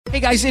Hey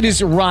guys, it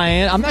is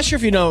Ryan. I'm not sure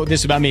if you know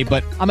this about me,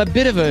 but I'm a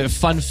bit of a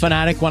fun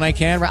fanatic when I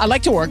can. I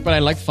like to work, but I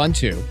like fun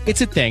too.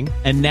 It's a thing.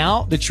 And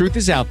now the truth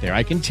is out there.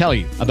 I can tell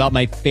you about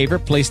my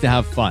favorite place to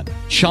have fun.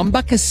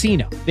 Chumba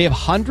Casino. They have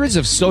hundreds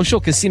of social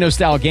casino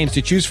style games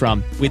to choose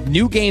from with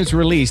new games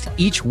released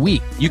each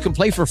week. You can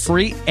play for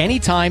free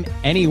anytime,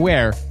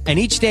 anywhere. And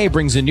each day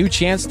brings a new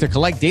chance to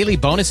collect daily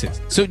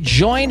bonuses. So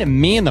join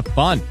me in the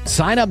fun.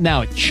 Sign up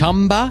now at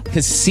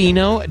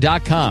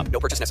ChumbaCasino.com. No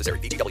purchase necessary.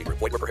 VGW.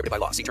 Void where prohibited by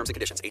law. See terms and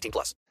conditions.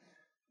 18+.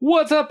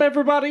 What's up,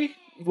 everybody?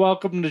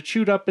 Welcome to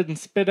Chewed Up and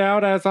Spit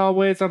Out. As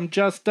always, I'm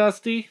Just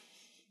Dusty.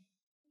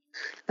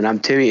 And I'm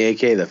Timmy,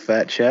 a.k.a. the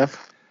Fat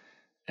Chef.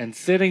 And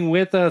sitting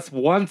with us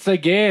once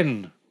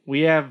again,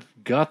 we have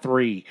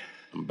Guthrie.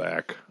 I'm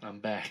back. Yeah.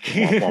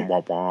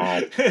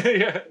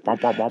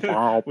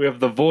 We have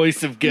the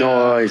voice of God.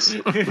 Noise.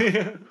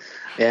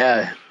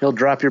 Yeah, he'll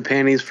drop your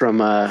panties from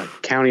a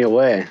county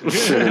away.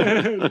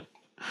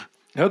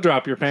 He'll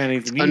drop your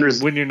panties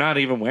when you're not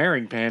even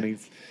wearing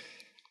panties.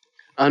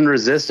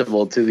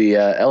 Unresistible to the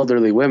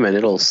elderly women.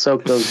 It'll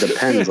soak those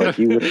depends like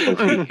you would.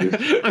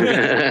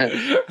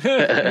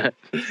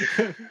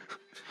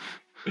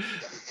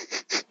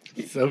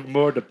 So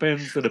more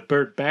depends than a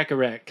Burt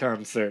Bacharach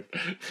concert.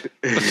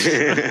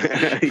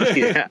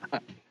 Yeah.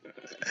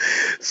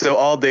 So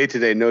all day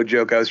today, no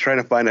joke, I was trying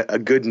to find a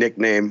good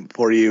nickname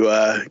for you,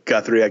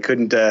 Guthrie. I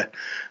couldn't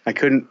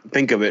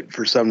think of it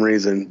for some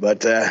reason,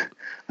 but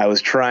I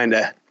was trying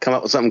to come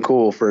up with something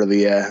cool for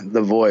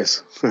the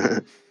voice.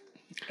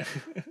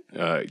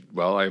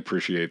 Well, I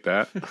appreciate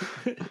that.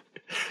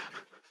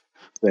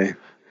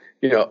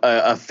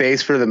 A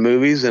face for the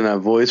movies and a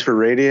voice for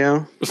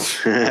radio.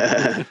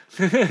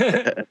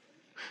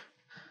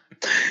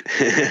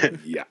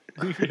 Yeah.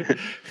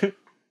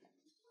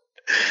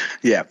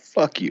 Yeah,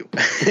 fuck you.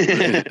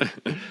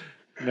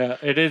 No,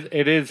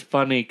 it is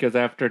funny because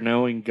after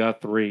knowing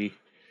Guthrie,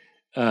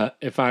 when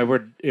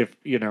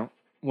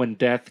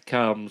death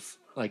comes,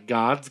 like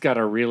God's got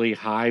a really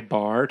high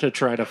bar to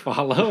try to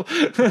follow.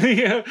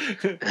 Yeah.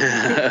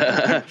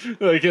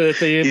 Like at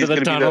the end of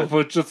the tunnel,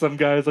 with just some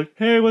guys like,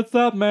 "Hey, what's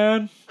up,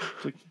 man?"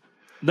 It's like,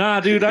 nah,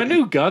 dude, I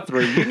knew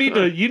Guthrie. You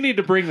need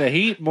to bring the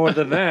heat more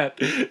than that.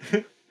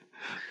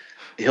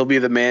 He'll be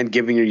the man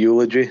giving your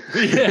eulogy.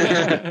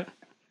 Yeah.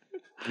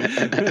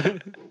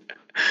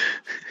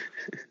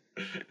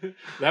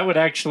 That would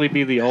actually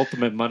be the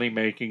ultimate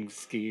money-making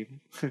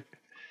scheme.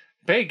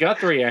 Pay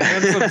Guthrie a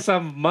handsome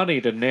sum of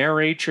money to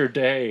narrate your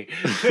day.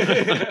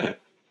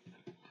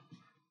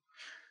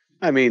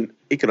 I mean,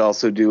 he could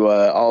also do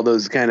all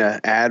those kind of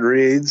ad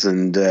reads,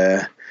 and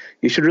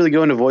you should really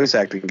go into voice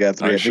acting,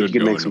 Guthrie. I think you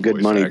could make some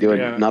good money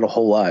doing not a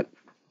whole lot.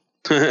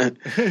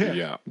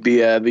 Yeah.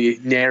 Be the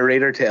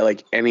narrator to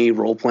like any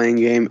role-playing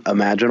game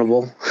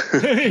imaginable.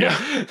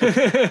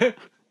 Yeah.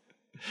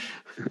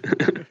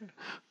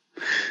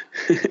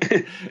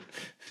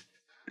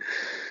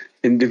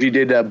 And if you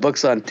did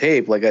books on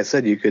tape, like I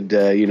said, you could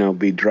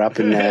be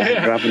dropping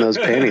those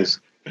panties.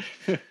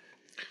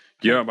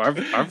 Yeah,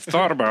 I've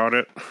thought about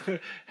it.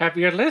 Have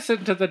you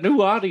listened to the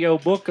new audio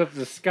book of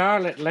The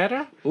Scarlet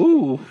Letter?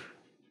 Ooh.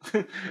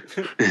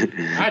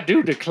 I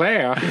do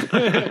declare.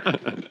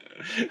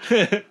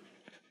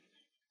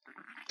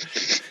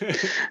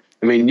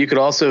 I mean, you could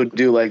also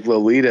do like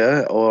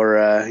Lolita, or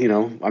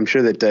I'm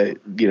sure that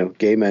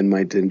gay men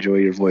might enjoy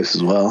your voice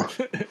as well.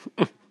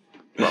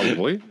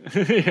 Probably.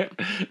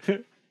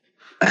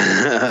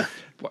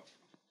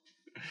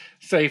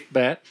 Safe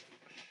bet.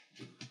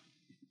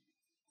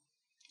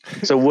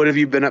 So what have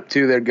you been up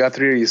to there,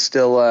 Guthrie? Are you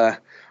still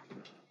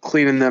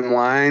cleaning them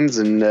lines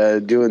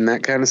and doing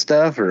that kind of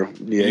stuff, or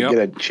get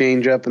a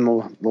change up in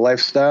the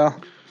lifestyle?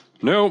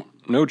 No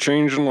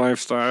change in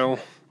lifestyle.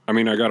 I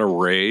mean, I got a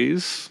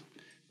raise.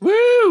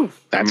 Woo!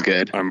 That's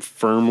good. I'm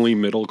firmly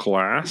middle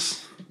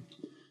class.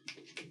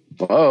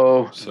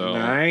 Whoa! So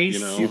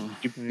nice.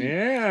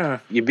 Yeah.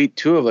 You beat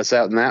two of us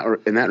out in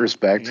that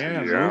respect.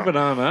 Yeah, moving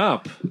on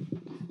up.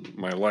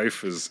 My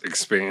life is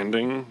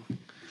expanding.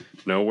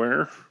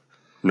 Nowhere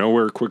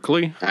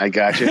quickly. I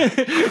got you.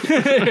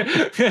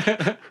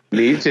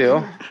 Me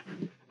too.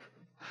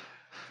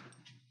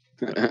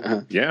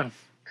 Yeah.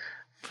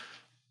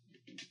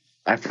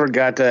 I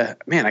forgot to.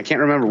 Man, I can't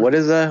remember what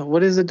is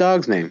the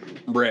dog's name.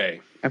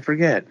 Ray. I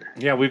forget.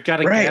 Yeah, we've got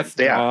a guest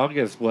dog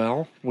as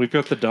well. We've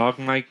got the dog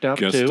mic'd up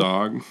guest too.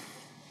 Dog.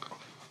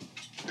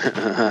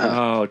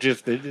 Oh,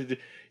 just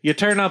you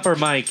turn up her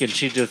mic and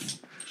she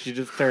just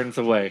turns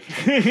away.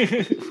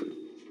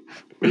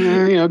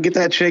 Get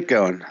that shake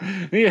going.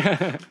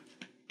 Yeah.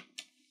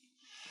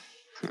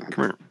 Come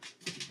here.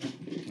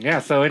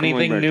 Yeah. So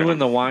anything new in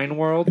the wine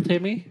world,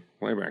 Timmy?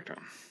 Lay back down.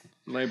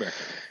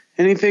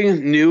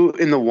 Anything new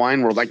in the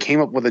wine world? I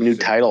came up with a new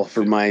title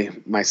for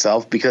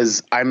myself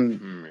because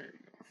I'm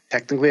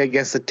technically, I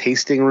guess, a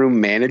tasting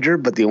room manager,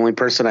 but the only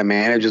person I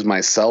manage is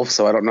myself.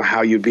 So I don't know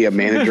how you'd be a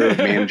manager of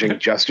managing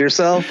just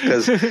yourself,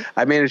 because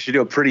I managed to do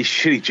a pretty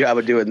shitty job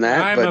of doing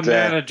that. I'm a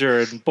manager,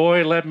 and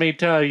boy, let me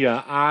tell you,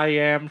 I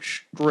am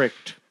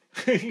strict.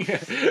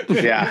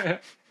 Yeah.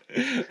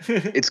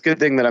 It's a good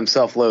thing that I'm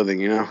self-loathing,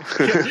 you know.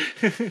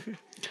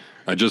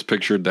 I just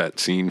pictured that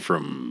scene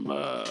from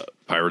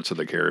Pirates of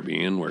the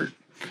Caribbean where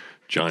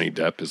Johnny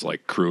Depp is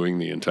like crewing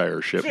the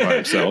entire ship by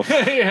himself.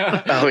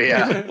 Yeah. Oh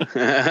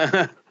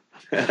yeah.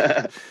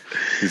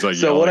 He's like,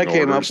 So what I yelling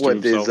came up orders to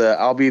with is himself.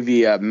 I'll be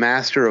the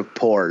master of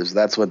pores.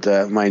 That's what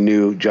my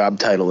new job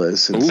title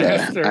is. Since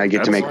Master I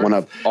get to of make one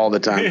up all the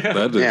time.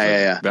 That is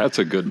yeah. That's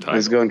a good I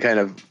was title. going kind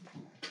of,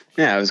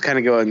 I was kind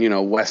of going,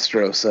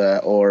 Westeros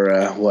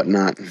or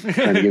whatnot,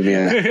 trying to give me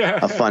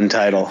a fun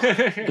title.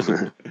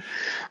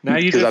 Now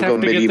you 'Cause just I'll go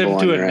have to get medieval them on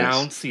to your ass.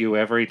 announce you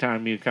every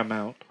time you come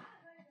out.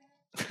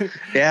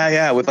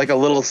 Yeah, with like a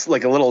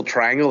little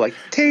triangle, like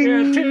ting,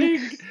 Yeah,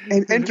 ting.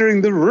 and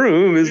entering the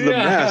room is the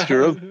Yeah.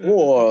 master of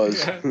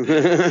wars.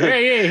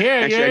 Hey,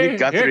 Actually, I need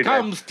Guthrie here to-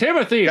 comes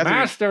Timothy, Guthrie-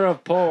 master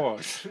of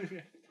pores.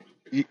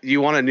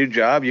 You want a new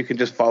job? You can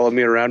just follow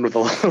me around with a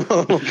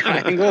little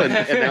triangle and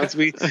announce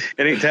me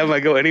anytime I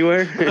go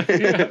anywhere.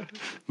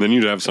 Then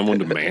you'd have someone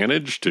to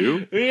manage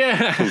too.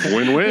 Yeah.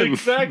 Win-win.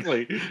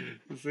 Exactly.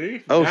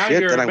 See? Oh Now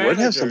shit! you're Then a I would have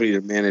manager. somebody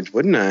to manage,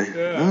 wouldn't I?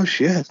 Yeah. Oh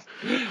shit!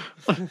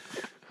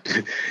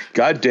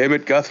 God damn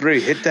it, Guthrie!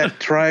 Hit that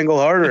triangle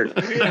harder.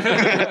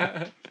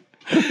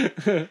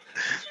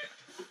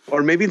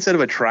 Or maybe instead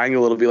of a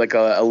triangle, it'll be like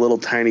a little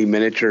tiny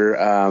miniature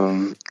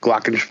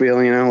glockenspiel,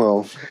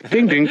 little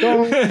ding ding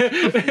dong.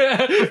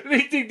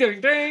 Ding, ding, ding,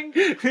 ding.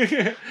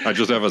 I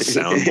just have a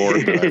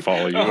soundboard that I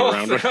follow you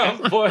around with.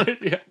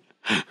 Soundboard,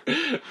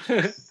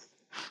 yeah.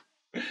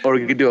 Or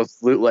you could do a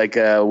flute like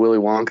Willy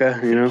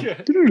Wonka,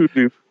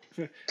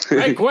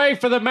 Make way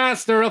for the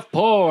master of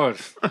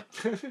pores.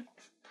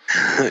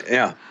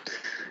 Yeah.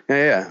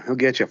 He'll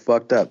get you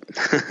fucked up.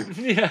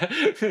 Yeah.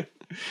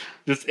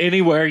 Just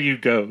anywhere you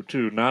go,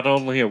 too. Not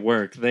only at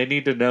work. They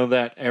need to know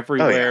that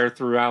everywhere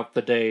throughout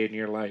the day in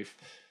your life.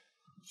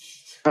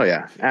 Oh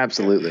yeah,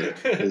 absolutely.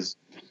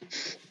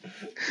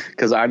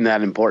 Because I'm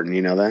that important,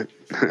 you know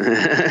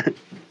that.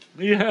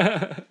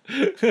 Yeah.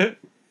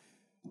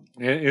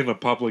 In a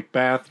public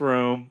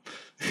bathroom.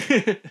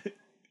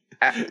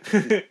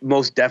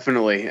 Most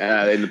definitely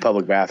in the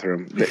public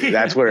bathroom.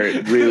 That's where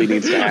it really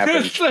needs to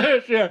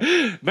happen.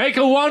 Yeah. Make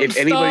a one If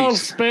stall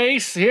anybody's-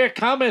 space. Here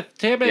cometh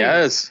Timmy.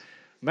 Yes.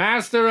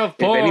 Master of If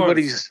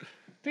pores.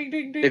 Ding,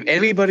 ding, ding. if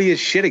anybody is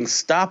shitting,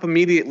 stop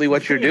immediately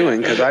what you're doing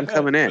because I'm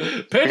coming in.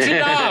 Pitch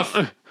it off.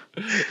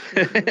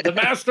 The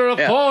master of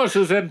pores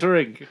is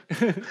entering.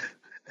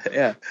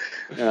 Yeah.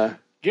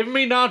 Give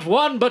me not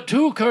one but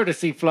two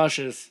courtesy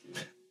flushes.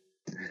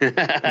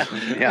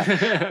 Yeah.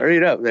 Hurry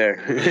it up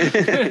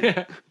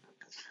there.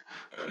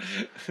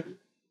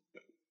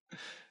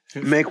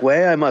 Make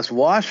way, I must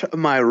wash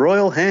my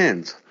royal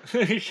hands.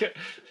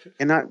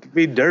 Cannot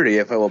be dirty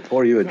if I will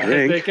pour you a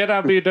They drink.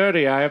 cannot be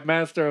dirty. I am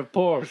master of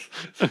pores.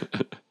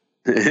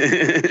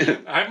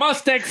 I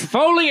must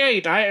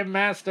exfoliate. I am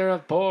master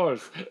of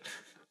pores.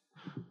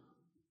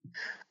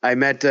 I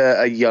met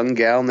a young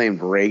gal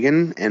named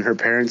Reagan, and her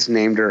parents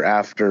named her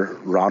after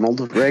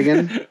Ronald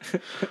Reagan.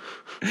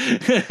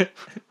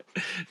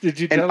 Did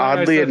you And tell her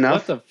I oddly said,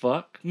 enough- what the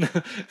fuck?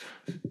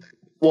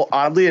 Well,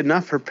 oddly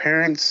enough, her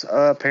parents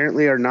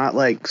apparently are not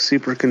like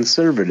super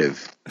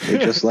conservative. They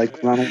just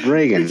like Ronald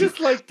Reagan. They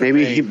just like the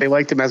Maybe name. they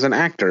liked him as an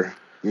actor.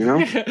 That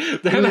was a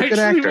good actually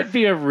actor. would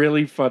be a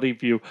really funny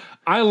view.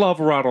 I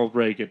love Ronald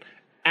Reagan.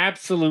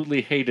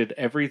 Absolutely hated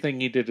everything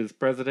he did as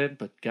president,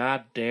 but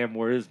goddamn,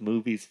 were his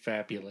movies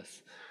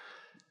fabulous.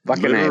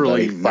 Fucking A,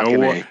 buddy.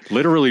 Fucking A.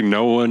 Literally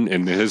no one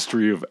in the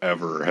history of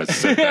ever has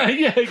said that.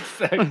 Yeah,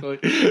 exactly.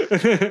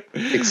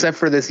 Except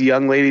for this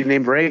young lady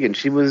named Reagan.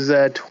 She was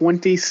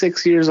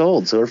 26 years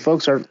old, so her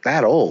folks aren't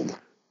that old.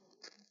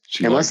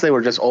 She Unless they were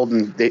just old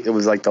and it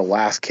was like the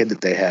last kid that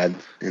they had.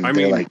 And I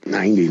they're mean- like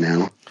 90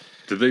 now.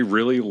 did they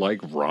really like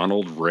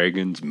Ronald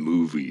Reagan's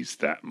movies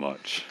that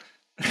much?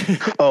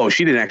 Oh,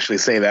 she didn't actually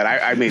say that.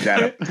 I made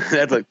that up.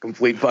 That's a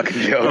complete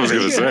fucking joke. I was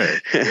going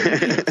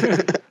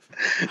to say.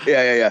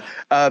 Yeah.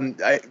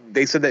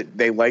 They said that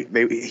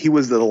he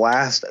was the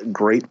last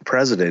great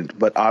president,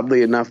 but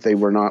oddly enough, they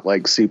were not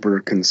like super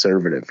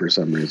conservative for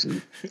some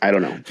reason. I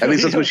don't know. At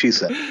least that's what she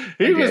said.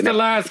 He was Again. the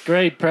last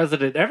great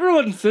president.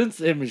 Everyone since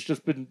him has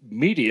just been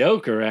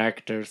mediocre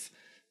actors.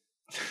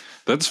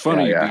 That's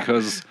funny Yeah.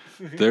 because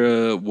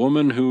the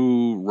woman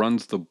who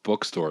runs the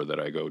bookstore that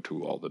I go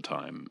to all the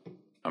time,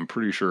 I'm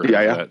pretty sure has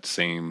Yeah. that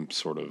same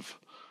sort of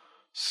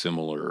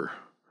similar.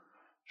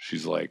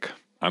 She's like,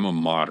 I'm a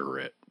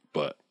moderate,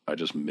 but I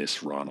just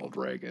miss Ronald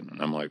Reagan.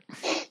 And I'm like,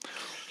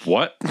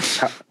 what?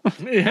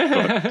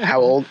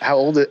 How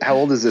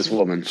old is this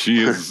woman?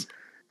 She is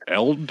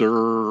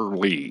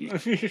elderly.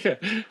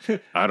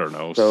 I don't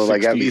know. So,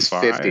 like, at least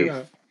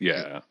 65? 50.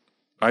 Yeah.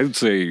 I would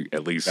say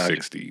at least Gotcha.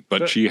 60.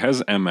 But she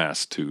has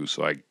MS too,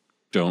 so I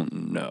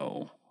don't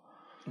know.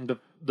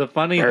 The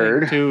funny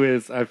Heard. thing too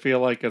is I feel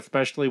like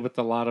especially with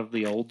a lot of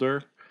the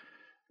older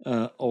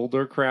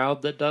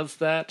crowd that does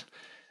that,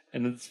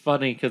 and it's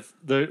funny because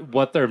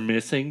what they're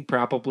missing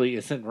probably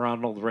isn't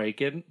Ronald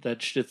Reagan.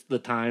 That's just the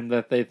time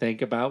that they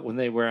think about when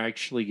they were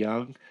actually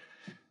young.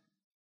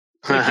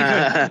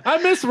 I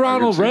miss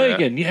Ronald see that.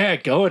 Reagan. Yeah,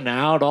 going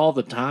out all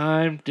the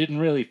time. Didn't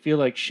really feel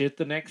like shit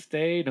the next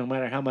day, no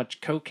matter how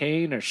much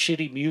cocaine or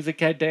shitty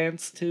music I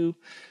danced to.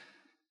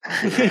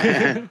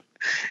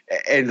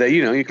 And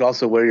you could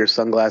also wear your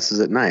sunglasses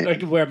at night. I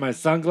could wear my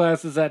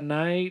sunglasses at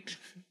night.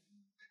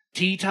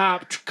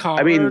 T-top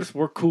cars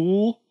were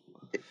cool.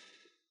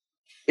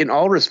 In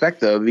all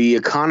respect, though, the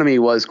economy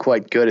was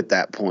quite good at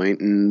that point,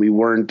 and we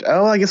weren't.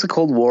 Oh, I guess the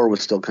Cold War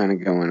was still kind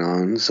of going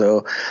on.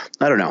 So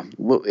I don't know.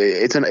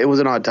 It was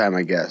an odd time,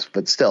 I guess,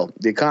 but still,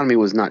 the economy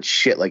was not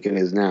shit like it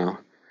is now,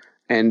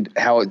 and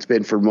how it's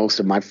been for most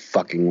of my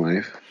fucking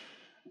life.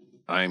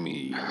 I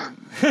mean,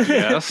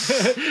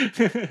 yes.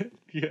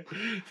 Yeah.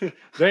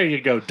 There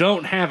you go.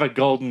 Don't have a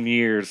golden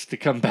years to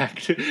come back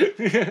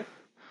to.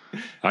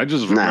 I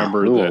just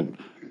remember that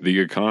the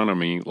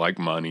economy, like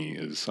money,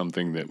 is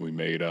something that we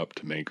made up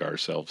to make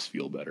ourselves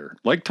feel better.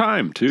 Like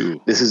time,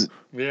 too. This is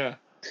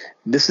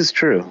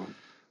true.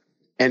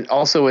 And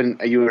also, when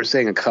you were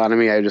saying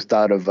economy, I just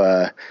thought of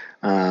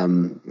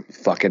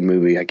fucking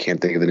movie. I can't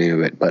think of the name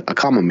of it, but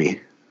Economy.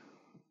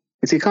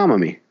 It's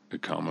Economy.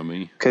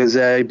 Economy. Because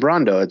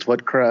Brando, it's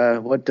what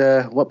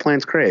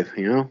plants crave,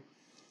 you know?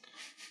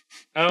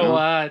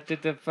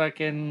 Did the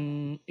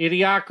fucking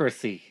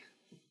Idiocracy.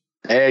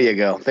 There you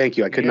go. Thank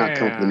you. I could not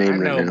come up with the name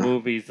right now. I know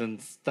movies and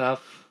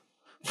stuff.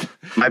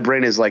 My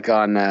brain is like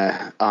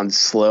on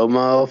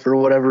slow-mo for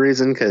whatever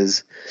reason,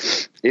 because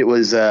it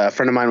was a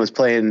friend of mine was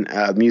playing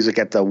music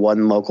at the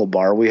one local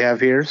bar we have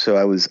here, so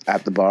I was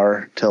at the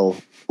bar till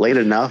late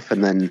enough,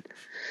 and then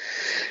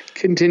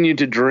continued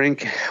to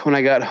drink when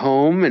I got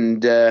home,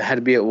 and had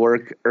to be at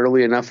work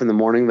early enough in the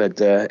morning that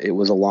it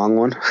was a long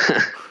one.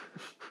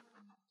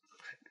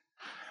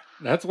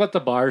 That's what the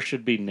bar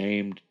should be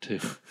named to.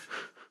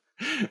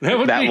 That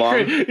would that be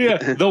long? great.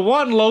 Yeah, the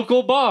one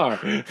local bar.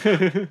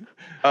 I'm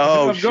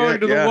going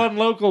to the one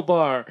local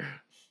bar.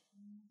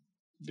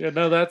 Yeah,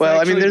 no, that's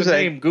actually the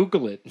name.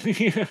 Google it.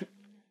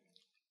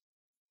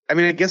 I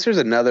mean, I guess there's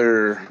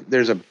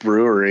a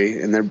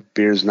brewery, and their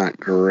beer's not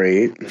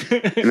great.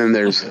 And then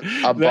there's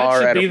a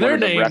bar at one of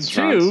the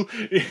restaurants.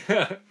 Too.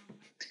 Yeah.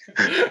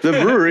 The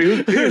brewery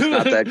whose beer's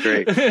not that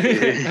great.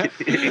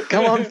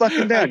 Come on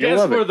fucking down. I guess You'll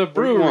love for it. the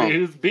brewery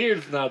whose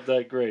beer's not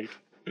that great.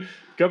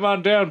 Come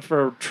on down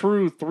for a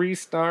true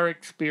 3-star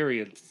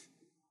experience.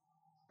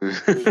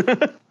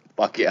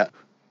 Fuck yeah.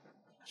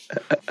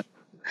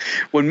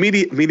 When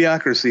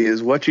mediocrity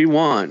is what you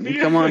want,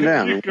 come on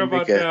down. Come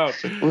on down.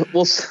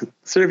 We'll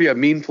serve you a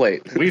mean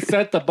plate. We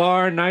set the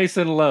bar nice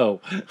and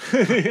low.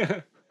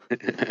 Yeah.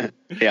 And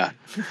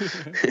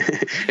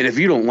if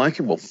you don't like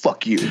it, well,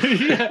 fuck you.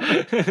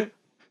 Yeah.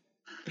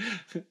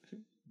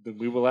 Then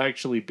we will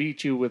actually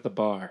beat you with a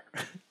bar.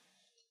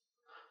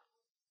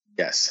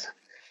 Yes.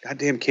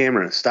 Goddamn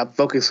camera. Stop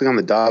focusing on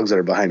the dogs that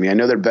are behind me. I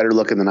know they're better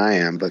looking than I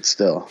am, but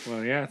still.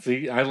 Well, yeah.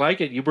 See, I like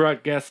it. You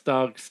brought guest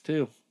dogs,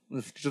 too.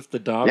 It's just the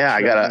dog show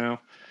I gotta,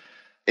 now.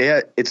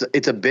 Yeah, it's a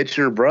bitch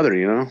and her brother,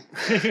 you know?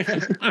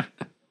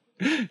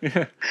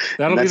 Yeah.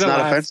 That'll be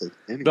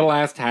the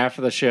last half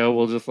of the show.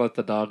 We'll just let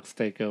the dogs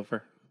take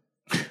over.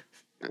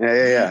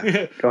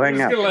 Yeah. Go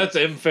hang out. Just gonna let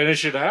them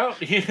finish it out.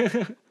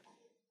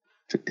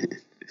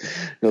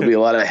 There'll be a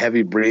lot of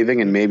heavy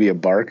breathing and maybe a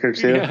bark or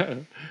two. Yeah.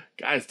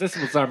 Guys, this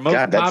was our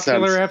most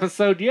popular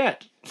episode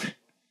yet.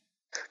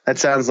 That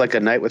sounds like a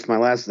night with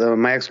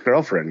my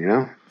ex-girlfriend, you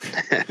know?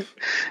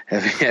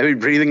 heavy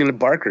breathing and a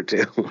bark or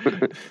two.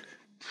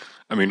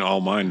 I mean,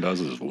 all mine does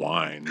is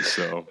whine,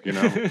 so, you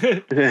know.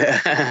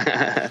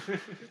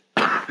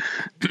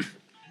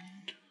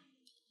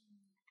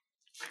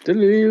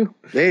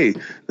 Hey,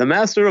 the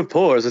master of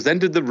pores has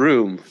entered the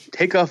room.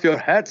 Take off your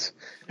hats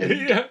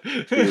and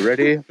be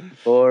ready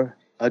for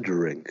a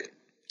drink.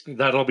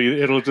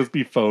 It'll just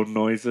be phone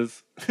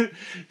noises.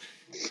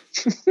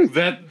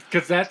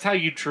 Because that's how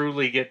you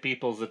truly get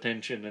people's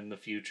attention in the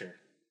future.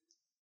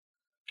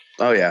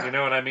 Oh, yeah. You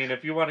know what I mean?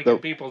 If you want to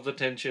get people's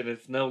attention,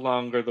 it's no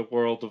longer the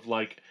world of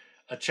like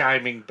a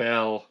chiming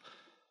bell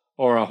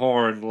or a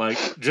horn.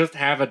 Like, just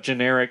have a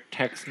generic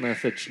text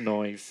message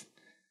noise.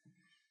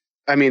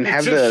 I mean,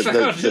 have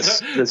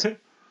the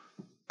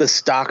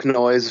stock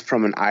noise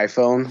from an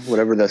iPhone,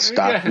 whatever the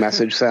stock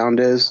message sound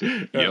is.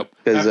 Yep.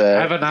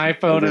 Have an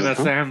iPhone and a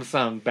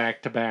Samsung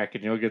back to back,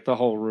 and you'll get the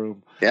whole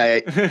room. Yeah.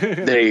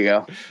 There you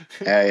go.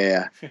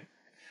 Yeah.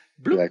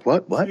 You're like,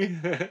 what? What?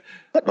 The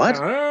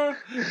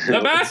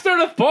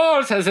master of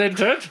pores has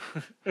entered.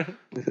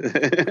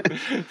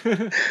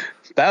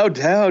 Bow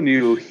down,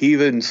 you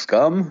heathen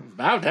scum.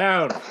 Bow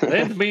down.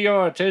 Lend me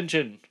your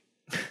attention.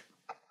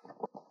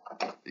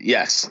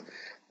 Yes.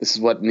 This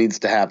is what needs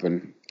to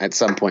happen at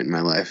some point in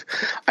my life.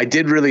 I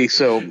did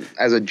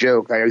as a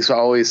joke, I used to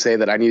always say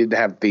that I needed to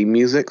have theme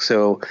music.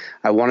 So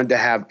I wanted to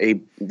have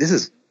this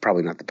is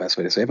probably not the best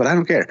way to say it, but I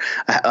don't care.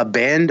 A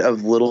band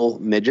of little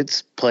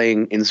midgets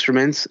playing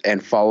instruments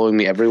and following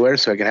me everywhere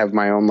so I could have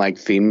my own like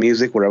theme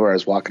music wherever I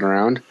was walking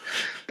around.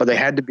 But they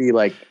had to be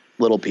like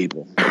little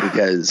people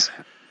because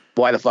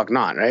why the fuck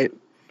not, right?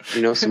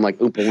 some like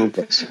Oompa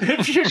Loompas.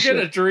 If you're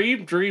gonna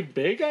dream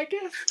big, I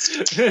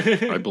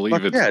guess. I believe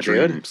Fuck it's yeah,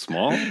 dream dude.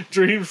 small.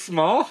 Dream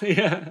small,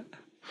 yeah.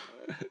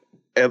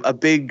 A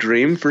big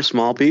dream for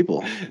small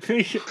people.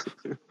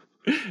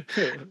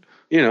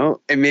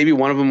 And maybe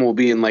one of them will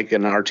be in like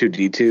an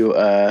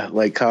R2D2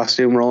 like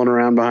costume rolling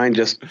around behind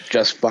just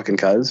fucking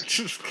cuz.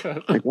 Just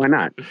 'cause. Like, why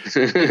not?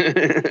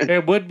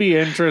 It would be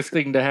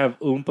interesting to have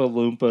Oompa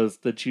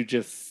Loompas that you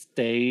just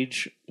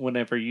stage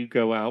whenever you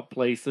go out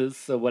places.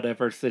 So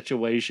whatever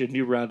situation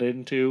you run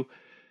into,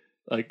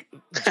 like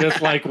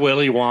just like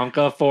Willy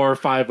Wonka, 4 or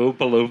 5 Oompa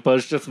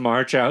Loompas just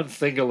march out and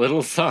sing a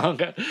little song.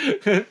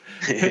 Yeah,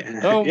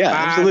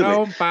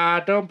 absolutely.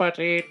 Don't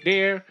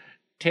dear.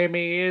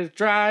 Timmy is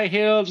dry.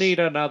 He'll need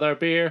another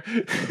beer.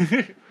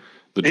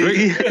 The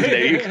trick,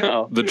 There you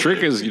go. the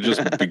trick is you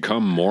just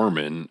become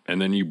Mormon and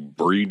then you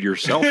breed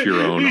yourself your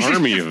own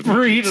army of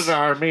Breed midgets. an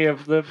army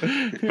of them.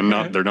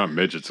 And they're not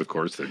midgets, of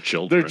course. They're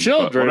children. They're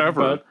children, but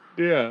whatever.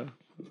 but yeah.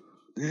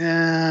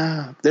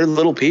 Yeah, they're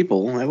little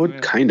people. That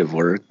would kind of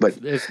work, but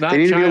It's not they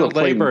need to be able child to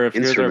play labor if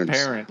you're their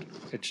instruments. parent.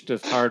 It's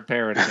just hard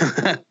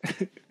parenting.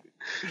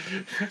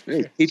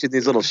 Hey, teaching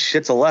these little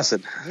shits a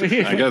lesson. I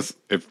guess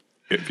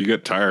if you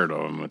get tired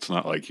of them, it's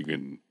not like you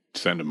can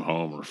send them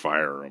home or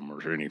fire them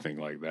or anything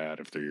like that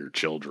if they're your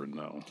children,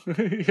 though.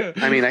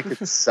 I mean, I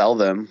could sell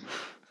them.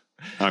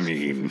 I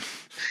mean,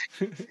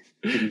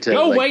 Into,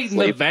 Go like, wait in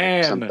the slavery or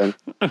van. something.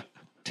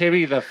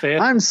 Timmy the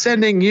Fifth. I'm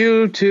sending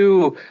you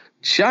to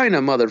China,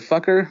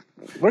 motherfucker.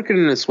 Working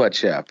in a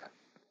sweatshop.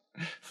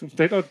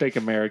 They don't take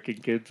American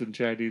kids in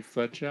Chinese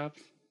sweatshops.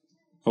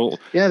 well,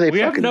 Yeah, they We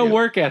have fucking no do.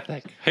 work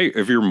ethic. hey,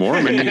 if you're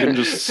Mormon, you can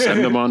just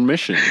send them on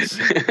missions.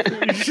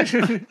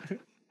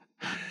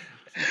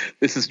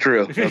 This is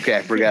true. Okay,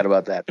 I forgot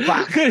about that.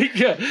 Fuck.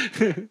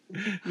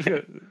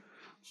 Yeah.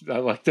 I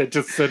like that.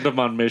 Just send them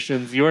on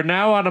missions. You are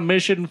now on a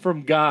mission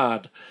from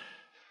God.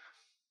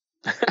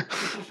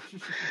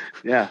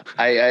 Yeah,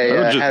 I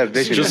Or had a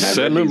vision. just and I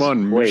send read them these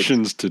on waves.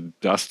 missions to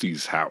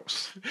Dusty's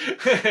house.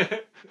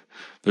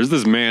 There's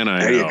this man I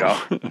There you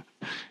know.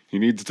 He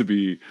needs to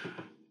be.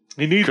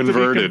 He needs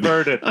Converted.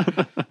 to be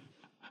converted.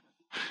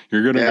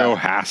 You're gonna Yeah. go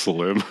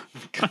hassle him.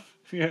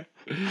 Yeah.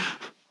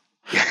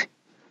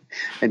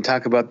 And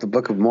talk about the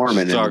Book of Mormon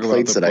and Talk the about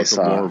plates the that I Book of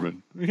saw.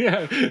 Mormon.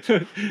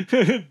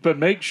 Yeah. But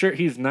make sure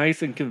he's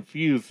nice and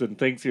confused and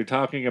thinks you're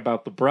talking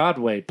about the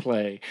Broadway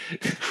play.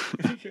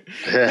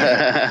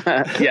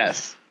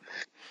 Yes.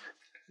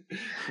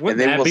 Wouldn't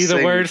then that we'll be the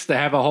sing- worst to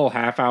have a whole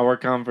half-hour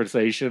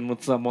conversation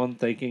with someone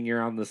thinking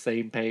you're on the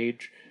same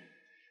page?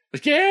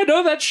 Like, yeah,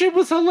 no, that shit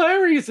was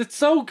hilarious. It's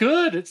so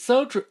good. It's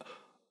so true.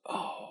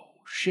 Oh,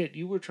 shit,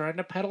 you were trying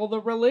to peddle the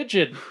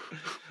religion.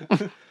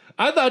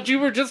 I thought you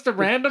were just a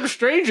random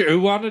stranger who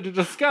wanted to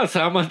discuss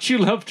how much you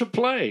love to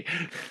play.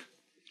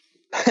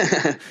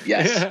 Yes.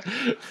 Yeah.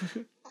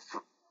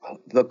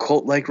 The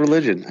cult-like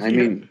religion. I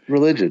mean,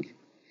 religion.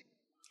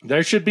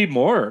 There should be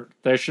more.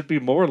 There should be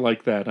more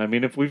like that. I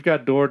mean, if we've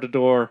got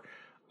door-to-door,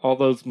 all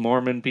those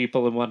Mormon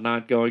people and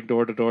whatnot going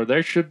door-to-door,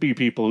 there should be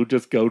people who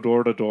just go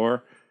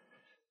door-to-door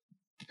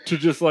to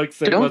just, like,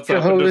 say Don't what's up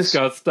and Jehovah's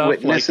discuss stuff. Like,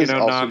 Witnesses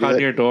also knock do on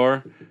that? your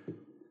door.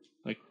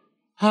 Like,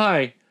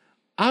 hi,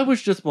 I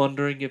was just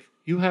wondering if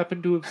you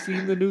happen to have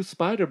seen the new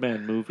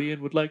Spider-Man movie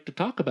and would like to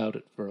talk about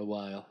it for a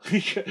while.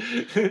 You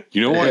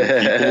know why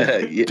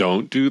people Yeah.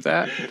 don't do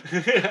that?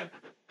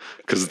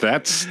 Because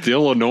that's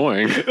still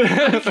annoying.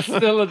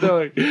 Still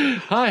annoying.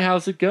 Hi,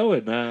 how's it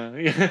going?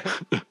 Yeah.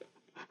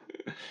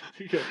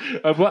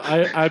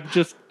 I'm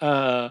just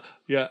I'm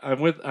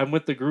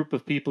with the group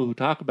of people who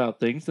talk about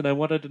things, and I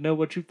wanted to know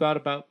what you thought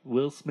about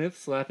Will Smith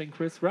slapping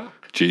Chris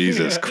Rock.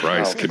 Jesus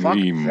Christ, Oh, can fuck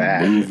we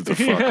that. move the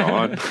fuck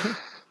on?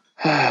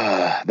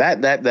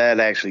 that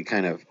actually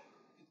kind of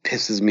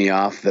pisses me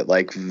off that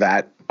like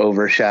that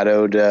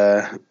overshadowed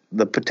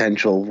the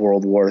potential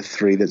World War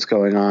III that's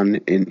going on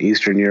in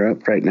Eastern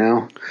Europe right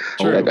now.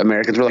 Sure. That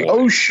Americans were like, Boy.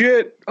 oh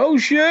shit,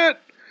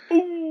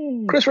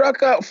 Chris Rock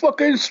got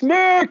fucking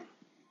smacked.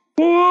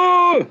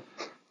 Whoa!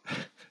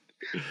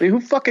 I mean, who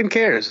fucking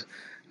cares?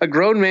 A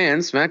grown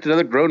man smacked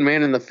another grown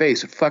man in the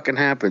face. It fucking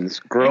happens.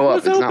 Grow up.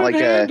 It's not like a.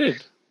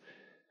 open-handed.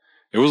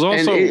 It was And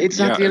also. it's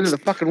not yeah, the end of the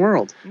fucking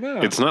world.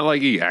 No. It's not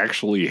like he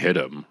actually hit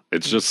him.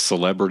 It's just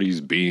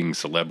celebrities being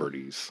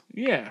celebrities.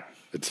 Yeah.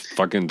 It's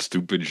fucking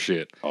stupid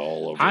shit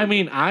all over. I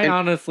mean, I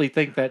honestly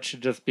think that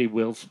should just be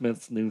Will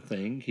Smith's new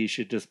thing. He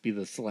should just be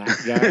the slap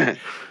guy.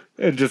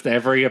 And just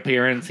every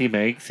appearance he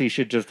makes, he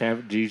should just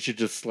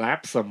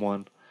slap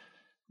someone.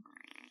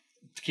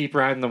 To keep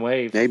riding the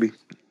wave. Maybe.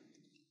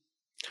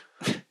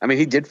 I mean,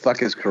 he did fuck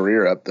his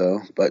career up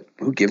though, but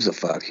who gives a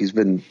fuck? He's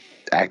been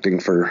acting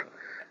for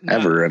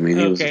ever. I mean,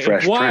 he was a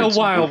fresh Wild prince.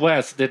 Wild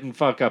West didn't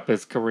fuck up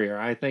his career.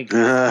 I think.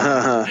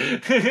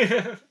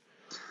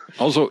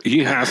 Also,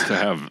 he has to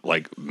have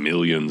like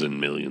millions and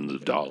millions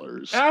of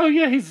dollars. Oh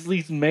yeah,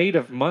 he's made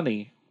of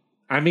money.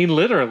 I mean,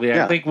 literally. I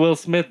Yeah. think Will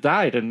Smith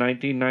died in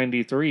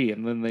 1993,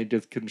 and then they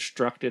just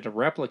constructed a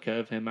replica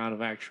of him out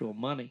of actual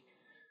money.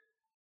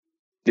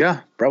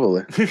 Yeah,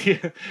 probably.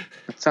 Yeah.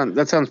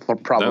 That sounds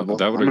probable.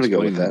 That would I'm gonna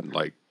go explain with that.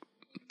 like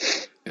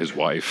his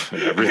wife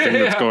and everything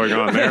that's going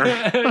on there.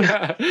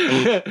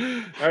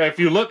 All right, if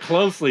you look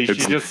closely, she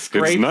just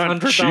scrapes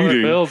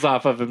 $100 bills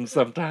off of him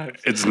sometimes.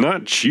 It's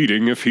not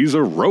cheating if he's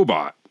a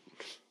robot.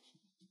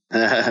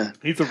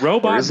 He's a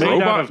robot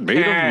made out of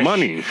cash.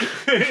 Money.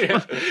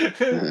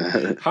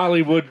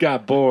 Hollywood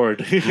got bored.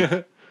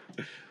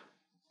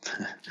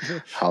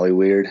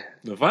 Hollyweird.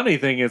 The funny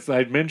thing is,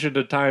 I'd mentioned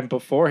a time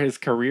before his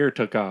career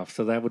took off,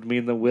 so that would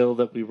mean the Will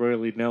that we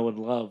really know and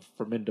love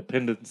from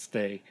Independence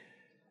Day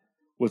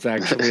was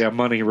actually a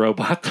money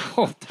robot the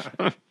whole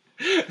time.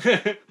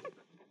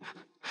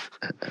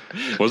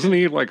 Wasn't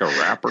he like a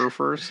rapper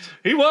first?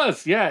 He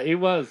was, yeah, he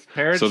was.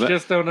 Parents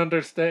just don't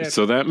understand.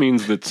 So that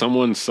means that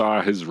someone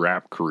saw his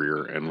rap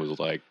career and was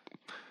like,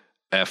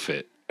 F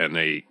it, and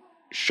they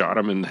shot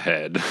him in the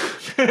head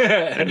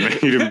and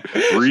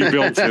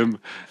rebuilt him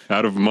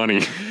out of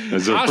money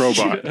as a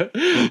robot.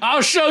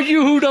 I'll show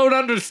you who don't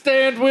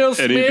understand, Will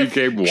Smith. And he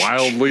became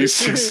wildly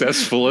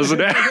successful as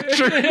an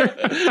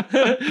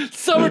actor.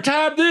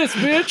 Summertime this,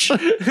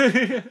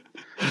 bitch.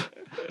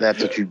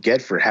 That's what you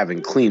get for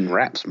having clean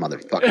raps,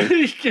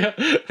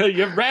 motherfucker.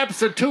 Your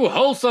raps are too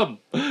wholesome.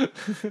 I'm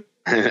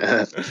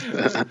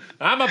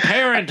a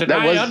parent and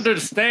I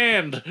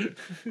understand.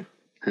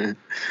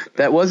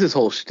 That was his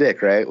whole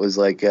shtick, right? Was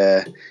like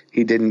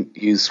he didn't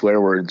use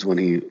swear words when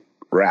he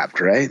rapped,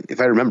 right?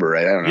 If I remember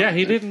right, I don't know. Yeah,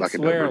 he didn't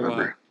swear a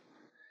lot.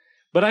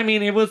 But I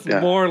mean, it was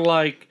more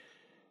like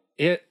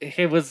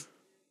it was.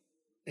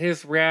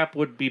 His rap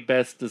would be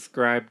best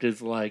described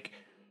as like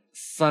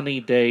sunny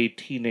day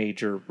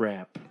teenager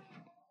rap.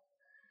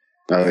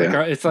 Oh,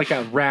 it's like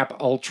a rap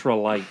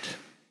ultralight.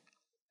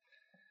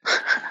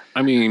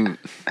 I mean,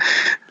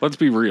 let's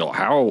be real.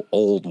 How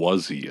old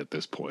was he at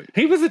this point?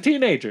 He was a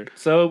teenager,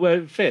 so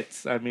it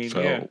fits. I mean,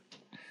 yeah.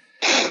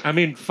 I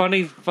mean,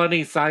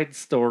 funny side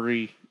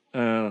story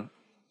that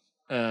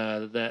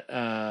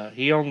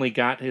he only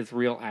got his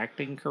real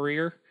acting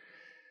career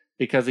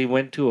because he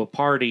went to a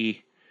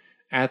party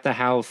at the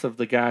house of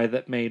the guy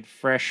that made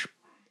Fresh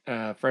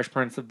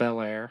Prince of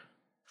Bel-Air.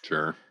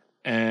 Sure.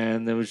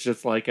 And there was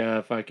just like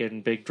a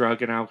fucking big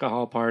drug and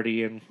alcohol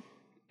party in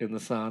the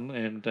sun,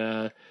 and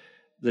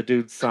the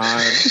dude saw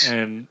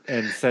him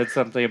and said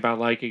something about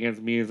liking his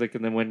music,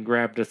 and then went and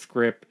grabbed a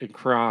script and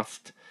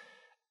crossed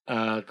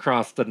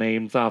the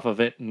names off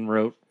of it and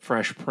wrote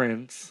Fresh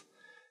Prince.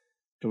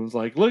 It was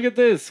like, look at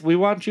this, we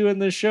want you in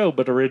this show.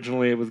 But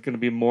originally it was going to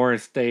be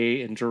Morris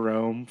Day and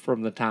Jerome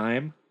from The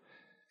Time.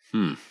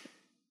 Yeah.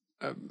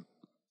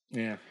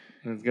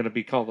 And it's going to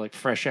be called like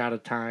Fresh Out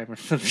of Time or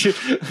some shit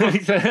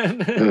like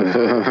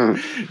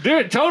that.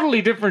 Dude,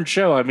 totally different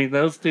show. I mean,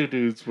 those two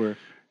dudes were...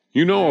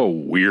 You know a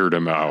weird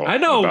amount. I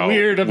know a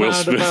weird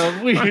amount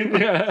about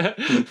weird. Yeah.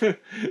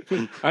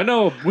 I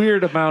know a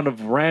weird amount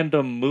of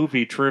random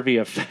movie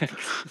trivia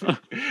facts.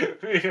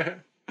 Yeah.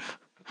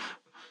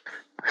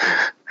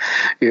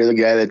 You're the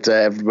guy that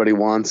everybody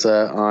wants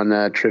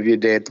on trivia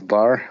day at the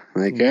bar.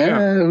 Like,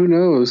 who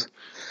knows?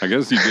 I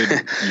guess you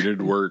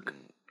did work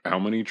how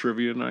many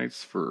trivia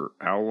nights for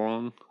how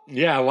long?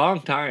 Yeah, a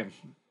long time.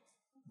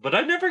 But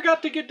I never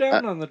got to get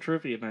down on the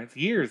trivia nights.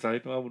 Years,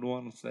 I would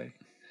want to say.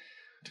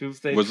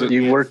 Tuesday. Was it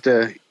you worked?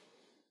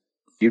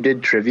 You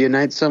did trivia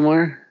night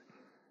somewhere?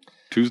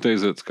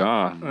 Tuesdays at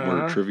SCA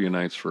were trivia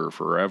nights for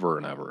forever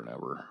and ever and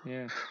ever.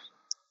 Yeah.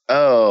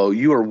 Oh,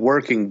 you were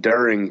working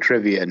during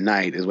trivia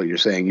night, is what you're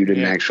saying. You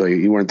didn't actually.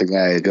 You weren't the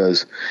guy that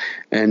goes,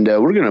 and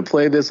we're gonna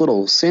play this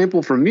little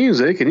sample for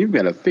music, and you've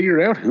got to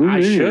figure out who it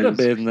is. I should have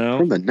been though.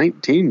 From the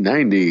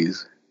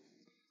 1990s.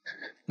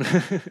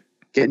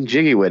 Getting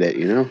jiggy with it,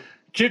 you know.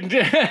 Way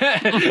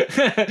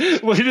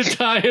to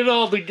tie it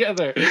all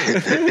together.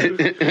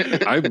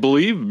 I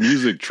believe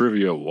music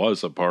trivia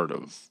was a part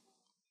of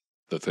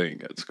the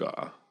thing at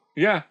SCA.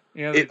 Yeah.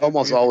 It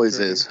almost always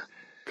is.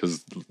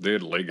 Because they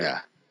had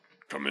Leggett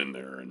come in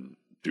there and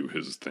do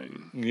his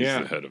thing. Yeah.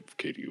 He's the head of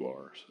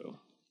KDUR, so.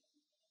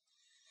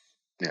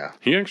 Yeah.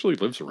 He actually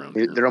lives around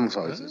here. There almost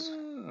always is.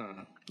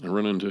 I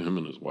run into him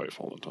and his wife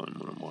all the time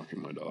when I'm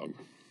walking my dog.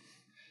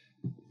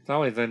 It's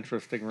always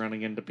interesting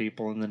running into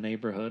people in the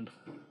neighborhood.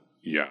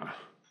 Yeah.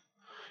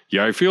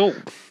 Yeah, I feel...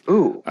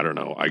 Ooh. I don't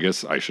know. I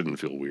guess I shouldn't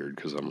feel weird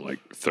because I'm like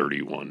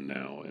 31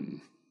 now and,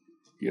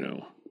 you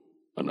know,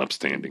 an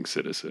upstanding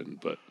citizen.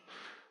 But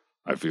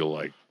I feel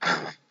like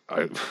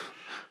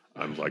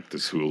I'm like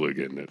this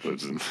hooligan that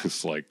lives in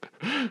this like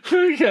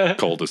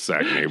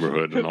cul-de-sac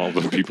neighborhood, and all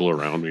the people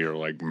around me are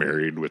like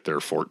married with their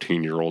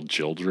 14-year-old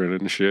children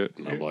and shit.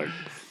 And I'm like...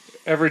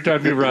 Every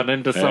time you run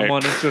into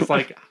someone, it's just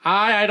like,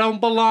 I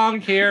don't belong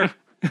here.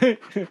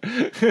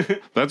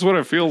 That's what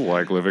it feels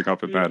like living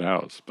up in that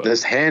house. But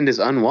this hand is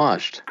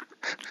unwashed.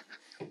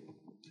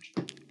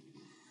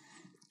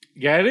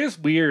 Yeah, it is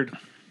weird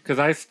because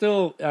I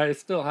still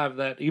have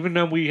that. Even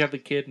though we have a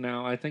kid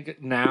now, I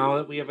think now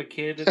that we have a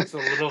kid, it's a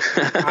little.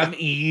 I'm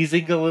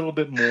easing a little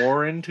bit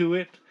more into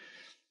it,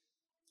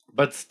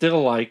 but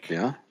still, like,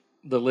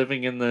 the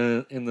living in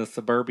the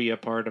suburbia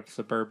part of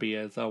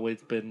suburbia has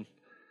always been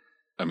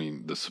I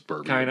mean, the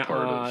suburban Kinda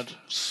part odd. of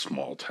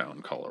small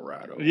town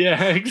Colorado.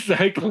 Yeah,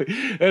 exactly.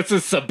 That's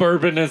as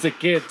suburban as it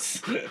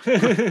gets.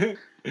 I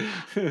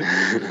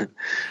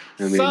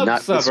mean,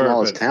 not the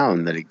smallest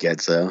town that it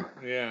gets, though.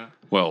 Yeah.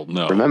 Well,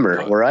 no. Remember,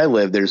 but where I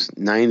live, there's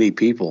 90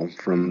 people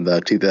from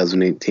the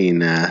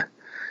 2018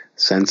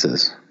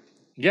 census.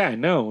 Yeah, I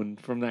know. And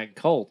from that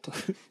cult.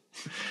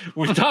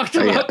 We talked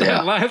about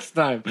that last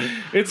time.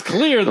 It's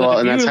clear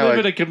that if you live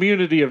in a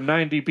community of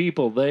 90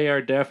 people, they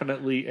are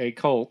definitely a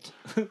cult.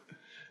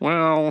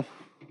 Well,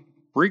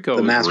 Rico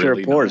the is master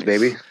really of pores, nice.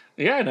 baby.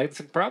 Yeah, and it's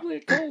probably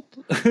a cult.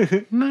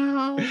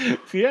 No.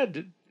 Yeah,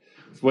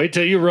 wait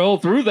till you roll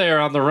through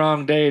there on the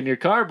wrong day and your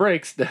car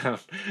breaks down.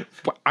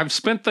 I've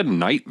spent the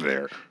night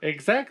there.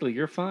 Exactly,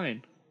 you're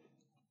fine.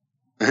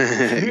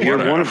 You're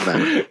one of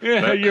them.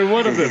 Yeah, you're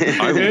one of them.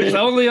 It's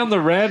only on the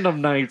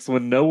random nights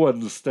when no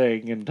one's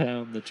staying in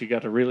town that you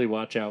got to really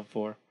watch out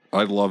for.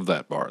 I love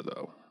that bar,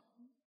 though.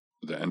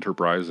 The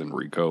Enterprise in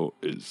Rico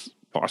is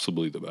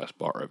possibly the best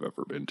bar I've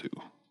ever been to.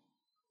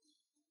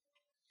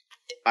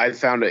 I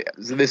found it.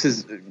 So this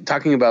is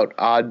talking about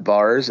odd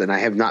bars, and I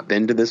have not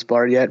been to this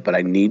bar yet, but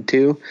I need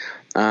to.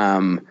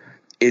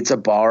 It's a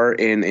bar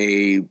in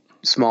a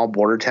small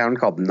border town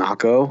called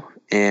Naco,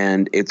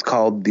 and it's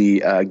called the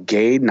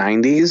Gay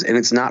 90s, and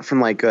it's not from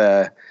like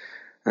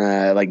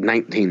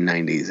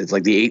 1990s. It's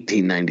like the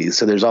 1890s.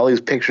 So there's all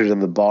these pictures of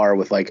the bar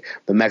with like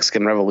the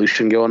Mexican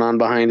Revolution going on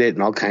behind it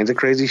and all kinds of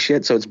crazy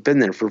shit. So it's been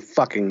there for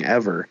fucking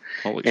ever.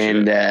 Holy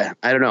and shit.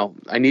 I don't know.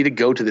 I need to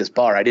go to this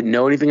bar. I didn't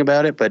know anything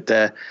about it, but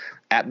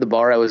at the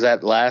bar I was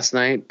at last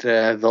night,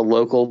 the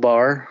local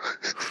bar,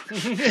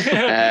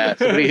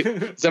 somebody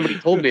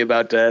told me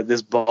about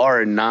this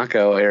bar in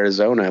Naco,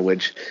 Arizona,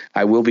 which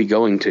I will be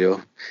going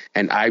to,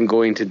 and I'm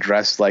going to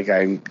dress like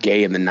I'm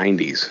gay in the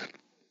 90s.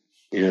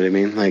 You know what I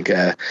mean? Like,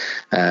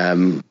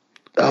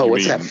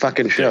 what's that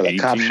fucking show? That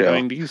cop show?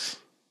 90s?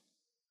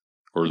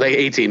 Or like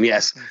 18,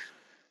 yes.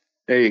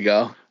 There you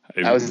go.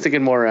 I was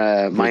thinking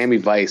more Miami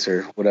Vice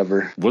or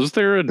whatever. Was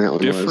there a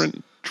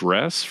different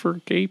dress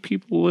for gay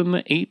people in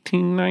the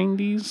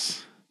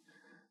 1890s?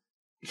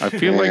 I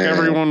feel like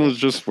everyone was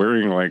just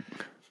wearing like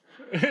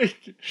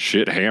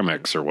shit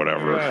hammocks or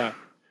whatever. Yeah,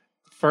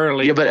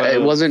 furly. Yeah, but clothes.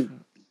 it wasn't.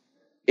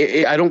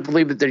 I don't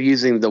believe that they're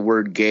using the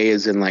word gay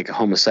as in like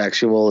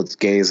homosexual. It's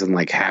gay as in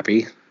like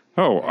happy.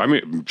 Oh, I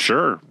mean,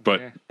 sure,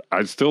 but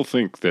I still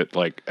think that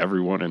like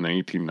everyone in the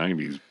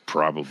 1890s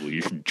probably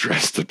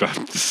dressed about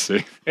the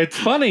same. It's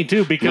funny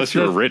too because unless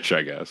you're rich,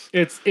 I guess.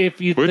 It's if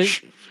you Which,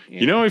 think,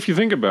 you know, if you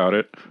think about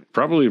it,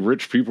 probably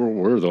rich people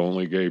were the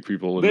only gay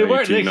people in the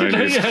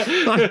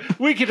 1890s.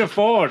 We could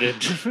afford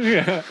it.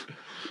 Yeah.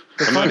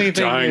 The I'm funny not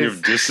thing dying is,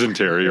 of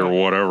dysentery or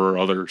whatever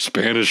other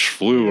Spanish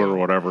flu or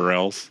whatever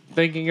else.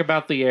 Thinking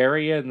about the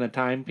area and the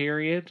time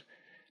period,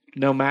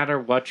 no matter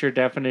what your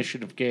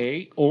definition of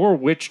gay or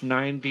which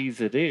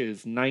 90s it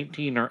is,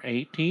 19 or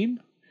 18,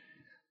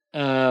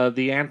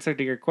 the answer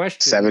to your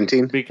question,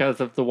 17,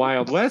 because of the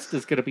Wild West,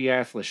 is going to be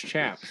assless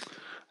chaps.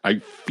 I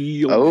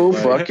feel. Oh,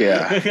 fuck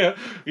yeah.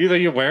 Either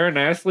you're wearing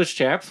assless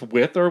chaps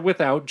with or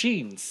without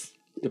jeans,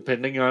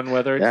 depending on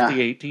whether it's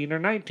the 18 or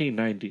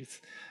 1990s.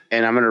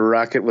 And I'm going to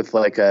rock it with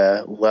like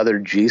a leather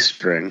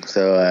G-string.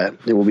 So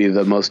it will be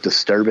the most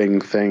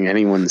disturbing thing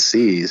anyone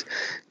sees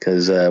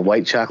because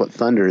White Chocolate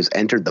Thunder has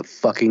entered the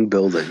fucking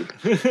building.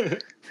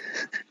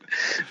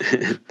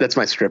 That's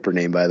my stripper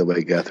name, by the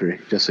way, Guthrie,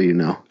 just so you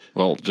know.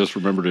 Well, just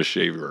remember to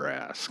shave your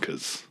ass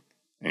because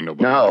ain't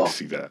nobody like to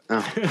see that.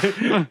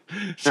 No.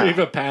 Shave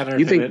a pattern.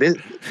 You think in this?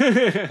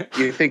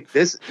 You think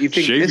this? You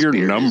think shave this your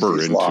beard number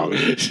is into long.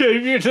 it.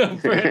 Shave your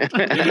number.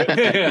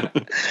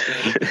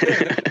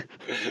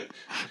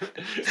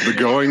 The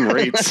going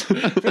rates.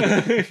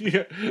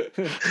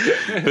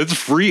 It's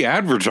free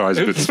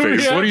advertisement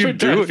space. What are you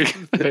doing?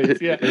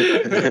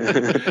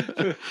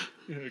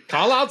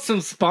 Call out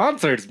some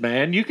sponsors,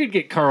 man. You could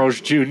get Carl's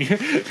Jr.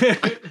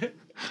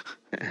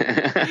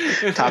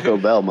 Taco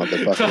Bell,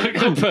 motherfucker.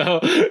 Taco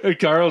Bell,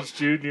 Carl's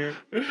Jr.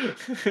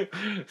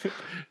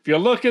 If you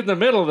look in the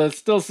middle, there's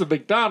still some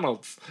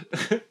McDonald's.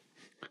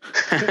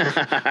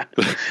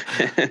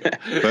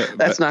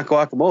 That's not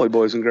guacamole,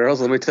 boys and girls.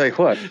 Let me tell you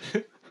what.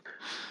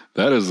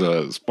 That is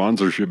a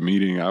sponsorship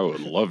meeting I would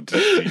love to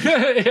see.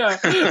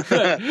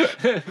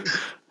 Yeah.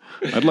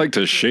 I'd like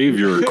to shave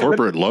your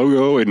corporate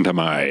logo into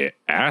my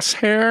ass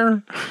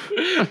hair.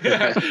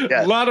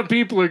 A lot of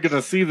people are going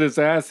to see this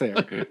ass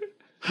hair.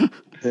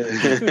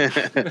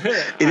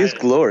 It is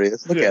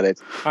glorious. Look at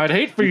it. I'd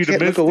hate for you to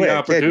can't miss look away,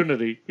 the can you?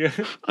 opportunity.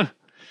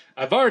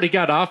 I've already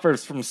got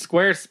offers from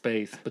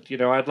Squarespace, but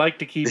I'd like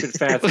to keep it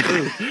fast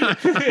food.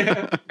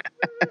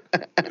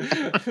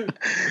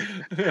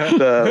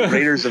 The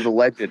Raiders of the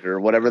Legend or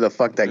whatever the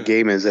fuck that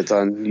game is that's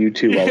on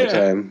YouTube all the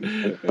time. I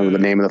don't know the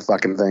name of the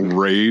fucking thing.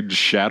 Raid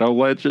Shadow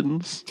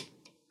Legends.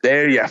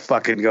 There you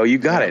fucking go. You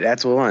got it.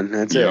 That's the one.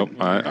 That's it.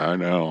 I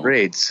know.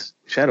 Raids.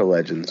 Shadow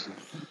Legends.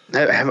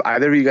 Have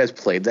either of you guys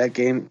played that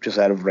game just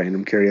out of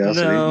random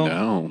curiosity?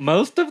 No.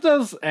 Most of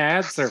those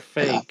ads are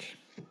fake.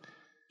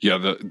 Yeah,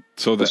 the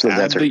So ad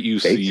that's that you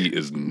fake? see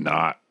is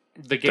not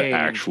the game, the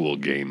actual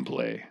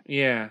gameplay.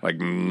 Yeah, Like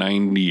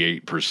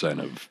 98%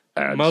 of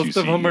ads. most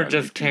you of them see are on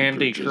just YouTube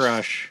Candy just-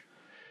 Crush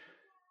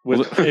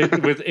with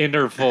with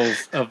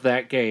intervals of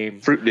that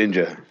game. Fruit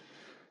Ninja,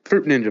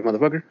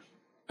 motherfucker.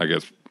 I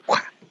guess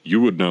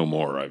you would know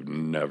more.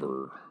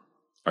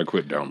 I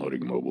quit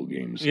downloading mobile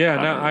games. Yeah,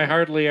 don't no, know. I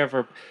hardly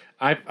ever.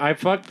 I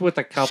fucked with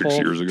a couple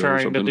years ago or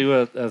trying to something?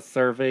 do a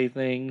survey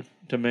thing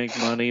to make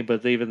money,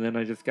 but even then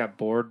I just got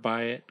bored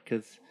by it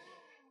because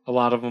a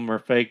lot of them are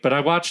fake. But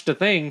I watched a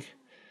thing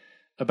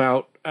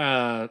about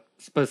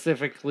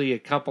specifically a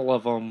couple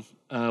of them,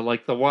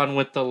 like the one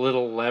with the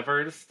little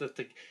levers that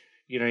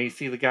you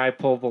see the guy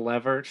pull the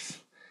levers,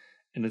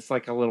 and it's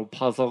like a little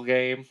puzzle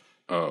game.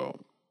 Oh,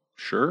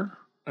 sure.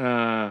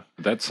 Uh,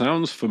 That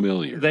sounds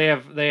familiar. They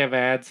have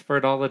ads for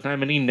it all the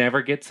time, and he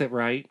never gets it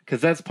right because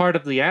that's part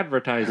of the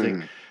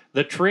advertising.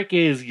 The trick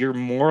is you're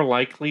more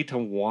likely to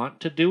want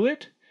to do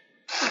it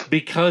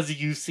because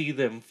you see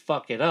them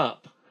fuck it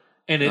up,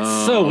 and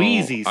it's so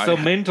easy. So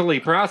mentally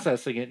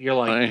processing it, you're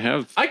like,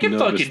 I can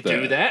fucking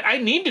do that. I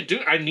need to do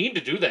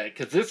that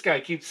because this guy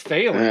keeps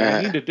failing.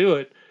 I need to do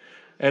it.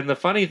 And the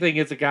funny thing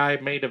is, a guy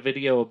made a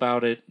video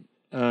about it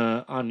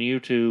on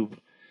YouTube.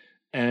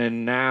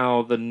 And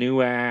now the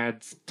new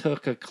ads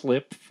took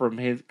clips from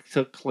his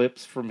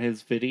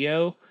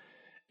video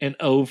and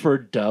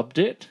overdubbed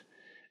it.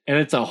 And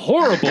it's a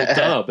horrible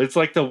dub. It's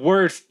like the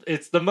worst.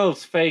 It's the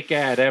most fake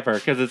ad ever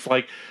because it's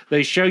like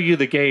they show you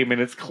the game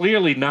and it's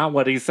clearly not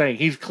what he's saying.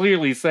 He's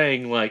clearly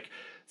saying like,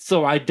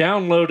 so I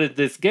downloaded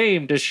this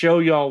game to show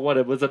y'all what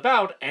it was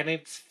about and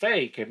it's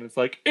fake. And it's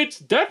like, it's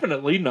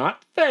definitely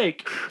not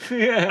fake.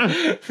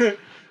 Yeah.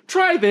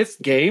 Try this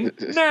game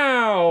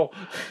now.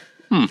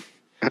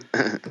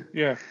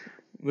 Yeah,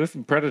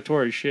 listen,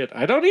 predatory shit.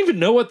 I don't even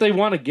know what they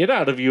want to get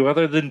out of you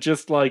other than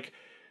just like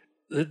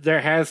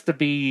there has to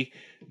be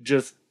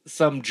just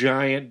some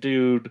giant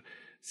dude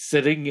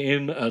sitting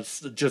in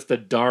just a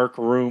dark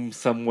room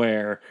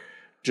somewhere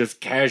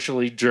just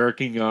casually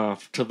jerking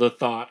off to the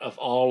thought of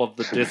all of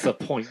the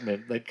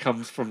disappointment that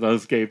comes from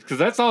those games because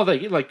that's all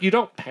they like. You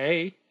don't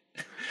pay.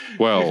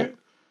 Well,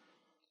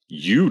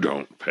 you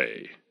don't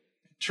pay.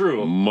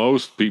 True.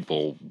 Most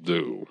people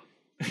do.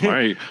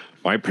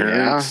 My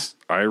parents,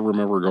 I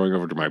remember going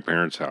over to my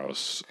parents'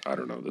 house. I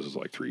don't know, this is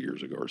like 3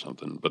 years ago or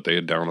something, but they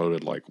had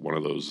downloaded like one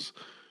of those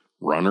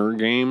runner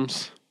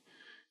games,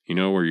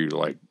 where you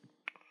like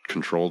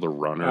control the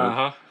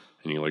runner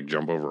and you like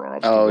jump over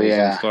obstacles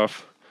and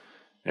stuff.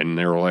 And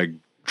they were like,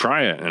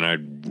 try it. And I,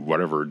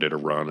 did a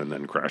run and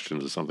then crashed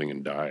into something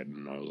and died.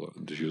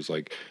 And she was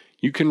like,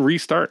 you can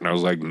restart. And I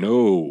was like,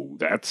 no,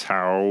 that's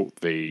how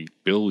they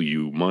bill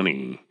you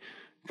money.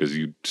 Because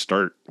you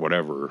start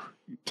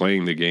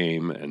playing the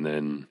game, and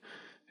then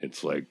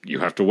it's like you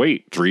have to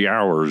wait 3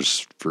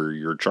 hours for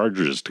your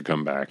charges to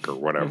come back or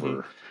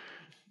whatever.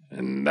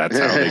 And that's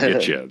how they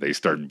get you. They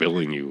start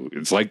billing you.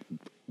 It's like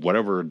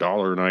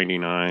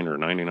 $1.99 or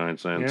 99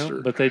 cents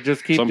or but they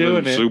just keep something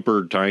doing it.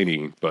 super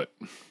tiny. But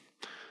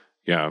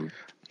yeah.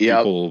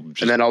 Yep. And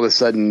then all of a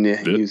sudden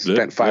you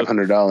spent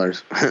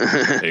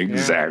 $500.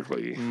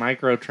 Exactly.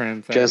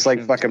 Microtransactions. Just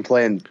like fucking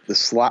playing the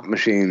slot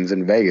machines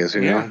in Vegas,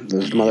 you know?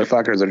 Those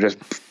motherfuckers are just...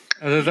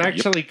 There's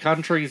actually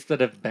countries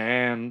that have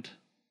banned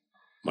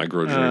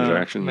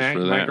microtransactions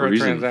for that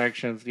reason.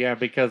 Microtransactions,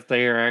 because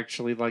they are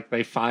actually like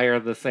they fire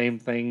the same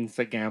things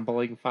that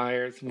gambling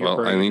fires.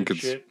 Well, I think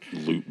it's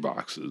loot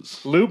boxes.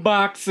 Loot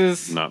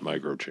boxes, not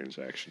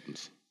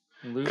microtransactions.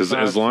 Because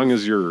as long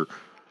as you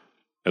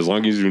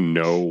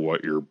know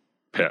what you're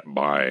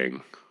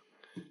buying,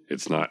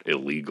 it's not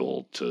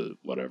illegal to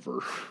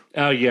whatever.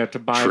 Oh yeah, to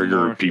buy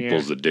trigger more,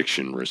 people's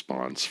addiction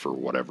response for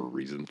whatever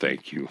reason.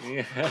 Thank you.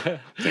 Yeah.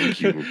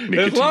 Thank you.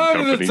 As long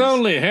as it's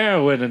only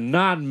heroin and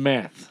not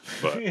meth.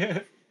 But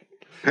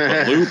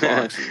loot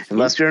boxes,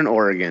 unless you're in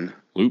Oregon,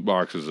 loot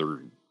boxes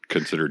are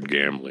considered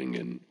gambling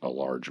in a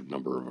large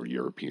number of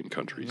European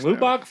countries. Loot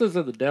boxes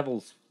are the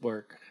devil's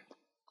work.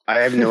 I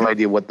have no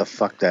idea what the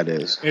fuck that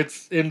is.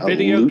 It's in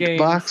video loot games.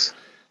 Box?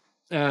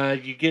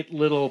 You get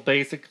little,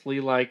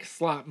 basically like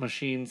slot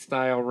machine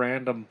style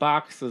random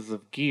boxes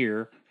of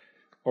gear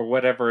or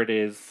whatever it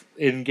is,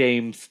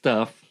 in-game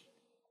stuff.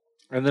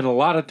 And then a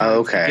lot of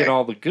times to get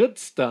all the good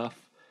stuff,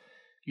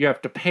 you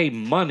have to pay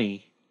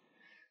money.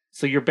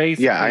 So you're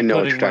basically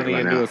putting money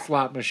into a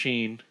slot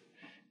machine,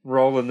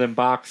 rolling them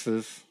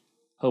boxes,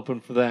 hoping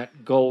for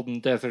that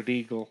golden Desert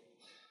Eagle.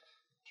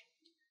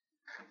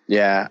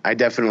 Yeah, I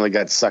definitely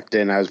got sucked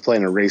in. I was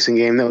playing a racing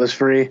game that was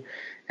free.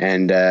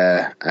 And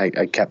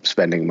I kept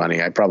spending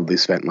money. I probably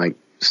spent like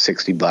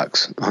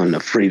 $60 on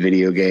a free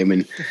video game.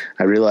 And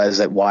I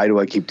realized that why do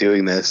I keep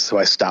doing this? So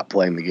I stopped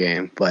playing the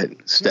game. But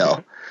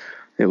still,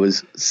 it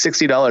was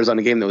 $60 on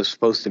a game that was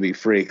supposed to be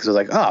free. Because I was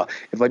like, oh,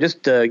 if I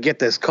just get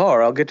this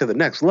car, I'll get to the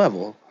next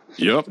level.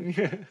 Yep.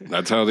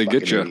 That's how they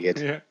get you.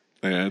 Idiot.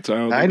 Yeah, that's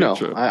how they I know.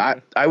 get you.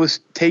 I was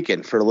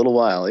taken for a little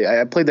while.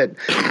 I played that.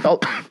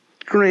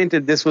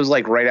 Granted, this was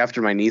like right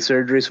after my knee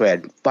surgery. So I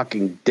had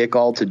fucking dick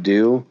all to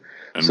do.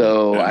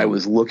 So I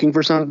was looking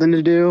for something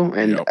to do,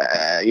 and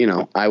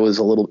I was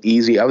a little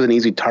easy. I was an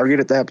easy target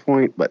at that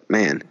point, but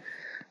man,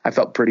 I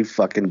felt pretty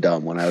fucking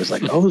dumb when I was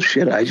like, "Oh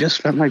shit, I just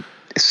spent like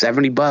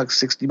 $70,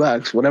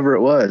 $60, whatever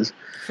it was."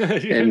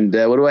 And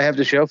what do I have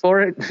to show for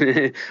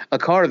it? A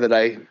car that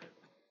I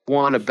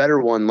want a better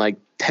one like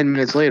 10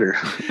 minutes later.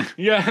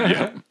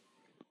 Yeah.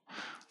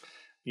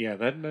 Yeah,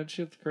 that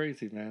shit's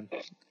crazy, man.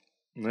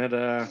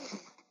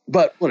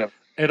 But whatever.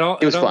 It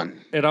was fun.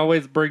 It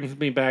always brings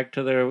me back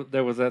to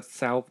there was that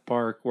South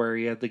Park where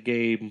he had the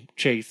game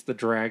Chase the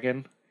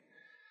Dragon.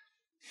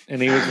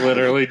 And he was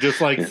literally just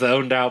like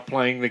zoned out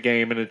playing the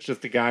game, and it's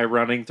just a guy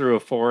running through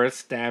a forest,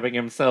 stabbing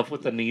himself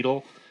with a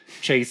needle,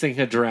 chasing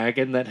a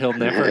dragon that he'll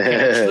never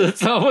catch.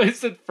 That's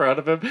always in front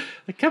of him.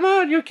 Like, come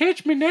on, you'll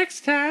catch me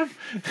next time.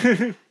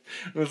 It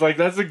was like,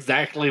 that's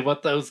exactly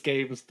what those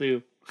games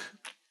do.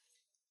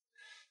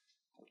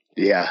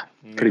 Yeah,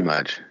 pretty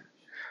much.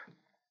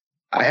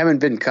 I haven't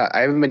been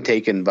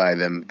taken by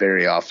them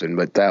very often,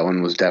 but that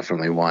one was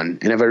definitely one.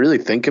 And if I really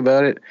think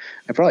about it,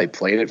 I probably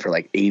played it for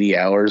like 80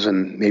 hours,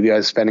 and maybe I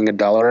was spending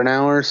 $1 an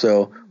hour,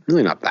 so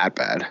really not that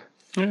bad.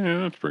 Yeah,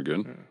 that's pretty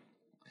good.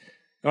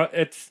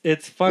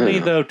 It's funny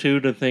though too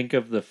to think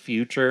of the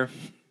future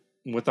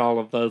with all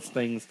of those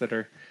things that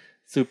are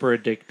super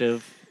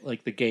addictive,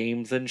 like the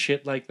games and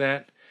shit like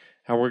that.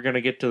 How we're gonna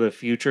get to the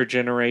future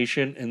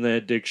generation and the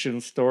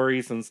addiction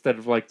stories instead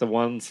of like the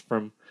ones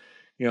from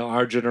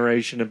our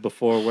generation and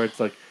before, where it's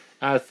like,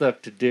 I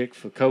sucked a dick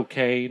for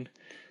cocaine.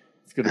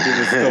 It's going to be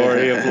the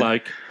story of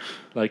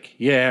like,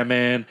 yeah,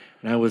 man,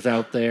 and I was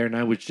out there and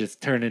I was just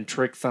turning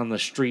tricks on the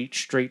street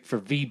straight for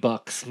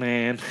V-Bucks,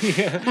 man.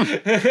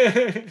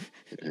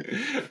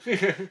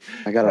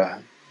 I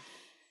got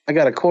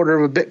a quarter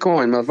of a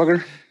Bitcoin,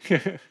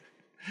 motherfucker.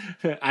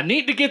 I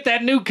need to get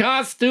that new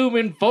costume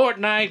in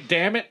Fortnite,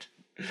 damn it.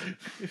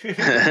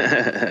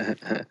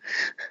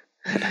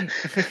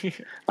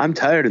 I'm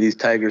tired of these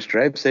tiger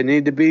stripes. They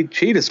need to be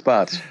cheetah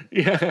spots.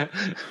 Yeah.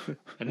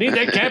 I need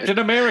that Captain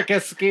America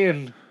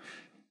skin.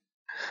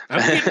 I'm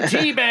getting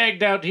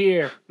teabagged out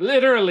here.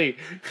 Literally.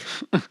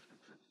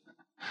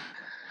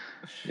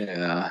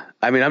 Yeah.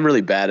 I mean, I'm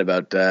really bad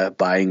about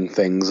buying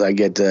things. I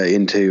get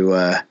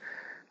into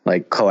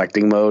like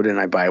collecting mode, and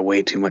I buy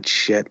way too much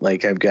shit.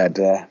 Like I've got,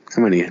 how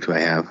many do I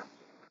have?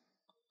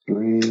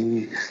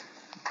 3...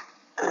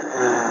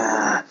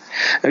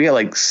 I've got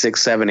like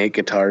 6, 7, 8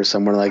 guitars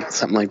somewhere, like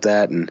something like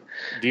that, and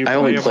I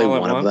only play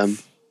one of them.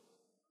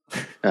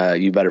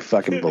 You better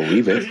fucking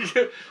believe it.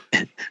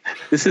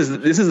 This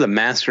is the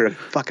master of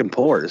fucking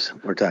pores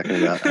we're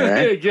talking about, all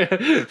right? Yeah.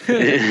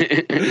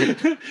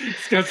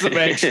 It's got some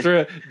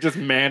extra just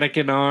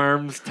mannequin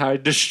arms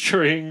tied to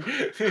string.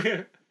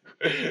 Here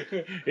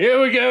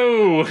we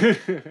go.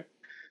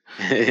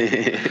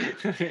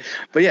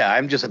 But yeah,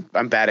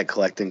 I'm bad at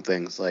collecting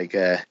things. Like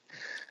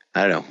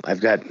I don't know.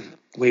 I've got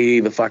way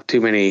the fuck too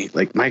many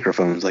like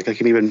microphones. Like I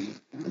can even,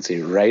 let's see,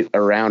 right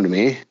around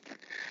me.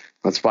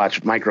 Let's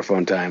watch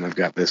microphone time. I've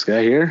got this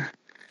guy here,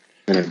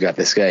 and I've got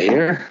this guy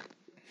here,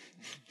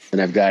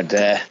 and I've got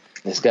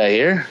this guy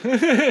here,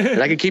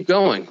 and I can keep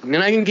going, and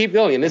I can keep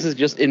going. And this is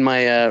just in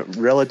my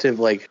relative,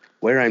 like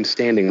where I'm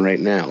standing right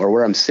now, or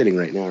where I'm sitting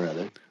right now,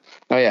 rather.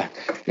 Oh yeah,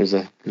 there's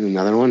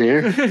another one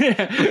here.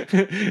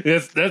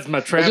 That's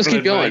my traveling. Let's just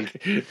keep going.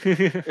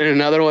 And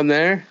another one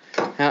there.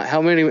 How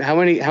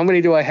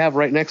many do I have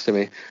right next to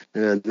me?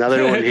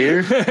 Another one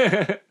here.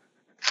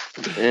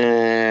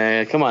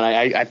 Come on,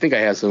 I think I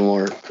have some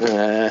more.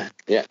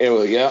 Yeah, here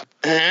we go.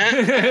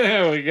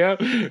 There we go.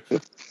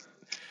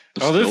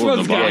 Oh, this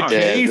one's got a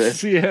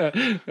case. Yeah.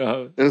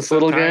 This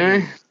little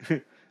guy.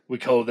 We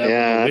call that.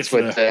 Yeah,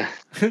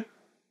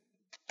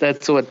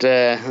 that's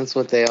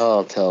what they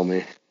all tell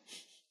me.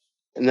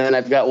 And then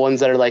I've got ones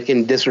that are like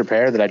in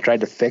disrepair that I tried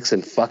to fix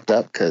and fucked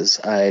up because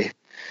I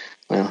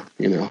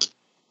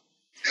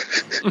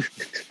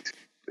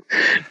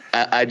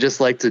just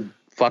like to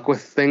fuck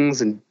with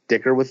things and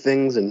dicker with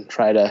things and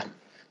try to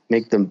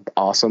make them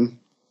awesome.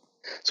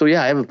 So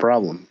yeah, I have a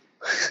problem.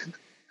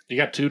 You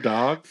got 2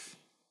 dogs?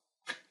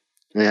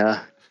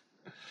 Yeah.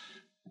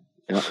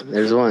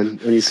 There's one.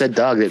 When you said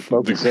dog, it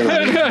focused in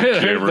on me.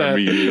 Camera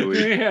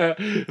immediately. Yeah.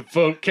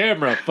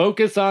 Camera,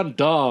 focus on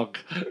dog.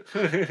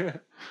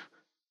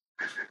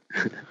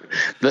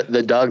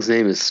 The dog's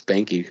name is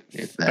Spanky.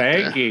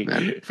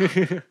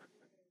 Spanky.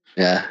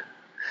 Yeah.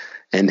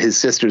 And his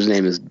sister's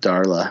name is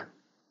Darla.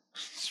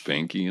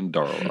 Spanky and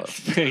Darla.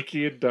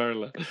 Spanky and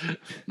Darla.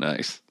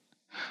 Nice.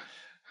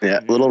 Yeah,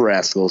 little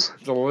rascals.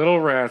 The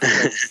little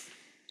rascals.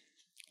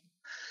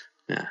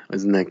 Yeah,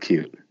 isn't that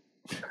cute?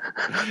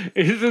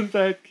 Isn't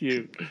that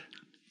cute?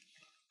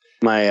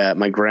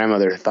 My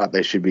grandmother thought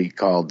they should be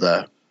called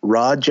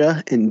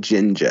Raja and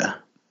Jinja.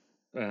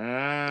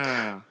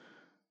 Ah.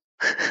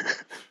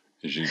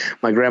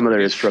 My grandmother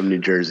is from New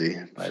Jersey,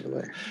 by the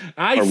way.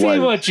 I see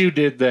what you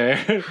did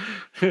there.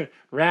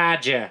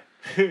 Raja.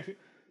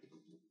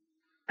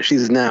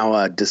 She's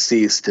now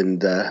deceased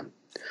and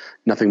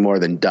nothing more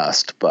than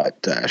dust,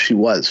 but she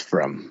was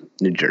from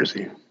New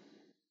Jersey.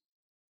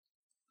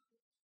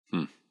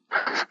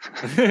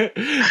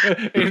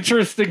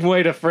 Interesting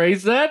way to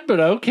phrase that, but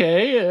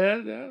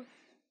okay.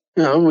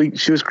 No,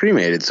 she was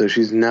cremated, so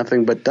she's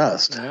nothing but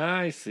dust.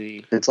 I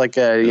see. It's like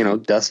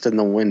dust in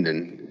the wind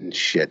and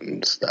shit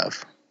and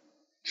stuff.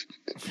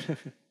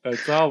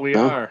 That's all we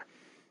are.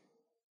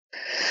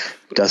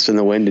 Dust in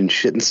the wind and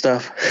shit and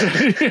stuff.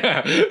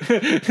 Yeah,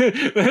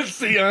 that's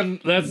the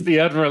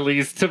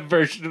unreleased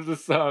version of the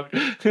song.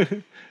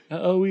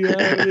 Oh, we are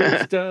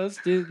is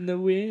dust in the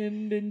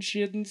wind and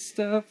shit and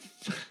stuff,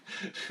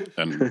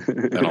 and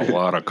a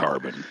lot of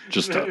carbon,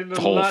 just a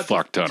whole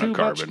fuck ton of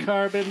carbon. Much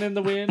carbon in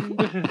the wind.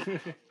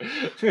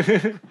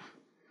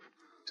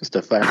 Just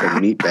a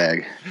fucking meat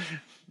bag.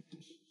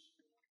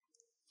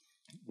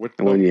 And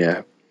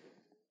when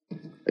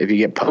if you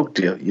get poked,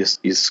 you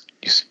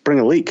spring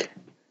a leak.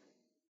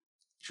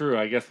 True,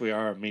 I guess we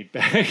are a meat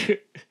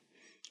bag.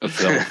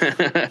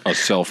 A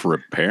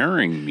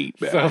self-repairing meat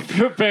bag.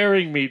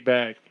 Self-repairing meat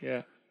bag,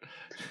 yeah.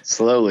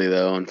 Slowly,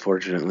 though,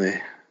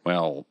 unfortunately.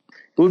 Well,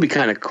 it would be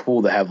kind of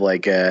cool to have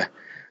like be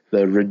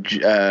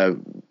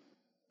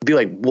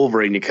like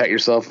Wolverine. You cut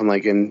yourself and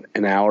like in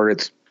an hour,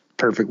 it's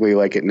perfectly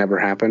like it never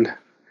happened.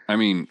 I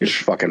mean, it's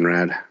fucking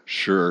rad.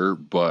 Sure,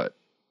 but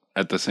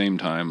at the same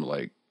time,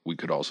 like we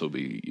could also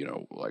be,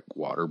 like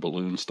water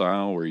balloon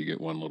style, where you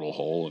get one little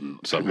hole and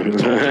suddenly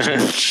it's all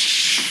just.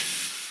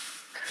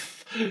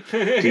 Do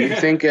you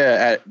think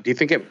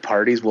at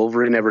parties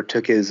Wolverine ever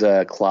took his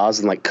claws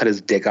and like cut his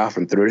dick off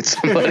and threw it at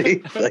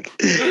somebody? Like,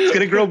 it's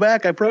gonna grow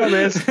back, I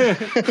promise. That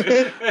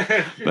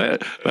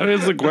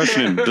is the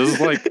question.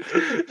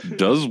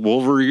 Does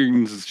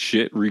Wolverine's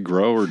shit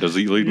regrow, or does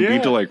he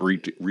need to like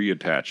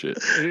reattach it?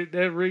 It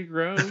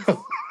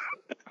regrows.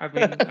 I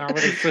mean,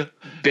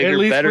 bigger, at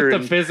least better,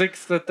 with the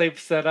physics that they've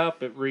set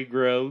up, it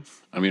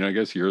regrows. I mean, I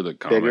guess you're the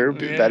comic bigger,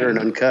 dude. better, and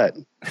uncut.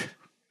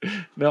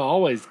 No,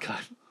 always cut.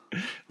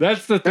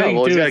 That's the thing,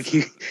 well, dude.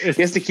 He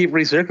has to keep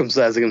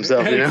recircumcising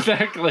himself.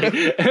 Exactly.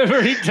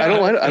 Every time.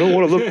 I don't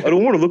want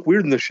to look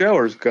weird in the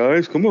showers,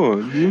 guys. Come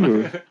on.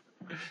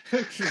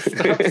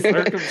 Stop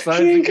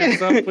circumcising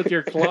yourself with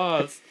your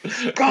claws.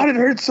 God, it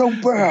hurts so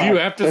bad. Do you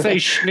have to say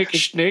schnick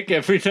schnick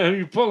every time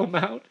you pull them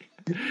out?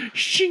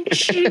 Shink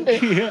shink.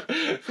 Yeah.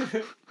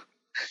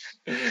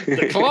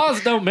 The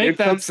claws don't make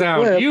that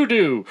sound. You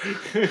do.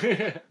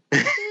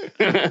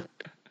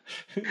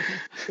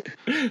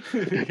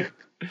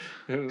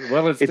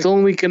 Well, it's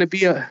only going to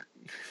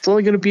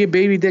be a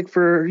baby dick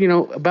for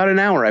about an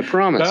hour. I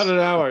promise. About an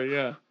hour,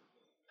 yeah.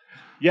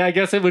 Yeah, I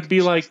guess it would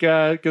be like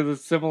because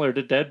it's similar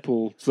to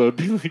Deadpool, so it'd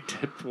be like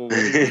Deadpool.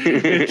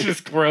 It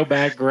just grow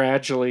back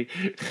gradually.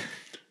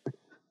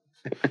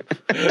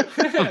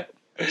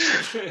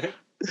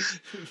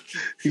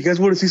 You guys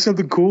want to see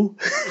something cool?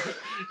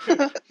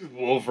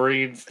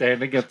 Wolverine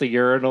standing at the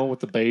urinal with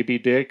the baby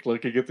dick,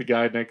 looking at the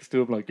guy next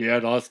to him like, yeah,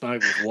 last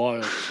night was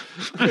wild.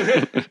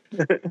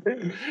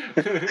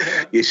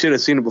 You should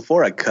have seen it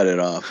before I cut it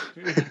off.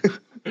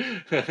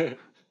 I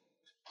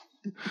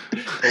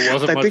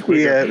think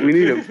we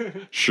need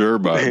him. Sure,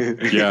 bud.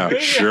 Yeah,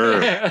 sure.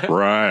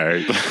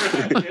 Right.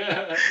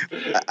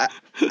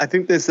 I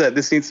think this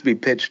needs to be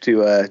pitched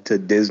to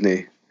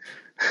Disney.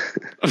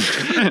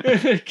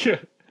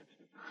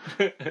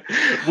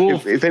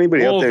 If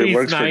anybody out there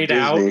works for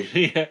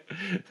Disney.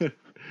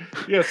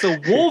 Yeah, so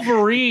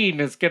Wolverine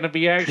is going to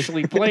be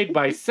actually played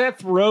by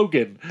Seth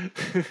Rogen.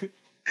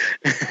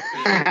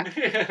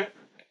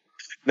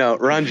 No,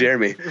 Ron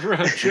Jeremy.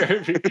 Ron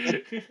Jeremy.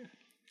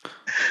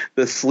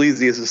 The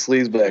sleaziest of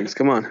sleazebags.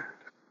 Come on.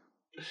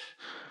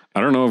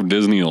 I don't know if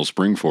Disney will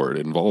spring for it.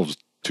 It involves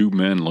two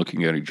men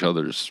looking at each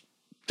other's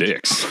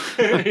dicks.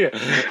 Yeah.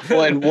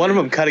 Well, and one of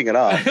them cutting it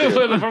off.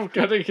 One of them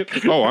cutting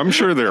it. Oh, I'm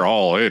sure they're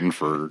all in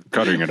for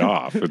cutting it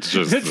off. It's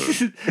just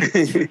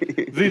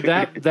See,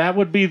 that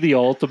would be the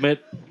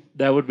ultimate.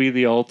 That would be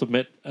the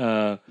ultimate.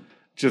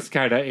 Just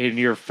kind of in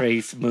your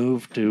face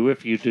move too.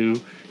 If you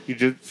do,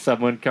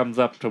 someone comes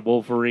up to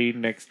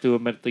Wolverine next to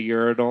him at the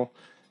urinal,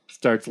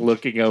 starts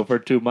looking over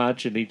too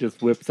much, and he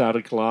just whips out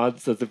a claw and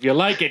says, "If you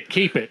like it,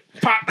 keep it."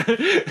 Pop.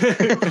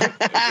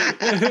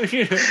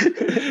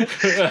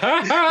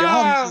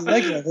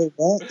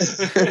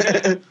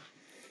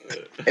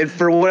 And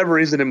for whatever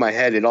reason in my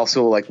head, it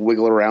also like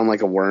wiggle around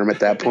like a worm at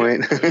that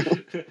point.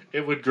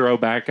 It would grow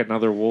back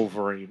another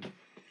Wolverine.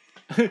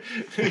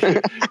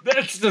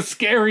 That's the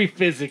scary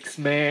physics,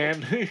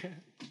 man.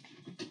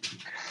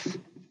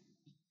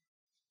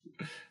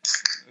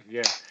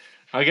 Yeah.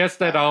 I guess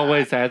that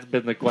always has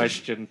been the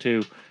question,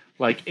 too.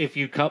 Like, if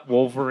you cut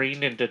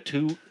Wolverine into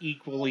two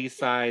equally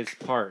sized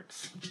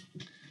parts,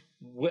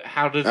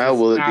 how do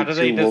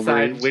they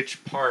decide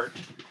which part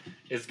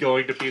is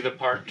going to be the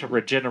part to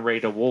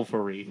regenerate a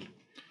Wolverine?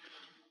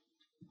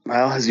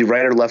 Well, is he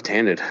right or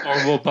left-handed?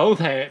 Or will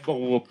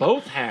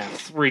both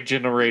halves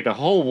regenerate a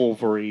whole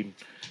Wolverine?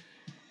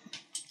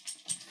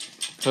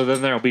 So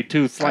then there'll be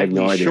two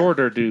slightly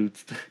shorter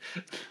dudes.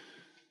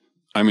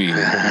 I mean,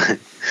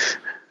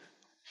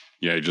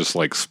 yeah, he just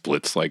like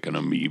splits like an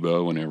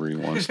amoeba whenever he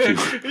wants to.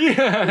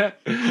 Yeah.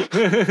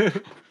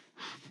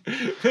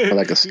 Or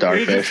like a He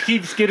starfish. just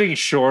keeps getting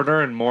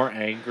shorter and more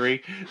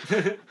angry.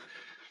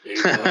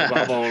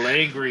 I'm all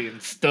angry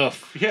and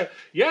stuff. Yeah,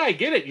 I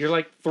get it. You're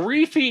like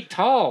 3 feet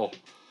tall.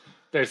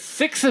 There's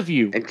 6 of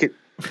you. And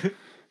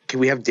can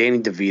we have Danny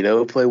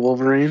DeVito play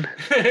Wolverine?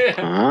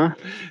 Huh?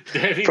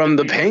 From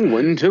the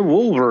Penguin to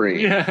Wolverine.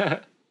 Yeah.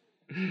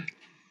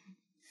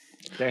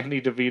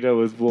 Danny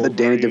DeVito is Wolverine.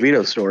 The Danny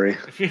DeVito story.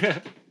 Yeah.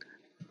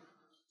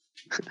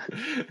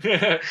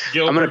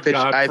 I'm gonna pitch.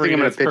 I think I'm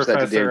gonna pitch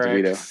that to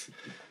Danny DeVito.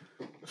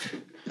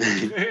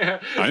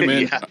 I'm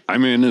in. Yeah.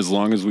 I'm in as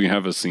long as we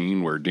have a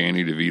scene where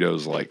Danny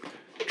DeVito's like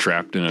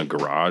trapped in a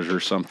garage or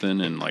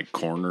something and like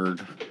cornered,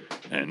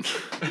 and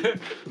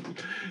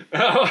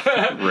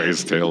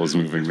Ray's tail is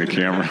moving the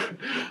camera.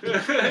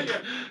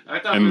 I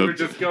thought And we the- were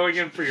just going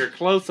in for your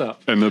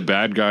close-up. And the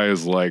bad guy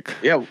is like,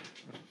 Yeah.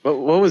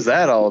 What was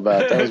that all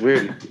about? That was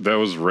weird. that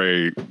was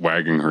Ray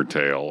wagging her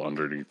tail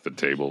underneath the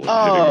table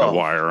and hitting the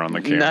wire on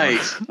the camera.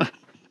 Nice.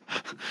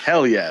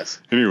 Hell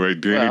yes. Anyway,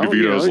 Danny Well, DeVito's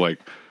you know. like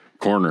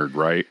cornered,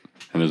 right?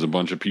 And there's a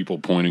bunch of people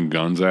pointing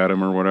guns at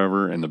him or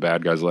whatever. And the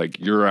bad guy's like,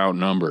 "You're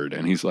outnumbered."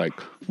 And he's like,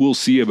 "We'll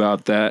see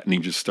about that." And he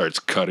just starts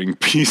cutting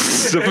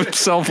pieces of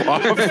himself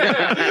off.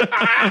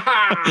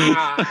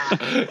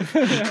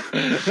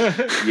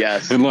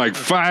 Yes. In like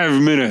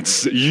 5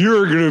 minutes,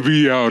 you're going to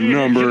be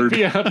outnumbered.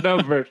 Be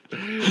outnumbered.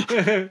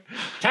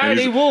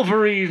 Tiny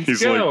Wolverines,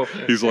 He's go.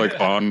 like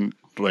on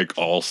like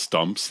all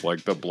stumps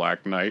like the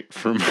Black Knight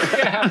from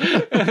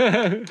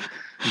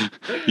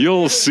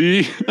You'll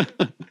see.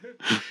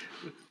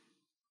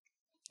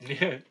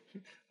 Yeah.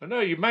 Oh, no,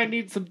 you might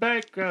need some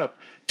backup.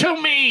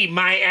 To me,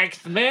 my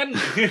X-Men.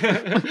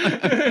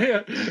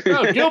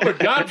 Oh, Gilbert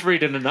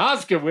Gottfried in an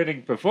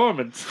Oscar-winning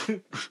performance.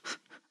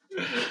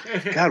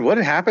 God, what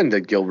happened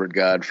to Gilbert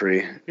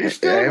Godfrey? He's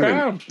still I haven't,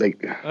 around.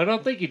 Like, I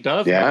don't think he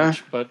does Yeah?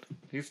 much, but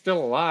he's still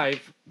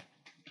alive.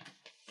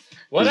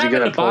 What Is he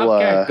happened to gonna pull,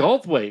 Bobcat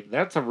Goldthwait?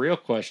 That's a real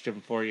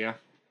question for you.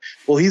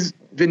 well, he's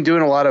been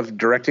doing a lot of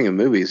directing of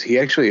movies.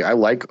 I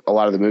like a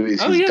lot of the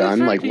movies Oh, he's yeah, that's done.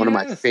 right, Like he one of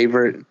my has.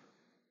 favorite.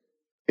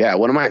 Yeah,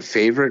 one of my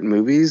favorite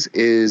movies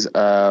is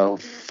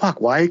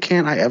why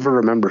can't I ever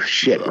remember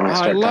shit when I Oh,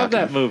 start I love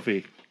talking? that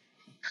movie.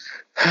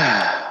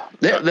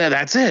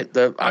 That's it.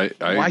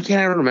 Why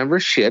can't I remember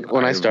shit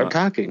when I start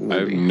talking?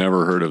 I've movie.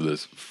 never heard of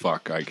this.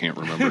 Fuck, I can't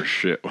remember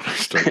shit when I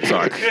start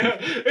talking.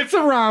 It's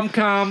a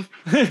rom-com.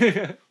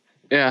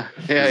 Yeah.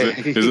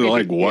 Is it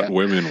like what Yeah.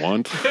 women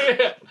want?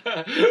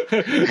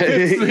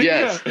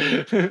 Yes.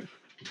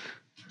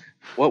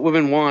 What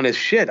women want is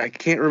shit. I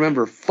can't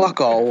remember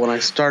fuck all when I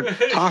start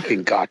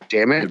talking. God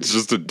damn it! It's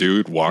just a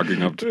dude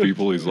walking up to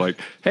people. He's like,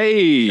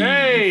 "Hey,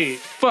 Hey.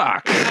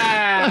 fuck."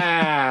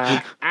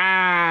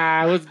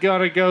 I was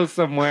gonna go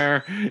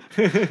somewhere.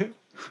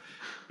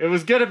 It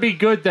was gonna be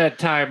good that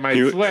time,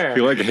 I swear.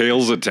 He like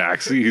hails a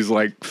taxi. He's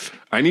like,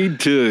 "I need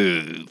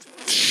to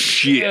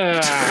shit."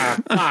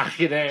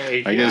 Fucking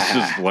A. I guess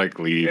just like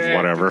leave, Yeah.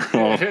 whatever.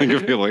 I'll think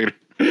of you later.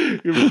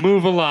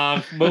 Move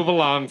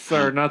along,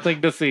 sir.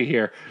 Nothing to see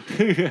here.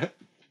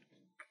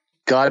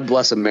 God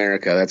Bless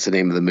America. That's the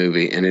name of the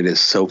movie, and it is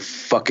so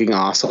fucking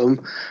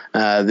awesome.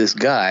 This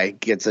guy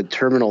gets a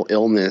terminal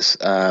illness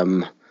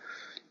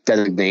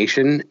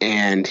designation,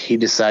 and he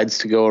decides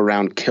to go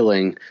around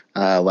killing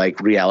like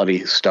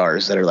reality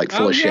stars that are like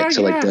full of yeah, shit.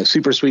 So like yeah. the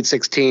Super Sweet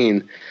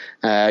 16.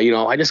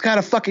 I just got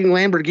a fucking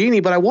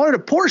Lamborghini, but I wanted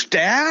a Porsche,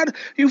 Dad.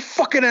 You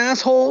fucking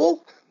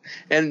asshole.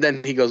 And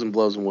then he goes and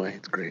blows him away.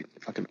 It's great.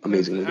 Fucking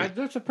amazing movie.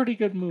 That's a pretty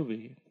good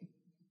movie.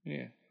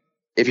 Yeah.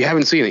 If you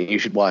haven't seen it, you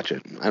should watch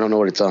it. I don't know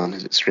what it's on.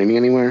 Is it streaming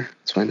anywhere?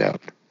 Let's find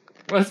out.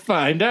 Let's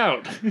find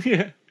out.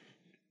 Yeah.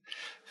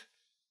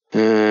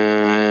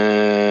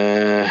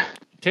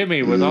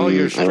 Timmy, with all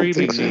your I don't streaming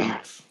think so.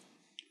 needs.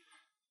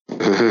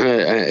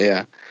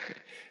 Yeah.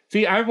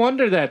 See, I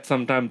wonder that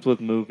sometimes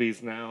with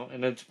movies now,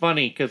 and it's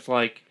funny because,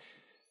 like,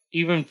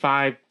 even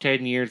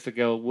 5-10 years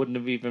ago, it wouldn't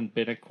have even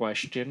been a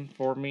question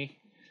for me.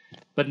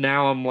 But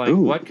now I'm like,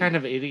 Ooh. what kind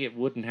of idiot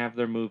wouldn't have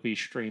their movie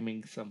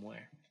streaming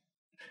somewhere?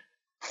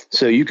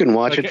 So you can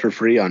watch Okay. it for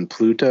free on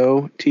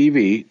Pluto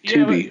TV, Yeah,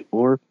 Tubi,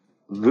 or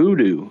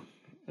Vudu.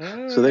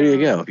 So there you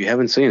go. If you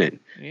haven't seen it,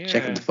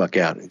 check it the fuck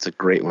out. It's a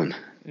great one.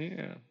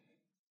 Yeah.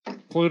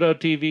 Pluto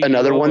TV.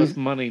 Another you owe one? us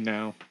money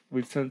now.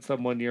 We've sent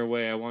someone your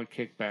way. I want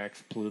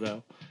kickbacks,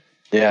 Pluto.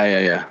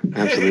 Yeah.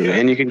 Absolutely.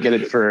 And you can get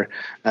it for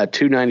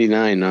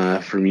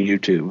 $2.99 from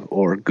YouTube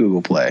or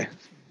Google Play.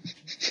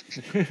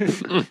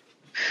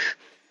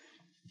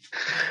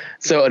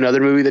 So another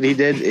movie that he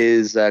did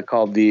is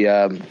called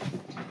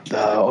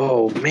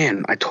oh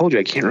man, I told you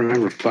I can't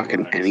remember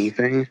fucking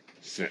anything.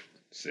 Sit.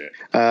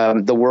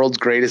 The World's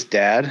Greatest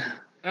Dad.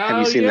 Have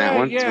you seen that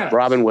one? It's Yeah. with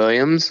Robin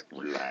Williams,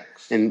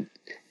 Relax. and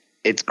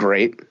it's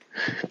great.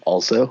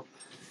 Also,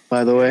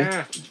 by the way,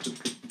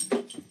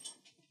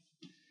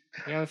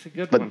 Yeah, that's a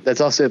good but one.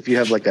 that's also if you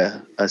have like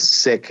a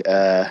sick.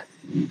 I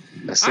view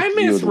miss of the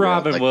world,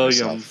 Robin like Williams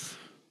yourself.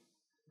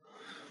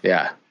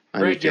 Yeah, I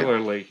do too.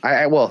 regularly.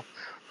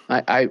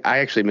 I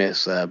actually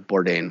miss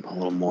Bourdain a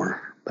little more,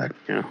 but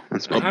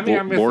that's me. I mean,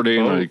 I miss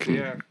Bourdain, I both, can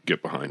yeah.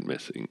 get behind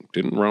missing.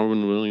 Didn't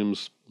Robin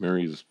Williams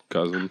marry his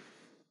cousin.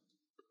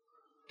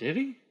 Did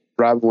he?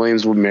 Rob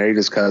Williams married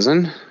his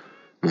cousin?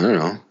 I don't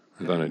know.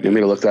 I thought I You want me did.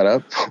 to look that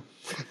up?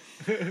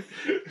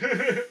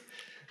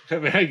 I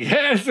mean, I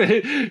guess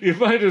you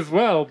might as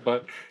well,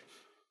 but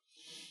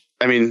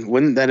I mean,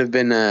 wouldn't that have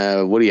been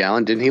Woody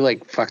Allen? Didn't he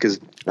like fuck his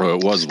Well,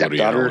 it was Woody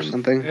stepdaughter or Allen.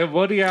 something?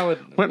 Woody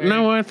Allen. What?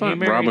 No, I he thought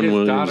married Robin his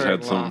Williams had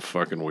daughter-in-law. something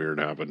fucking weird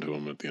happen to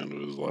him at the end of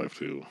his life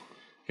too.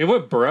 He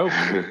went broke,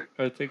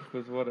 I think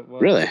was what it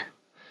was. Really?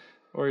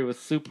 Or he was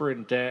super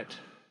in debt.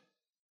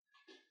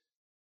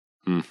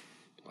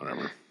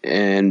 Whatever.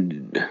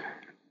 And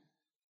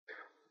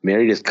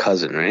married his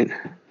cousin, right?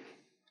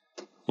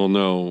 Well,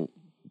 no,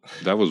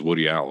 that was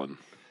Woody Allen.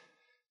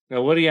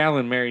 Now, Woody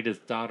Allen married his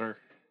daughter,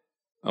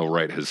 Oh,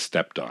 right, his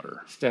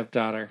stepdaughter.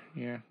 stepdaughter.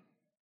 Yeah.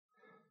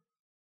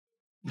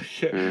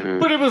 Mhm.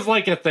 But it was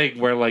like a thing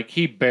where, like,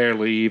 he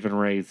barely even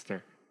raised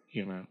her,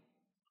 you know.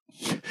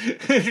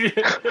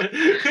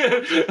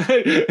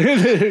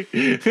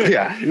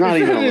 Yeah, not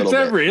even a little Is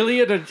that bit.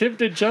 really an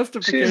attempted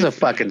justification? She's a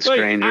fucking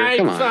stranger. Like,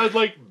 Come I on. sound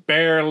like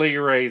barely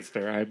raised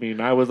her. I mean,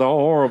 I was a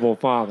horrible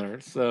father.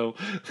 So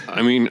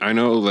I mean, I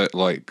know that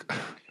like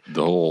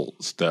the whole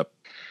step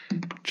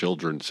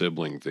children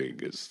sibling thing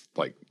is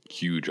like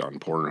huge on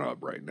Pornhub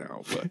right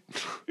now, but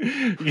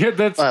yeah,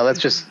 that's Well, let's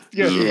just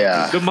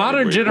yeah. the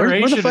modern Where the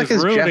generation fuck is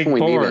is Jeff ruining when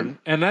we need porn, him?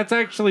 and that's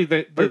actually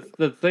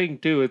the thing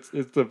too. It's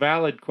the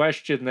valid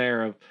question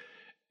there of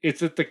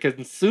is it the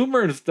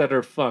consumers that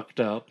are fucked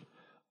up,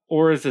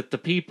 or is it the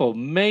people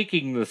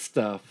making the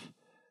stuff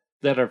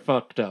that are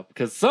fucked up?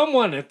 Because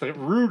someone at the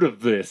root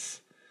of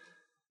this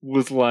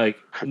was like,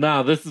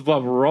 "Nah, this is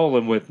what we're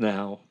rolling with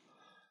now."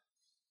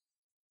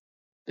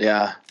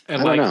 Yeah.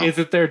 And I don't like, know. is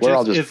it there We're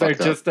all just just is there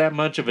fucked up. just that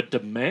much of a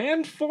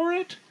demand for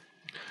it,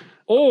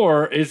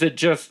 or is it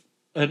just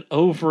an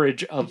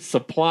overage of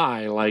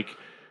supply? Like,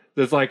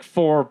 there's like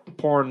 4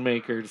 porn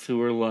makers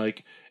who are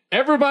like,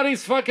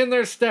 everybody's fucking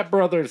their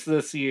stepbrothers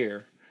this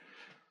year.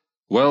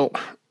 well,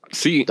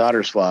 see,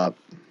 Daughter swap.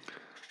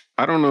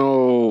 I don't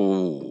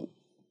know.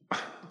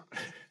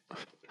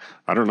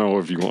 I don't know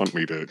if you want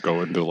me to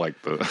go into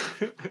like the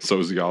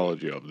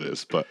sociology of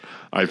this, but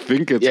I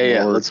think it's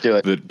Yeah, more let's do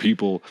it. that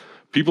people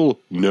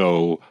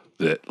know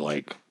that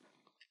like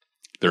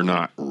they're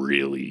not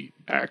really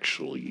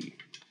actually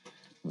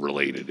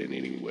related in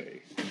any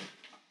way.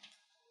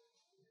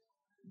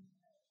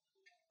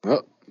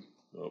 Oh.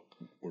 Oh,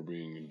 we're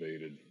being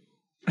invaded.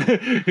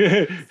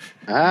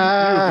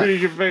 Ah.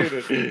 Being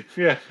invaded.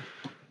 Yeah.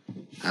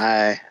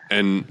 Hi.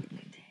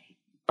 And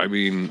I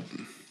mean,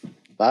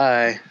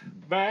 Bye.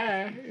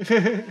 Bye.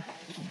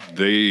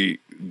 they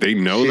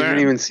know She that, didn't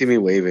even see me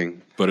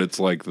waving. but it's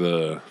like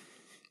the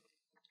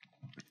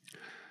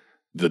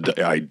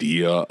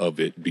idea of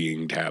it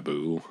being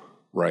taboo,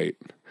 right,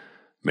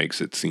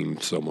 makes it seem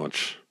so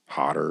much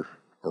hotter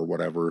or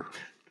whatever.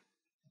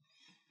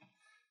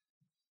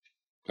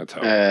 That's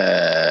how.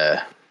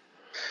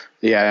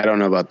 Yeah, I don't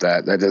know about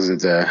that. That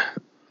doesn't.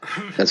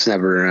 That's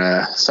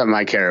never something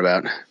I care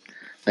about.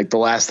 Like the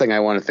last thing I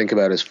want to think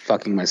about is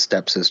fucking my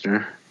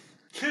stepsister.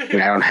 I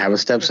mean, I don't have a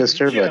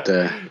stepsister, but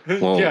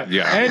Well,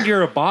 yeah. And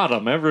you're a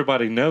bottom.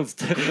 Everybody knows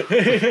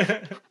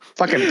that.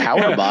 fucking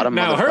power bottom,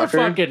 Now her motherfucker.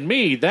 fucking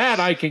me, that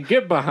I can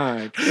get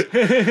behind.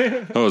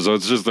 Oh, so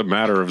it's just a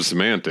matter of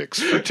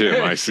semantics for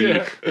Tim. I see.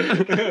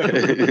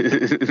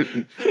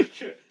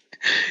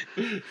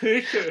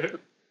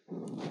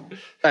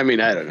 I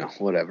mean, I don't know.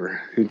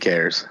 Whatever. Who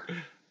cares?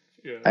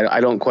 Yeah. I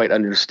don't quite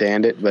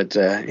understand it, but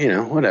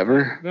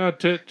whatever. No,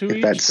 to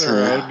each that's,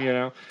 their own, you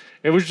know.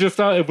 It was just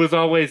it was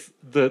always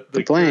the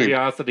blame.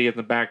 curiosity in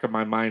the back of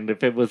my mind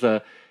if it was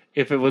a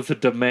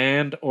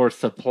demand or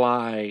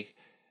supply,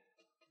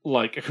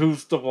 like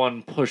who's the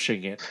one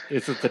pushing it?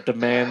 Is it the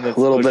demand that's A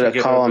little bit pushing of it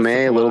or column the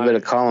A, a little supply? bit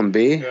of column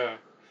B. Yeah.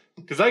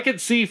 Because I could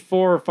see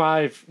 4 or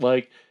 5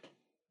 like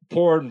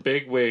porn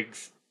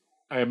bigwigs.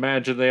 I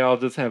imagine they all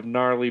just have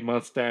gnarly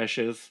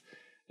mustaches,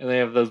 and they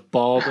have those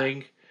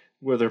balding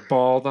where they're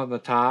bald on the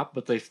top,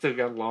 but they still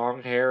got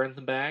long hair in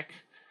the back.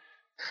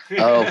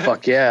 Oh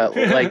fuck yeah!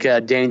 Like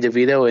Danny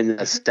DeVito in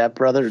not Step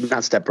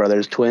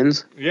Brothers,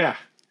 Twins. Yeah.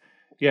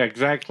 Yeah,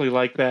 exactly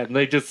like that. And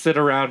they just sit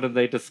around and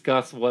they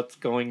discuss what's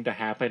going to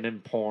happen in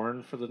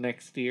porn for the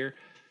next year.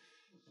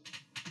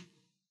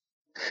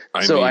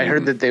 I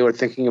heard that they were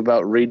thinking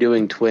about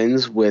redoing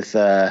Twins with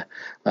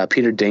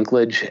Peter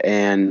Dinklage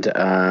and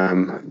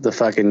the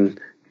fucking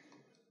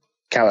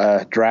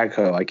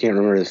Draco. I can't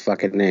remember his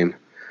fucking name.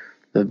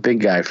 The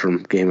big guy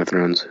from Game of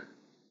Thrones.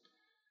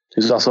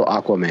 Who's also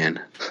Aquaman.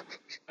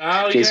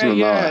 Oh, Jason Momoa.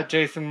 yeah,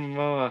 Jason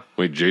Momoa.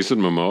 Wait, Jason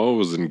Momoa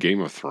was in Game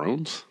of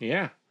Thrones?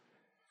 Yeah.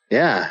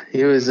 Yeah,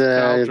 he was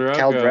Khal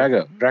Cal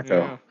Drogo.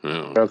 Draco.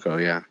 Oh. Draco,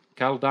 yeah.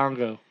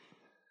 Caldongo.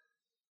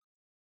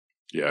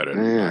 Yeah, I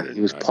didn't. Yeah,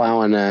 he was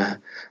plowing the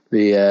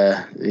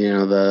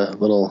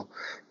little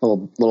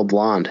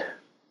blonde.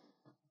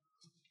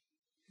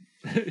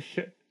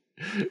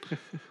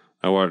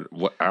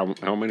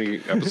 How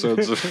many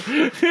episodes of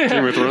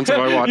Game of Thrones have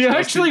I watched? You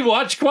actually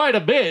watch quite a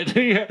bit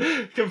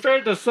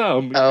compared to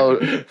some. Oh,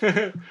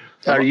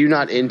 are you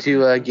not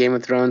into Game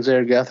of Thrones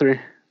there, Guthrie?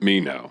 Me,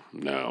 no.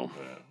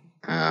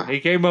 He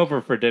came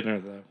over for dinner,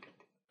 though.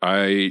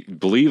 I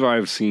believe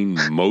I've seen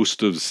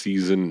most of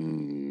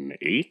season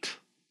 8,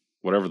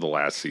 whatever the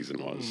last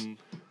season was.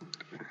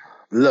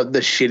 The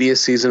shittiest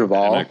season of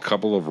all. And a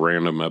couple of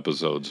random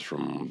episodes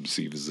from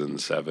season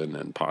 7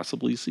 and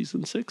possibly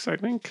season 6, I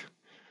think.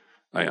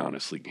 I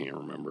honestly can't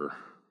remember.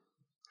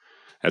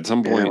 At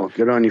some point, well,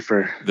 good on you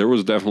for. There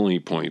was definitely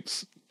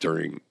points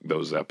during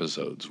those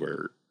episodes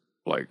where,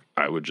 like,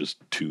 I would just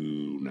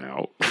tune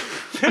out.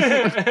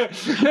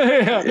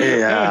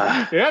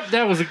 Yeah. Yep,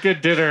 that was a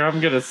good dinner.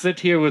 I'm gonna sit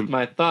here with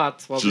my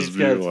thoughts while Just these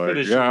be guys like,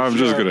 finish. yeah, I'm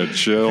just gonna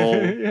chill.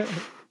 Yeah.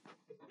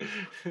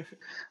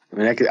 I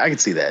mean, I could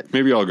see that.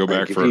 Maybe I'll go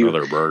back for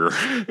another burger.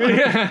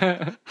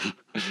 Yeah.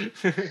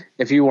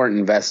 If you weren't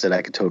invested,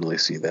 I could totally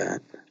see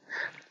that.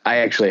 I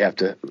actually have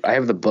to. I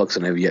have the books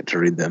and I have yet to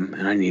read them,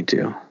 and I need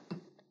to.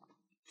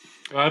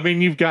 Well, I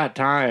mean, you've got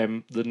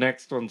time. The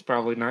next one's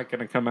probably not going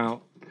to come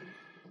out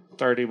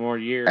 30 more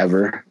years.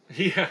 Ever.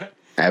 Yeah.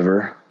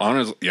 Ever.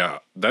 Honestly, yeah,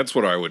 that's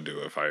what I would do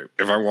if I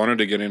wanted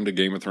to get into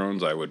Game of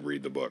Thrones. I would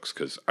read the books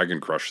because I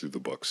can crush through the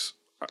books.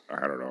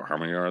 I don't know how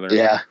many are there.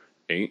 Yeah.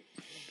 8.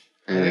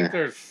 I think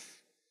there's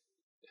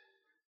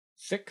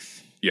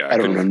 6. Yeah, I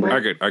don't remember.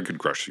 I could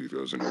crush through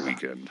those in a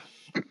weekend.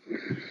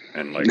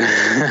 And like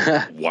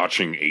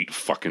watching 8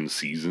 fucking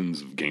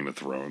seasons of Game of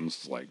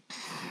Thrones, like,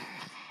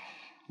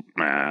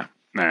 nah.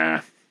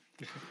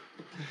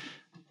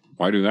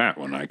 Why do that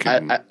when I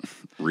can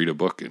read a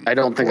book in I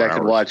don't think 4 I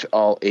could hours? watch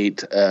all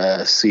 8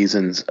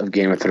 seasons of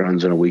Game of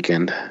Thrones in a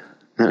weekend.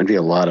 That would be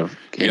a lot of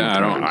Game of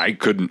Thrones. I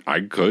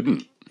couldn't.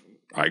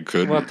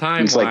 Well,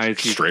 time It's like wise,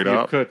 straight you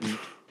up. couldn't.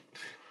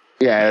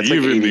 Yeah, it's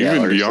even like 80 even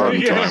hours.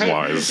 beyond Yeah. time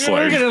wise. You're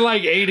looking at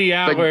like 80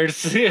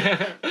 hours.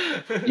 Yeah.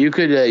 You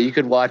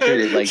could watch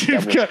it at like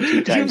You've got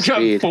 2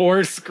 times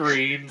 4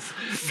 screens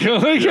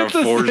going You at have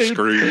the 4 same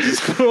screens.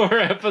 4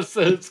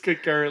 episodes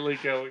concurrently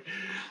going.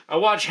 I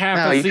watch half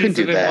No, a you couldn't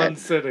season do in that. one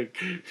sitting.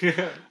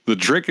 Yeah. The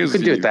trick is You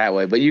could do it that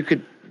way, but you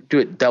could do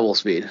it double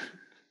speed.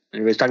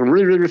 Everybody's talking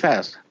really, really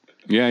fast.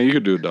 Yeah, you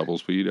could do it double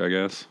speed, I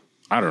guess.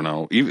 I don't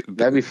know. Even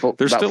That'd be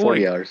there's about still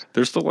 40 like, hours.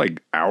 There's still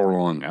like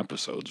hour-long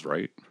episodes,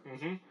 right?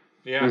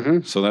 Yeah.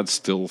 Mm-hmm. So that's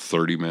still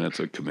 30 minutes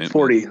of commitment.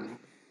 40.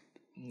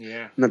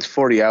 Yeah. And that's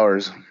 40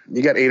 hours.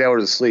 You got 8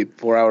 hours of sleep,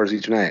 4 hours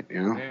each night,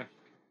 you know? Yeah.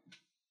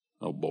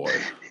 Oh boy.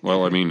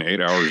 Well, I mean, 8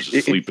 hours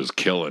of sleep is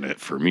killing it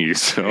for me.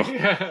 So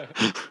Yeah.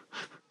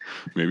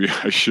 maybe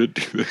I should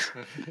do this.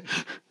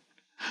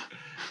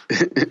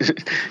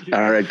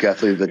 All right,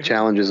 Guthrie, the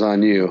challenge is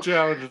on you.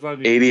 Challenge is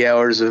on you. 80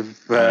 hours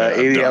of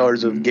 80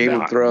 hours of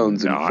Game of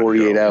Thrones in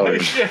 48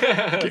 hours.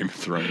 Game of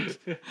Thrones.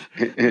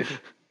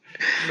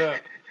 No.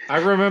 I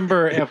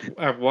remember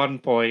at one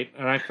point,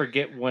 and I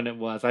forget when it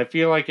was. I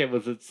feel like it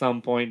was at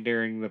some point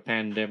during the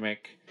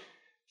pandemic.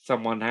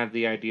 Someone had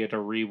the idea to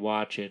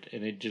rewatch it,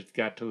 and it just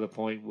got to the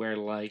point where,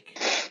 like,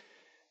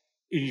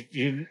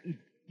 you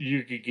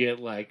could get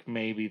like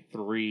maybe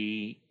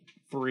three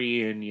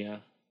in you.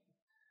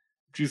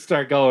 If you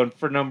start going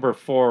for number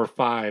 4 or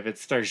 5, it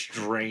starts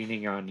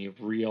draining on you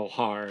real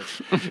hard.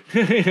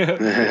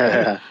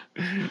 Yeah.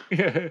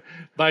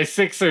 By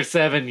 6 or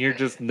 7, you're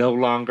just no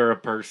longer a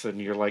person.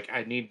 You're like,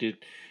 I need to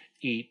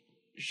eat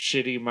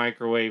shitty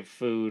microwave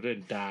food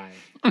and die.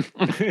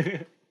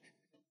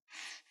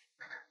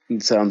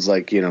 It sounds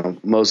like,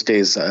 most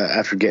days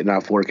after getting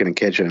off work in a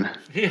kitchen.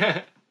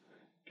 Yeah.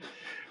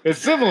 It's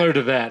similar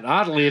to that.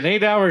 Oddly, an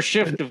 8-hour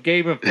shift of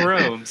Game of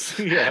Thrones.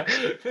 Yeah.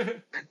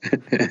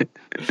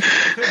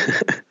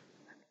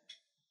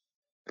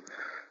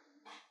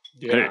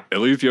 Hey, at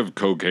least you have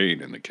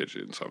cocaine in the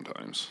kitchen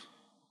sometimes.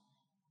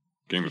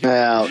 Game of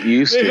Well,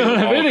 used They don't to.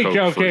 have All any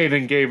coke-free. cocaine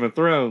in Game of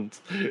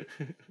Thrones.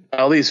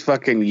 All these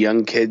fucking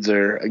young kids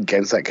are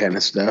against that kind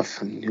of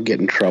stuff, and you get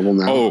in trouble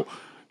now. Oh,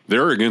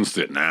 they're against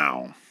it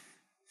now.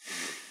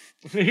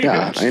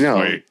 yeah, I know.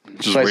 Wait,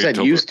 just So I wait said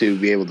till used to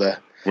be able to.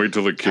 Wait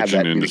till the Have kitchen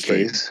that be the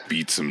industry case.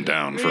 beats them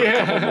down for a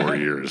Yeah. couple more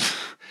years.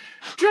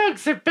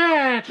 Drugs are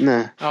bad.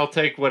 Nah, I'll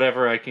take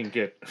whatever I can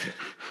get.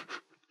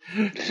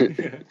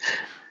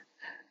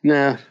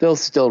 nah, they'll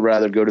still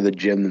rather go to the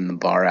gym than the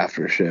bar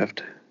after a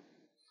shift.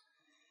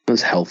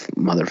 Those health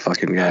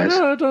motherfucking guys.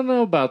 I don't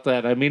know about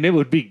that. I mean, it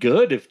would be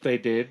good if they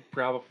did,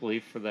 probably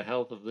for the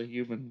health of the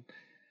human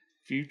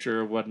future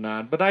or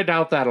whatnot. But I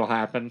doubt that'll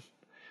happen.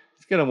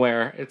 It's gonna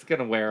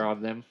wear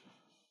on them.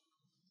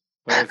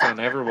 Wears on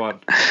everyone.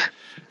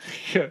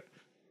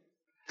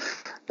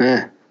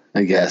 Yeah.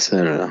 I guess.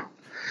 I don't know.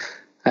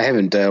 I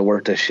haven't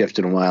worked a shift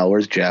in a while.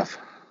 Where's Jeff?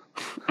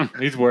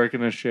 He's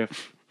working a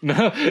shift.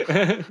 No,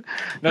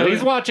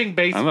 he's watching I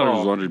baseball. thought he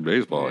was watching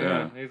baseball,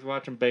 yeah. He's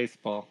watching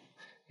baseball.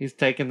 He's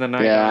taking the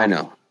night Yeah, off. I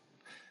know.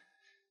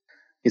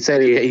 He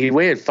said he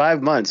waited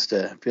 5 months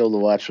to be able to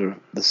watch the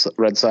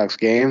Red Sox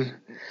game.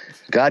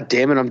 God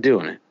damn it, I'm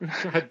doing it.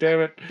 God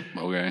damn it.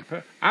 Okay.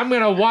 I'm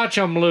going to watch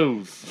them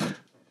lose.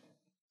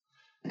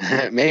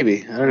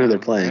 Maybe. I don't know who they're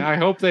playing. I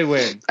hope they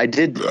win. I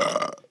did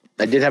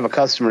have a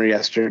customer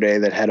yesterday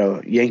that had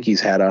a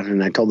Yankees hat on,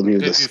 and I told him he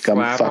was Did a you scum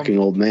slap him? fucking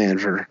old man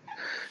for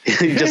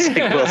Just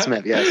like Will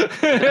Smith, yes.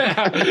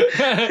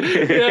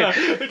 Yeah,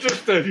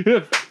 just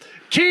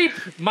keep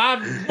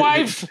my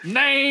wife's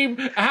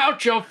name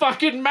out your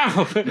fucking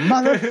mouth.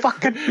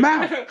 Motherfucking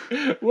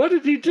mouth. What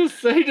did he just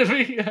say to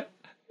me?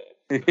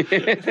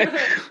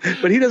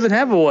 But he doesn't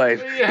have a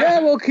wife. Yeah,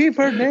 we'll keep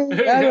her name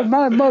out of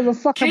my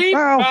motherfucking Keep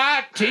mouth.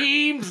 my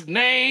team's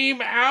name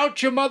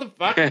out your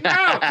motherfucking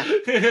mouth.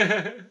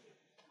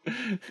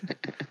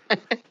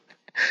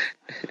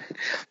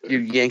 You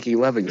Yankee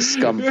loving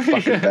scum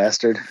fucking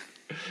bastard.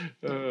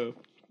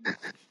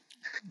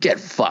 Get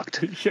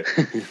fucked.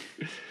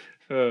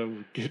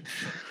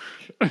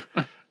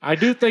 I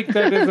do think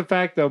that is a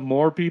fact, though.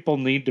 More people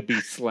need to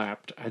be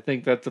slapped. I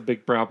think that's a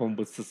big problem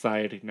with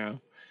society now.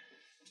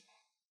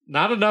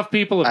 Not enough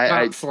people have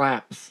caught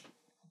slaps.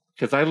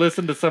 Because I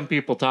listen to some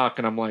people talk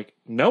and I'm like,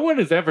 no one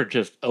has ever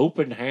just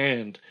open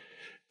hand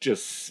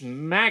just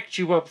smacked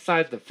you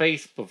upside the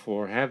face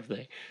before, have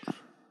they?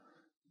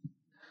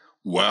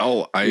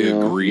 Well, I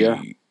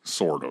agree,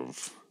 sort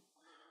of.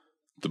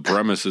 The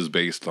premise is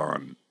based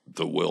on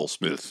the Will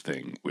Smith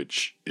thing,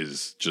 which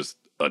is just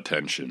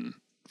attention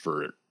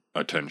for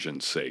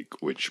attention's sake,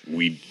 which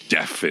we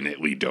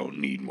definitely don't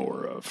need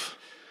more of.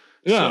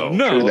 Yeah.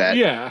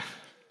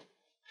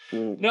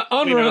 No,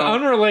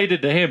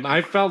 unrelated to him,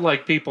 I felt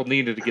like people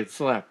needed to get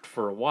slapped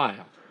for a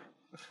while.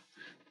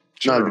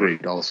 Sure.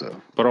 Agreed,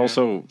 also. But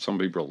also, some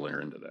people are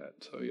into that,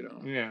 so,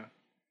 Yeah.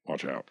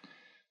 Watch out.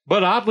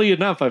 But oddly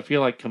enough, I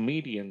feel like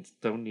comedians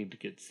don't need to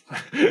get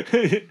slapped.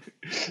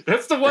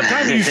 That's the one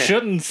time you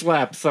shouldn't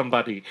slap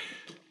somebody.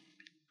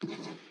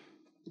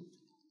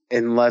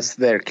 Unless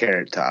they're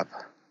Carrot Top.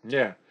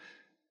 Yeah.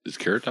 Is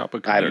Carrot Top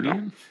a comedian? I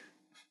don't know.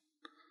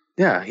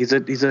 Yeah, he's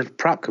a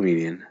prop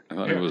comedian. I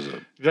thought it was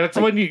a... That's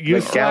when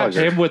you slap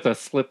him with a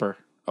slipper.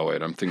 Oh,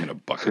 wait, I'm thinking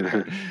of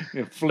Bucket.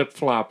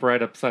 Flip-flop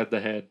right upside the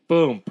head.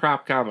 Boom,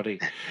 prop comedy.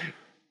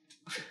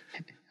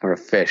 Or a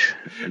fish.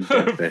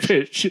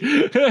 Fish.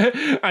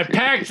 I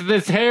packed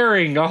this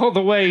herring all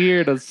the way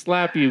here to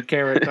slap you,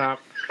 Carrot Top.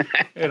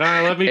 And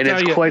let me tell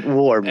you, it's quite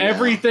warm now.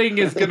 Everything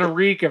is going to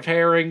reek of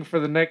herring for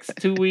the next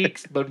 2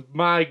 weeks, but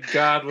my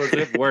God, was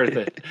it worth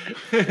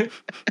it.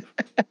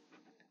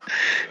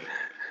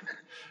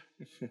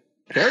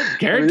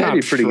 Carrot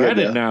Top's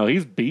shredded now.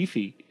 He's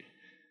beefy.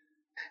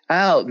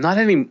 Oh, not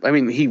any. I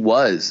mean, he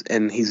was,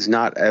 and he's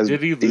not as.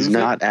 Did he lose he's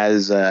not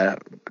as. I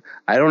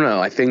don't know.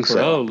 I think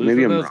so.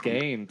 Maybe I'm those wrong.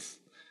 gains.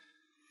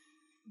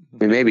 I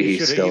mean, maybe he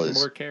still is.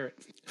 More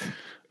carrots.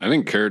 I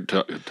think Carrot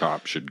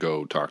Top should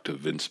go talk to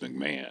Vince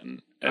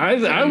McMahon.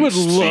 I would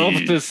love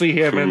to see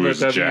him in the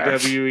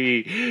jacked.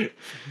 WWE.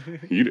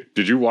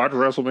 Did you watch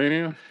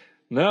WrestleMania?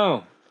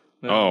 No.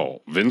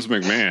 Oh, Vince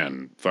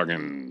McMahon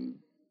fucking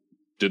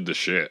did the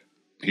shit.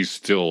 He's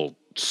still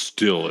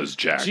as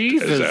jacked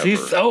Jesus, as ever.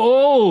 he's so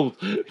old.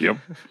 Yep.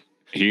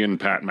 He and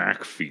Pat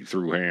McAfee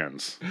threw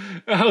hands.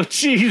 Oh,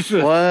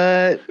 Jesus.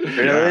 What?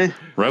 Really? Yeah.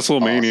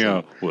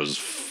 WrestleMania was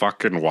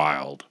fucking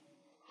wild.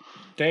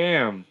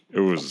 Damn.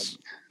 It was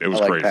I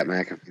like crazy. Pat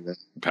McAfee. Though.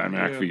 Pat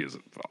McAfee is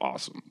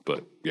awesome,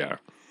 but yeah.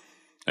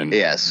 And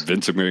yes.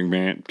 Vince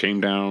McMahon came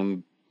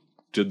down,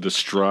 did the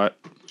strut,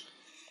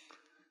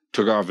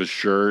 took off his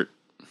shirt,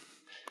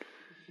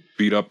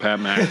 beat up Pat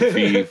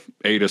McAfee,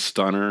 ate a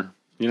stunner.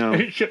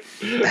 Classic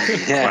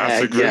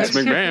Vince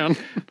McMahon.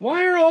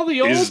 Why are all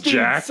the old dudes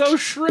jacked. so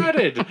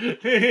shredded?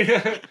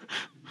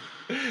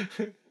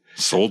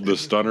 Sold the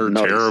stunner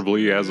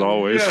terribly, as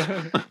always.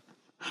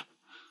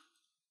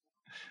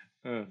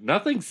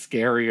 Nothing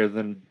scarier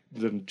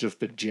than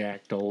just a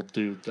jacked old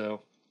dude,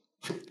 though.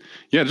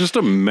 Yeah, just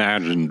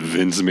imagine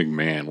Vince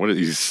McMahon. What is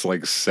he's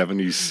like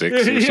 76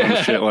 or some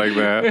shit like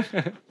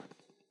that?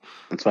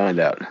 Let's find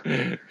out.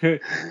 Do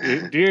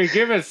you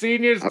give a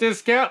seniors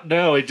discount?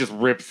 No, he just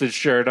rips his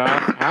shirt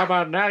off. How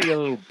about now, you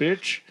little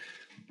bitch?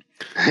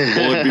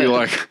 Well, it'd be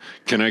like,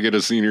 can I get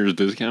a seniors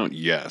discount?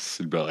 Yes.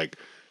 It'd be like,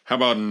 how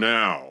about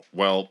now?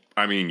 Well,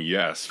 I mean,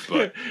 yes,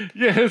 but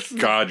yes.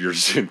 God, you're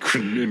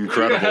in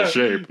incredible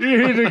shape.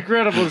 You're in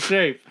incredible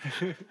shape.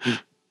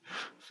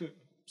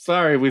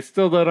 Sorry, we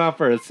still don't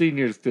offer a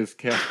seniors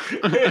discount.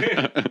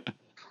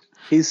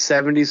 He's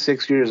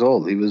 76 years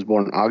old. He was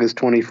born August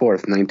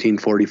 24th,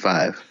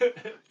 1945.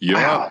 Yeah.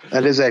 Wow,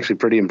 that is actually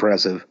pretty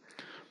impressive.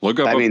 Look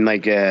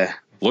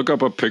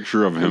up a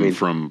picture of him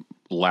from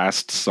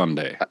last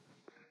Sunday. I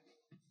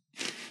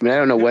mean, I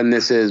don't know when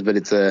this is, but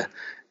it's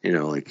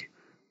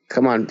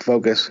come on,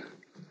 focus.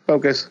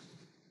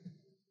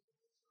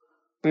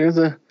 He's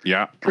a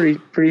pretty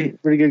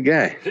good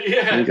guy.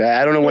 Yeah.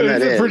 I don't know when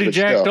that is. He's a pretty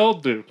jacked still.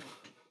 old dude.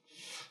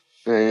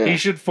 Yeah. He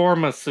should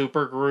form a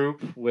super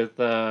group with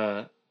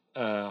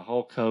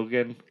Hulk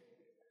Hogan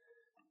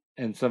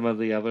and some of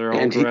the other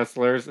old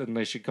wrestlers, and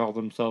they should call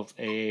themselves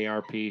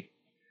AARP.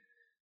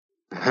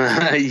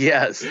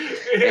 Yes.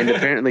 And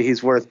apparently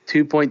he's worth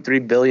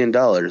 $2.3 billion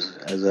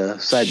as a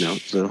side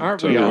note. So,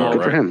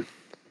 good for him.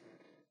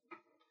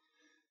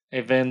 Hey,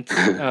 Vince,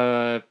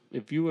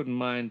 if you wouldn't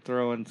mind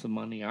throwing some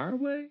money our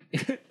way.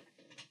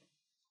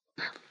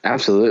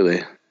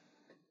 Absolutely.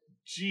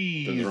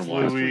 Jeez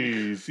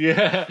Louise.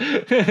 Yeah.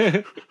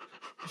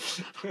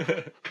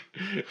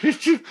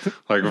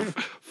 Like,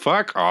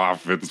 fuck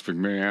off, Vince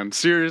McMahon.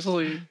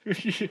 Seriously?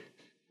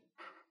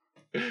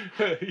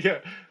 Yeah.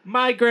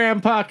 My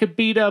grandpa could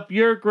beat up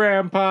your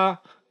grandpa.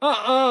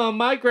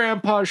 My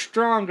grandpa's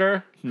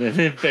stronger. And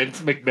then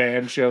Vince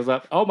McMahon shows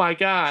up. Oh my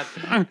God.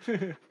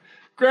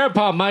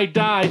 Grandpa might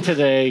die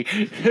today.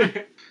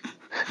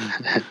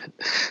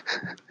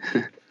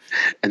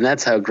 And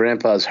that's how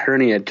Grandpa's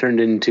hernia turned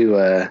into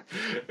I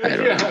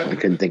don't know. I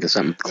couldn't think of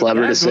something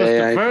clever to say.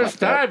 That was the first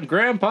time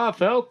Grandpa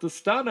felt the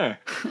stunner.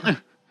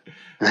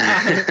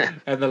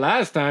 And the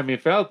last time he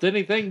felt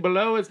anything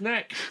below his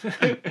neck.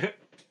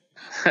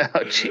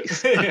 Oh,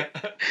 jeez.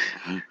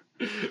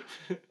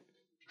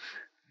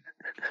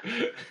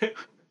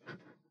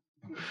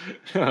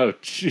 Oh,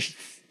 jeez.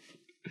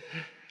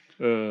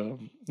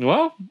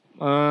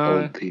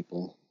 Old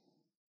people.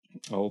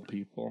 Old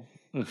people.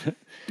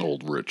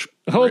 Old rich.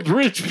 Old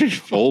rich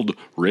people. Old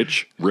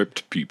rich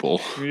ripped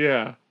people.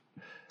 Yeah.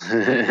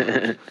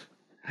 That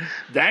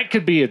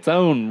could be its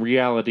own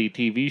reality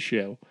TV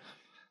show.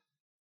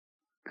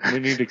 We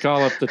need to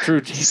call up the True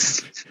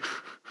TV.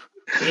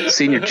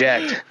 Senior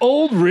jacked.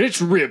 Old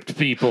rich ripped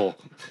people.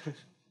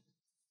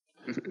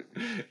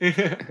 He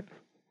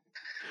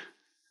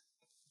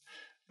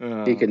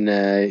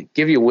can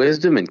give you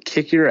wisdom and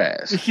kick your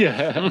ass.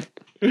 Yeah.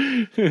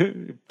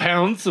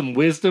 Pound some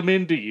wisdom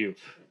into you.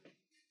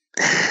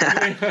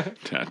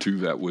 Tattoo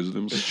that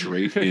wisdom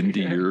straight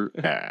into your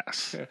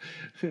ass.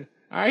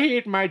 I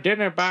eat my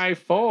dinner by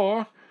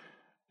 4,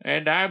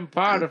 and I'm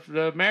part of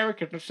the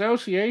American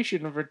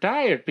Association of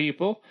Retired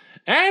People,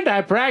 and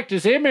I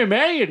practice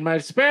MMA in my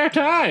spare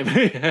time.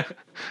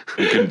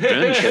 You can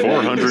bench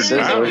 400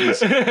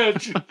 pounds.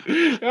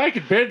 I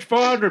can bench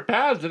 400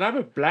 pounds, and I'm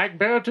a black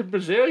belt in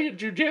Brazilian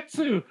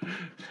Jiu-Jitsu.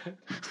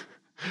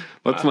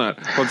 Let's not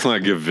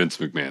give Vince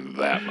McMahon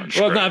that much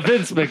Well, credit. not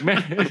Vince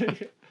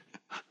McMahon.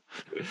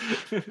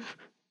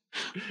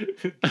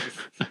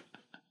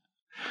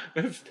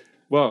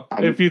 Well,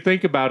 if you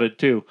think about it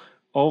too,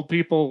 old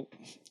people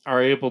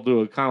are able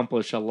to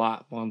accomplish a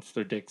lot once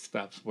their dick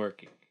stops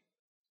working.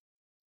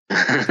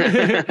 Well,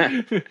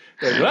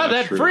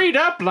 that true. freed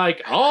up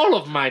like all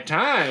of my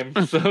time.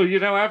 So,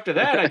 after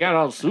that, I got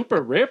all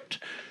super ripped,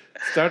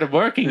 started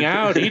working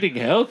out, eating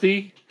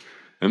healthy.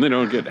 And they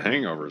don't get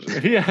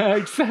hangovers. Yeah,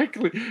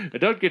 exactly. I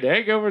don't get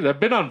hangovers.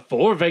 I've been on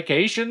 4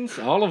 vacations,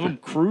 all of them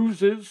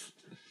cruises.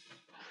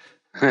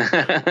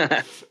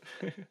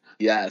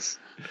 Yes.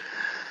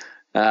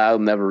 I'll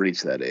never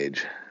reach that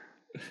age.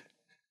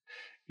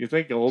 You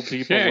think old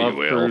people Yeah, you love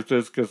will.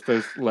 cruises because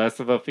there's less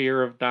of a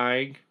fear of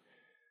dying?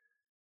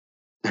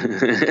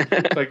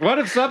 Like, what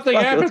if something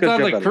Fuck it, let's happens go on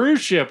jump the on it.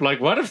 cruise ship? Like,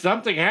 what if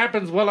something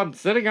happens while I'm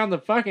sitting on the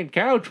fucking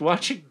couch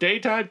watching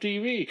daytime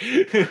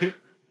TV?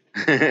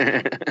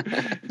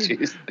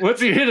 Jeez.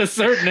 Once you hit a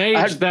certain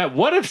age,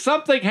 what if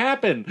something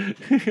happened?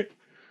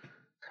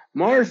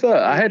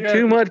 Martha, I had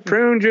too much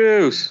prune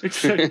juice.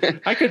 It's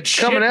like, I could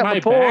shit Coming out my my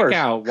pores. back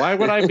out. Why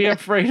would I be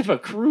afraid of a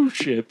cruise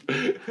ship?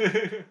 I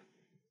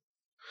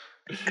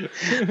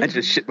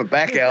just shit my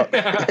back out.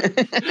 Yeah.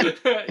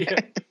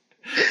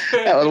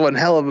 That was one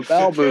hell of a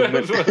bowel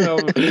movement.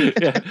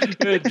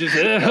 That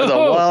was a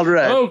wild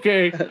ride.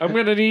 Okay, I'm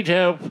gonna need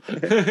help.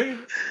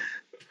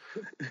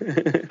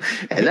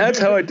 And that's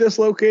how I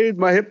dislocated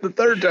my hip the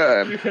 3rd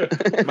time.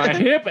 My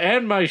hip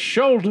and my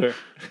shoulder.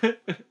 I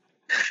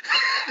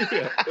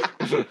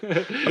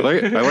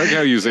like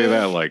how you say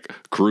that like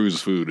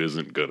cruise food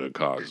isn't gonna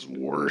cause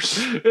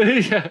worse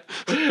Yeah.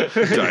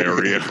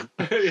 diarrhea.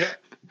 Yeah.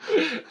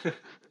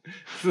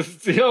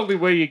 It's the only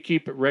way you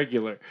keep it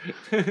regular.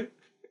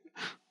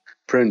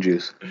 Prune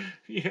juice.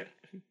 Yeah.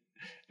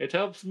 It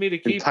helps me to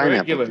keep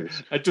pineapple regular.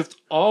 juice. I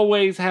just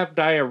always have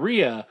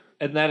diarrhea,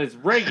 and that is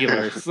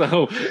regular.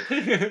 So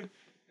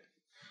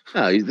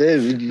No, you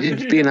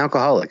just be an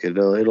alcoholic.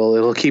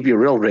 It'll keep you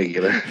real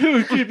regular.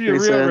 it'll keep you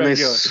It's real a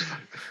regular.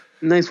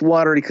 nice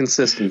watery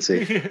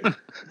consistency.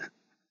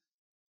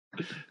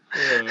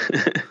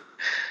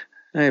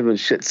 I haven't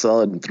shit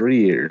solid in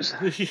 3 years.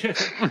 Yeah.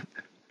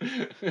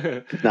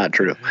 Not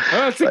true.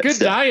 Oh, it's a But good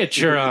still. diet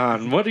you're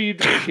on. What are you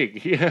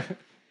drinking? Yeah.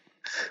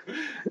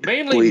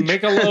 Mainly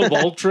Bleach. Michelob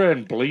Ultra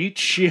and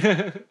bleach.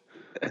 Yeah.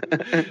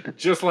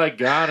 Just like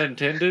God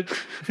intended.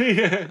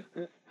 Yeah.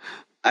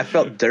 I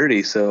felt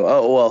dirty, so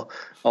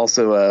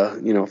also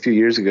a few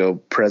years ago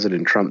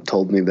President Trump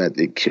told me that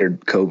it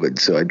cured COVID,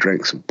 so I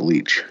drank some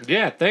bleach.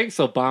 Yeah, thanks,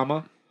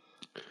 Obama.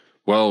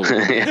 Well,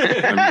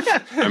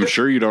 I'm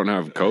sure you don't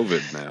have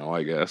COVID now,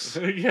 I guess.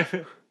 Yeah.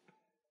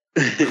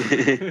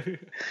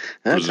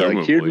 That's how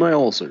I cured Presumably. my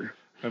ulcer.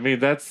 I mean,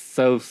 that's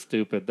so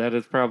stupid. That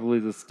is probably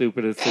the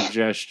stupidest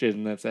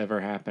suggestion that's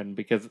ever happened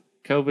because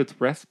COVID's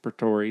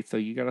respiratory, so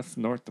you gotta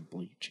snort the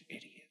bleach,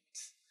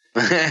 idiots.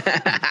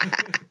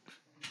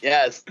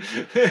 Yes.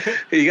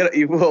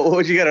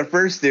 What you gotta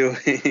first do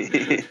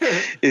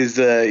is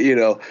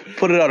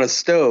put it on a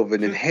stove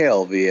and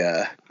inhale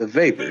the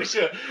vapors.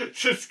 Yeah,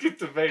 just get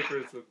the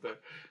vapors in there.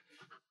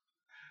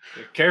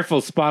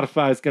 Careful,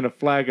 Spotify's going to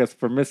flag us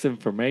for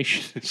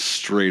misinformation.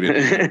 Straight in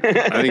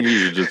the I think you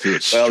should just do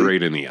it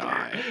straight in the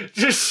eye.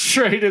 Just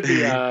straight in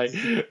the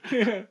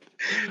eye.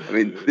 I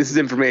mean, this is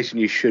information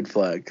you should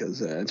flag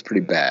because it's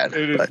pretty bad.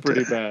 It is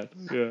pretty bad.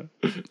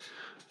 Yeah.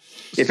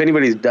 If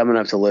anybody's dumb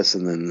enough to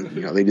listen,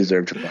 then they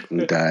deserve to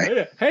fucking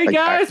die. Hey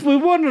guys, we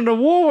won an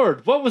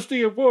award. What was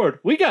the award?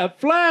 We got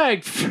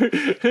flagged for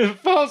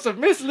false or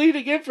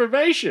misleading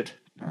information.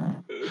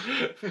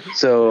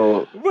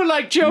 So We're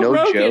like Joe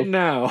Rogan joke.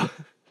 now.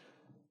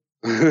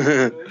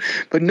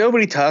 But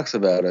nobody talks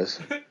about us.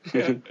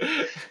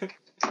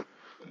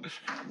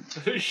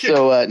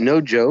 So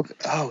no joke.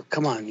 Oh,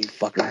 come on, you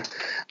fucker.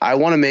 I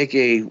want to make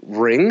a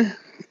ring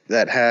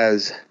that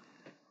has,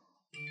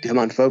 come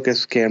on,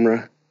 focus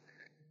camera,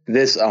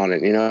 this on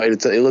it.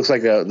 It looks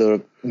like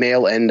the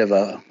male end of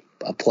a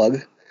plug.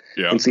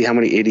 Yeah. And see how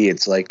many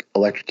idiots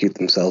electrocute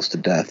themselves to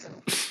death.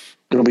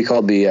 It'll be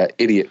called the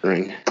idiot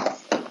ring.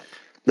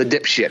 The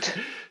dipshit.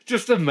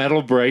 Just a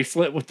metal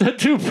bracelet with the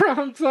 2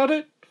 prongs on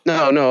it?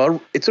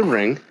 No, it's a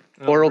ring.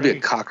 Or it'll be a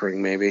cock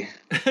ring, maybe.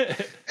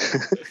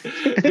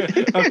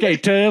 Okay,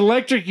 to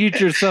electrocute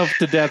yourself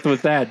to death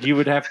with that, you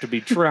would have to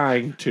be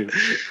trying to.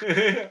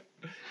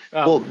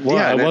 I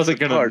wasn't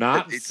going to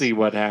not see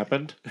what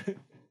happened.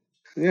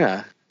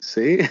 Yeah,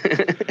 see?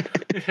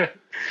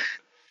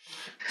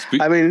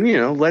 I mean,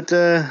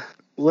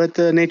 let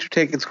nature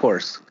take its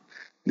course.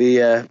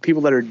 The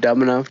people that are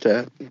dumb enough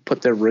to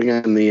put their ring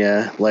on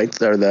the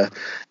lights or the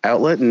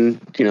outlet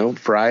and,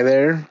 fry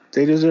there,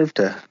 they deserve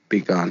to be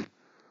gone.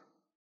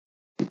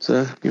 It's,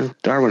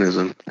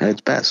 Darwinism at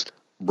its best.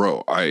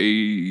 Bro, I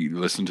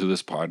listened to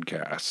this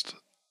podcast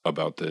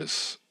about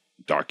this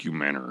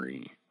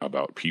documentary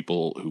about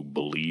people who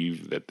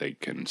believe that they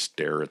can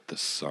stare at the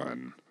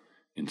sun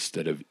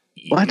instead of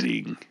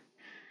eating. What?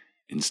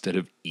 Instead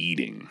of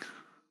eating.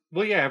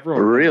 Well, yeah,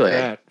 everyone Really?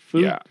 knows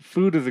that.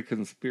 Food is a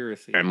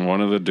conspiracy. And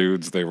one of the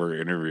dudes they were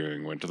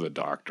interviewing went to the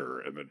doctor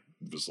and it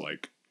was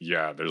like,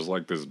 yeah, there's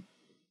like this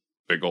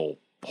big old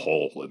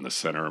hole in the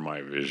center of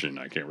my vision.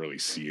 I can't really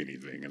see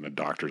anything. And the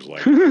doctor's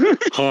like,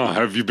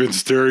 have you been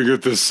staring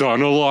at the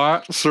sun a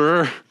lot,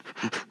 sir?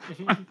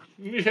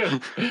 Yeah.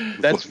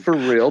 That's for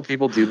real.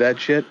 People do that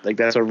shit. Like,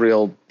 that's a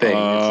real thing. It's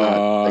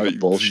not like a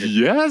bullshit.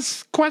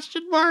 Yes?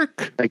 Question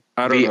mark. Like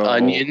I don't the know.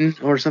 Onion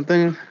or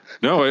something.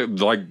 No,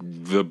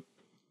 the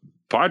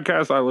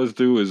podcast I listen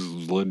to is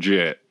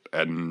legit,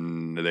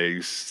 and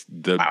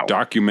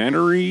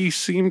documentary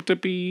seemed to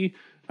be.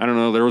 I don't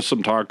know. There was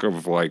some talk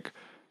of like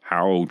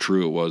how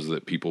true it was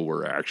that people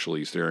were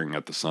actually staring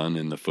at the sun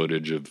in the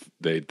footage of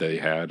they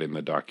had in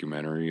the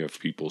documentary of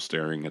people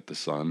staring at the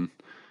sun.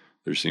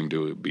 There seemed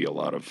to be a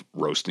lot of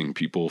roasting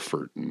people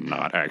for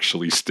not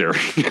actually staring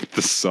at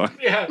the sun.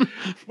 Yeah.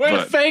 We're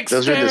But fake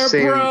those are the stare,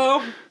 same-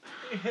 bro.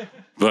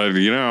 But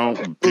Those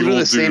people are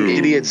the same do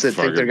idiots that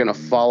think they're fucking- going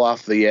to fall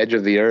off the edge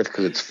of the earth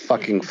because it's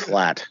fucking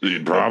flat.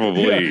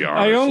 Probably. Yeah,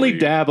 I only honestly.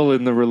 dabble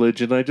in the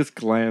religion. I just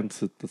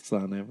glance at the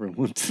sun every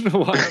once in a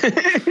while.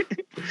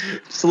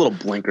 Just a little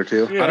blink or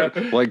two. Yeah.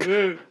 Like,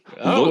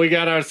 Oh, we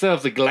got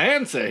ourselves a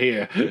glancer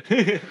here.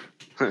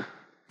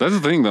 that's the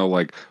thing though.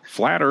 Like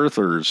flat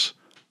earthers,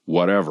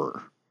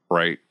 whatever,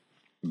 right?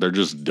 They're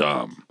just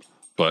dumb.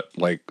 But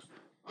like,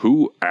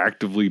 who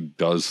actively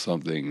does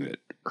something that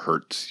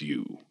hurts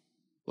you?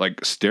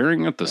 Like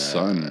staring at the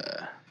sun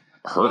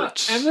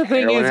hurts. And the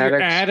thing Heroin is,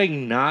 you're addicts?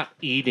 adding not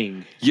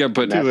eating Yeah,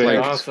 but to it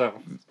like also.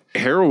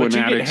 heroin But you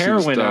get addicts and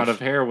heroin stuff, out of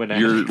heroin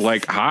you're addicts.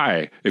 like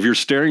high. If you're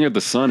staring at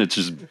the sun, it's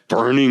just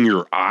burning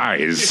your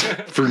eyes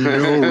for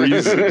no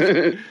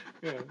reason.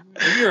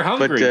 You're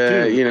hungry,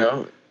 But,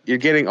 too. you're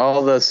getting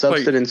all the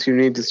substance you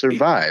need to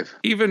survive.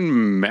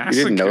 Even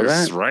didn't know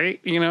masochists, that?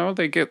 right?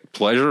 They get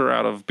pleasure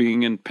out of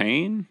being in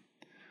pain.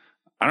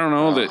 I don't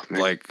know that,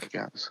 man. like,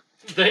 Yes.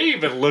 They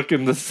even look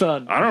in the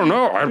sun. I don't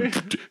know.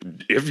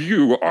 If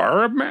you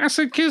are a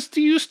masochist, do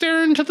you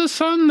stare into the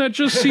sun? That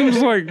just seems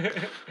like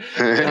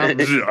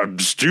I'm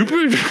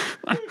stupid.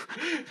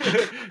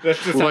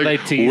 That's just how they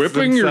Like, tease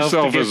whipping themselves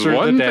yourself to get is through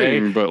one the day.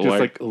 thing, but just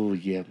like- oh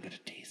yeah, I'm gonna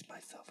tease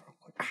myself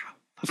real quick.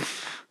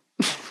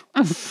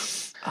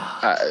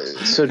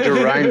 So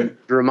to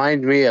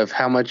remind me of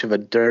how much of a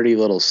dirty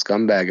little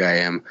scumbag I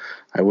am,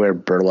 I wear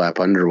burlap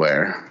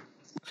underwear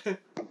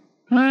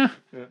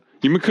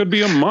You could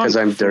be a monk because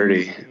I'm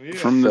dirty.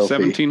 from the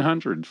Filthy.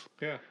 1700s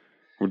Yeah.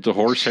 with the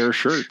horsehair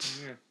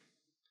shirts.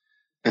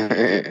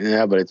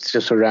 Yeah, but it's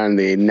just around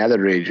the nether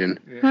region.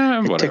 It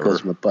Whatever.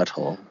 tickles my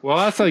butthole. Well,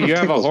 also you have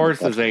a Tickles my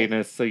horse's butthole.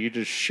 anus, so you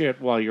just shit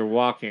while you're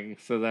walking.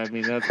 So that, I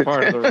mean, that's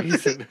part of the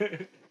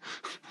reason.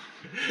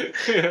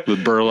 The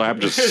burlap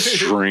just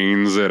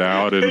strains it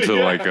out into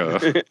like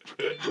a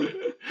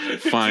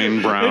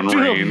fine brown Into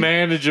a rain.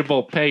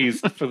 manageable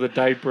paste for the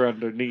diaper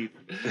underneath.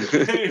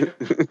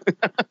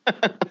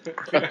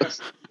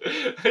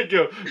 I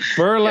go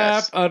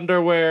burlap Yes.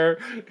 underwear,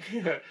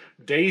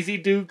 Daisy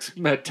Dukes,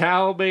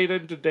 towel made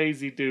into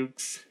Daisy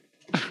Dukes,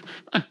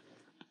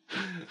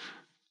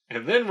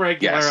 and then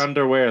regular Yes.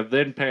 underwear,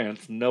 then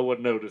pants. No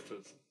one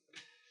notices.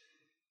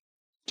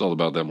 It's all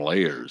about them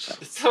layers.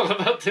 It's all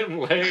about them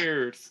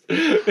layers.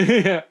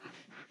 Yeah.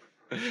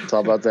 It's all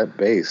about that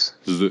base.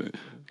 This is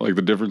like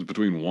the difference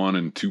between 1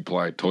 and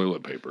 2-ply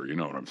toilet paper. You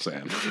know what I'm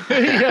saying?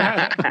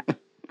 Yeah.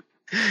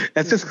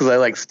 That's just because I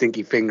like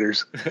stinky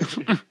fingers.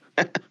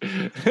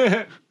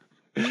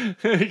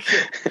 If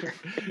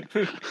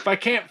I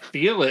can't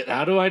feel it,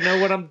 how do I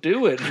know what I'm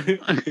doing?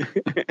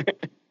 The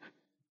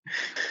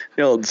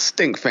old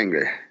stink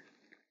finger.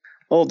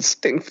 Old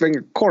stink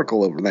finger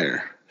Corkle over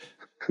there.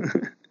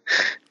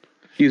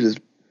 Uses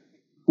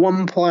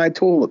 1-ply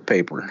toilet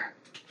paper.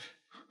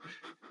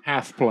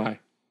 Half ply.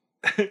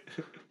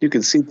 You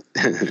can see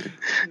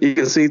you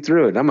can see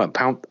through it. I'm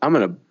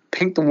gonna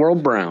paint the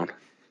world brown.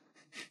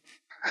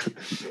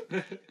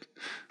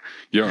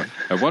 Yeah.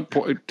 At what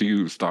point do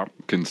you stop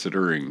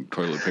considering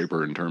toilet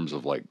paper in terms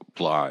of like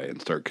ply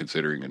and start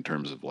considering in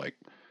terms of like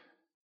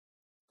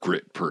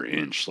grit per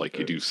inch like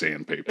you do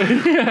sandpaper?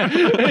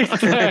 Yeah,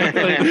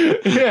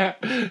 exactly. Yeah.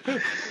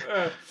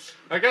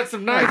 I got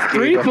some nice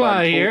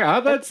 3-ply here.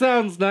 How that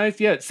sounds nice.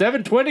 Yeah,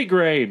 720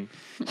 grain.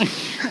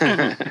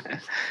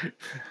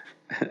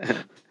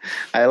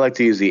 I like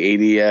to use the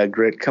 80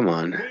 grit. Come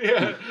on.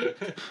 Yeah.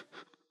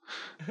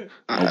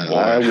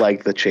 I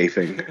like the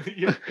chafing.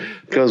 Yeah.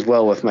 Goes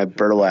well with my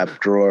burlap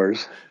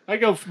drawers. I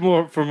go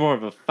for more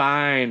of a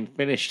fine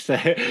finish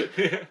set.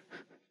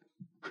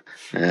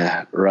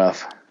 Yeah,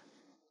 rough.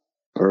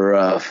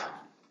 Rough.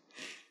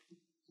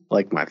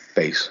 Like my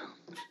face.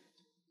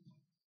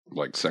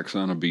 Like sex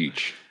on a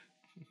beach.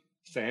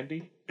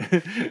 Sandy?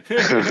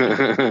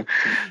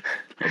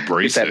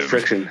 Abrasive. That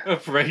friction.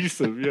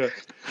 Abrasive, yeah.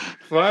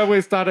 Well, I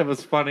always thought it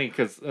was funny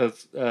because,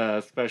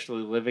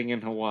 especially living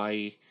in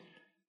Hawaii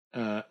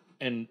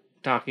and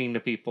talking to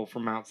people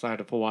from outside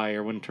of Hawaii,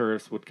 or when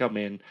tourists would come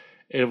in,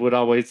 it would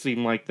always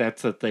seem like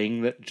that's a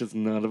thing that just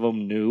none of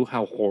them knew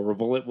how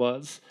horrible it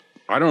was.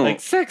 I don't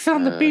Like, sex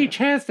on the beach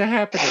has to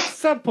happen at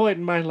some point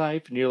in my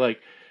life, and you're like,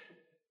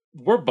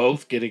 we're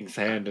both getting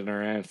sand in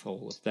our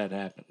asshole if that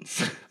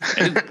happens.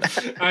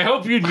 I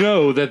hope you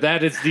know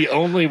that is the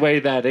only way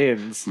that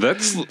ends.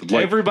 That's like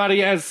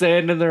Everybody has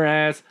sand in their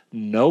ass.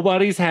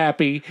 Nobody's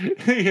happy.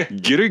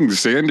 getting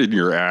sand in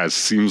your ass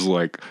seems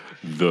like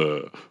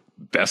the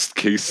best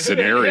case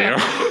scenario.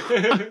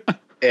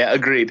 Yeah,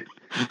 agreed.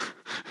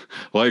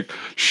 Like,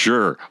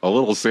 sure, a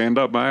little sand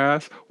up my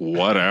ass,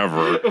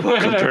 whatever.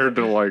 Compared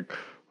to like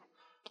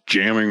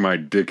jamming my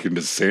dick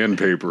into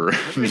sandpaper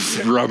and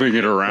just rubbing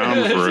it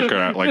around for an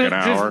hour.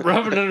 Just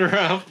rubbing it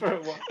around for a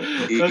while.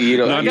 You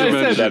don't Not Like to I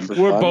mention- said,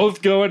 we're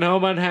both going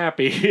home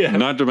unhappy. Yeah.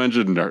 Not to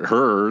mention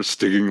her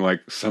sticking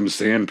like some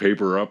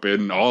sandpaper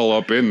all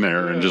up in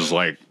there and just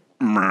like,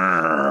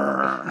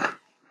 "Mrrr."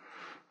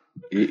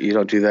 You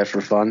don't do that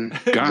for fun?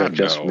 Is God, that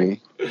just no.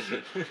 me?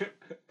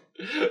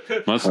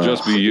 Must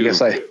just be you,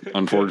 guess I-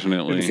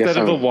 unfortunately. Yes, Instead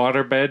of a I'm-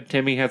 waterbed,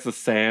 Timmy has a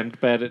sand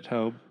bed at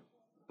home.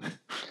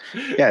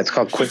 Yeah, it's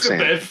called Just a quicksand.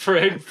 bed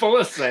frame full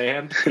of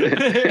sand. There's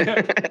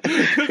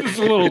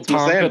a little It's a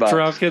Tonka sandbox.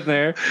 truck in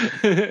there.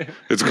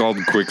 It's called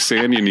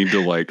quicksand. You need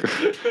to like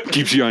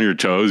keeps you on your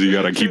toes. You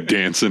got to keep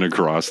dancing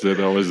across it.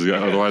 Otherwise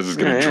it's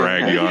going to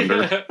drag you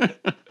under.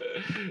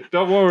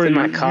 Don't worry, in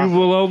my you coffin.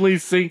 will only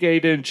sink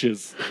 8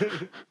 inches.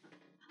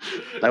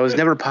 I was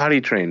never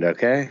potty trained,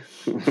 okay?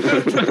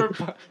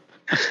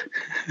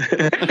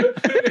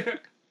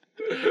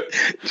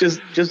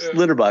 just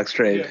litter box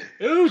trained.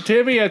 Ooh,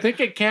 Timmy, I think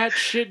a cat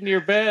shit in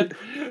your bed.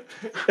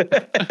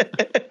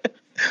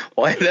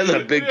 Why? That's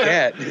a big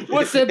cat.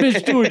 What's that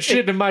bitch doing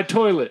shitting in my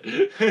toilet?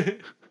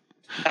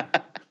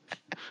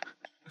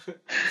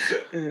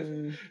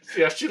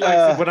 See how she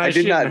likes it when I I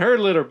did shit not- in her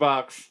litter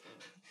box.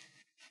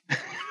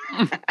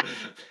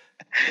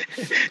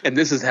 And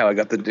this is how I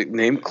got the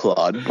nickname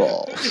Claude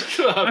Balls.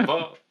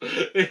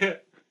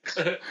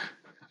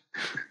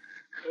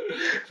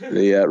 Yeah.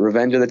 The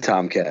Revenge of the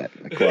Tomcat,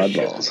 the Claude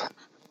Balls.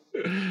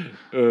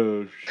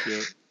 Oh,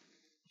 shit.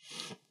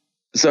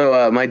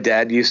 So my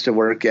dad used to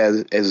work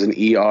as an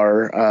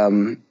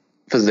ER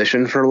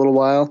physician for a little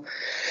while,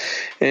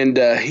 and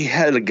he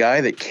had a guy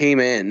that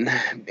came in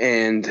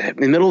and in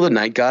the middle of the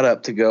night got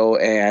up to go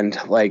and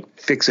like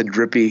fix a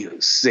drippy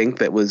sink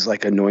that was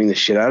like annoying the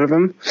shit out of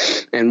him.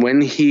 And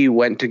when he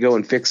went to go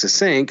and fix the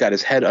sink, got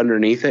his head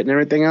underneath it and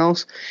everything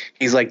else,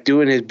 he's like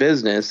doing his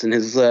business and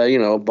his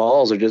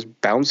balls are just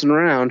bouncing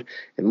around,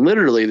 and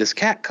literally this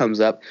cat comes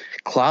up,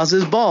 claws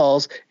his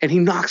balls, and he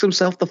knocks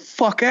himself the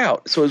fuck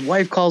out. So his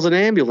wife calls an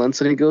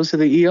ambulance and he goes to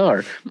the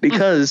ER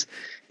because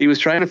he was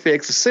trying to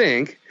fix a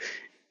sink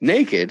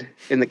naked,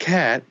 and the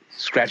cat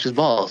scratched his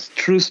balls.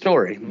 True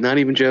story. Not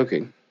even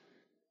joking.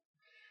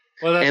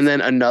 Well, that's, And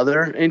then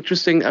another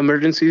interesting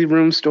emergency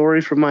room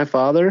story from my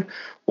father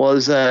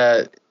was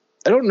I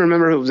don't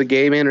remember if it was a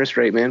gay man or a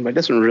straight man, but it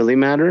doesn't really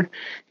matter.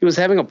 He was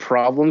having a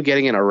problem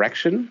getting an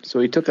erection,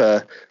 so he took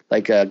a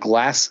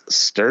glass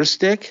stir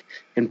stick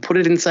and put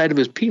it inside of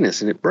his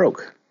penis, and it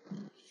broke.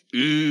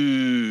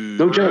 Ooh.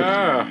 No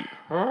joke.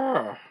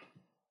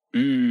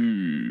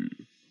 Ooh.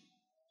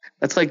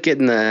 That's like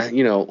getting the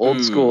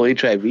old school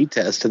HIV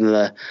test, and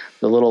the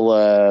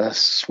little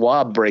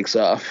swab breaks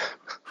off.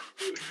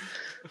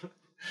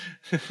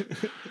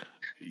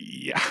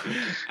 Yeah.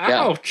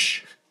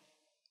 Ouch.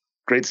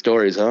 Great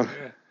stories, huh?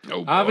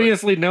 Oh, boy.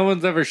 Obviously, no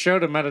one's ever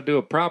showed him how to do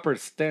a proper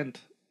stent.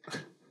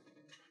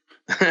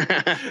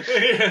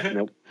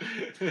 Nope.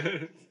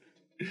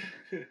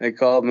 They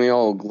called me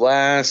old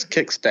glass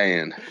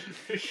kickstand.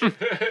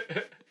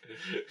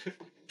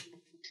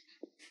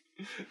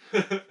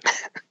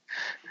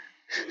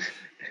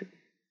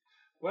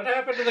 What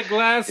happened to the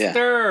glass Yeah.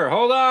 stir?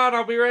 Hold on,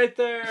 I'll be right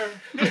there.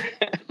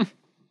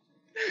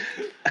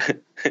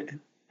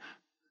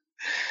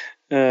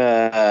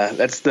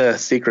 That's the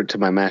secret to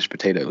my mashed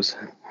potatoes.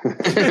 Yeah.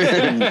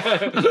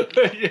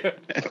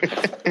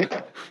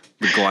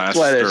 The glass That's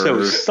why they're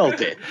so stir.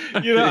 salty.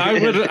 You know,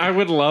 I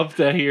would love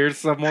to hear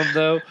someone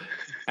though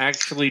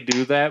actually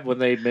do that when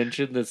they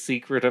mention the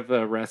secret of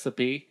a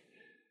recipe.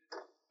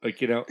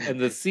 Like, you know, and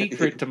the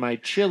secret to my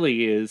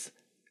chili is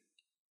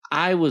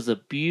I was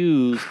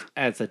abused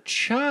as a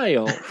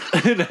child.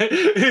 And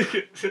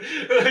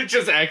I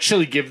just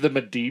actually give them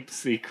a deep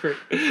secret.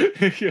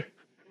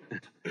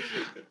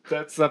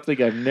 That's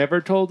something I've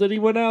never told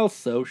anyone else,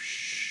 so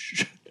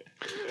shh.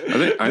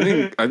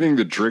 I think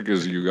the trick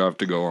is you have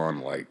to go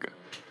on like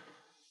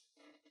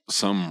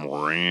some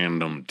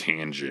random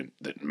tangent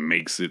that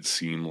makes it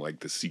seem like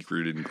the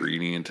secret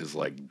ingredient is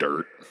like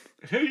dirt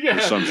Yeah.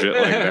 or some shit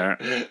like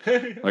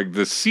that. Like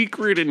the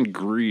secret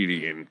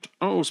ingredient.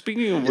 Oh,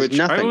 speaking of It's which,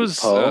 I nothing, was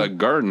Poe.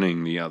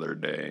 gardening the other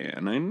day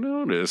and I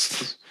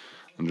noticed.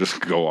 And just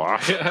go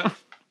off. Yeah.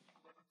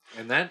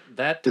 And that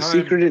The time,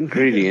 secret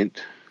ingredient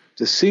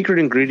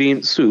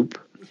soup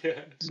yeah.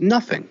 is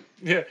nothing.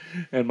 Yeah,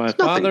 and my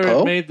nothing, father Poe.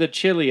 had made the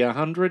chili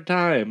 100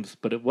 times,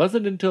 but it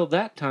wasn't until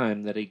that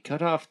time that he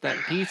cut off that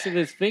piece of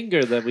his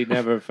finger that we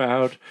never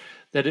found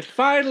that it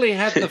finally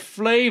had the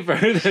flavor.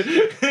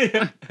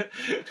 That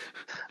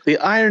The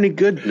irony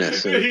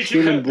goodness of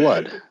human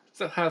blood.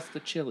 So how's the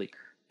chili?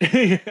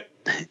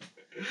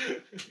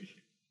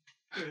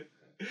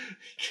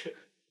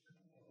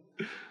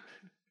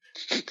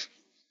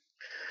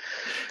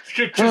 It's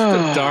just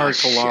a dark,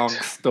 shit. long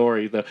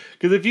story, though.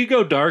 Because if you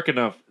go dark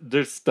enough,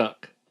 they're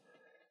stuck.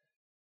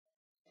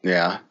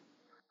 Yeah.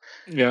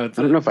 Yeah, it's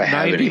I don't know if I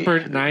have any.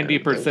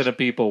 90% of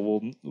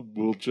people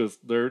will just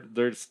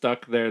they're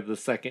stuck there the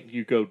second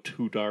you go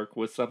too dark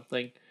with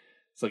something.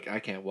 It's like I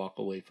can't walk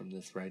away from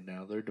this right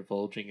now. They're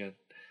divulging a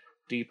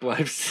deep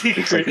life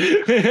secret.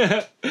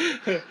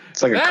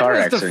 It's like a car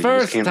That was accident. the You just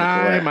first can't look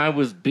time away. I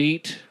was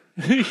beat.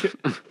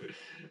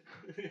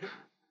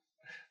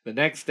 The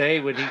next day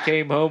when he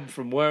came home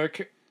from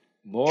work,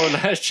 more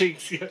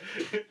lashings.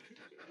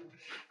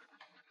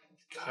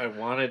 I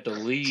wanted to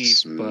leave,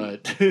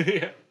 but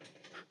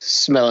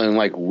Smelling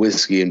like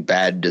whiskey and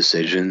bad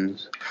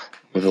decisions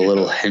with a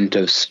little hint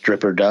of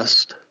stripper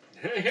dust.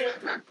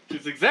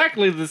 it's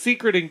exactly the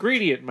secret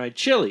ingredient in my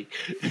chili.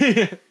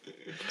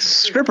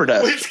 Stripper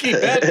dust. Whiskey,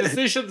 bad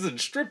decisions, and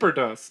stripper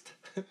dust.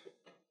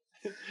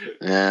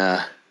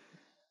 Yeah.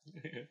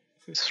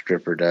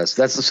 Stripper dust.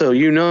 That's so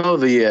you know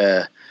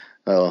the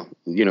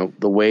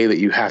the way that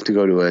you have to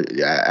go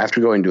to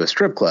after going to a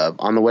strip club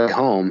on the way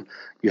home,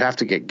 you have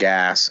to get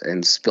gas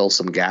and spill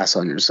some gas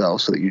on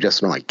yourself so that you just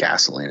smell like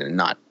gasoline and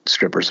not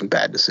strippers and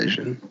bad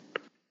decision.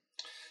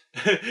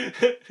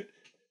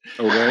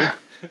 Okay.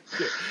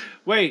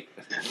 Wait,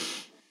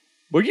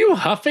 were you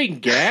huffing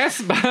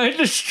gas behind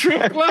the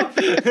strip club?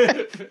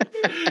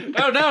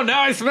 Oh no,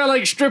 now I smell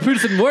like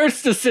strippers and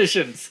worse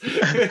decisions.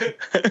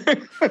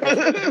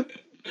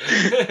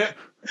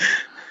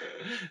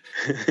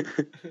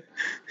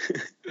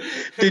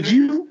 Did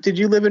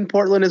you live in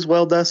Portland as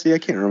well, Dusty? I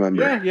can't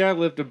remember. Yeah, I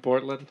lived in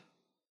Portland.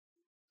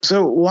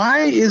 So why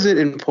is it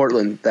in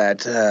Portland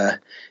that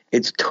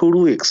it's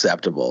totally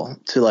acceptable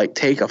to like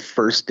take a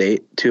first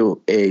date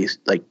to a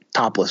like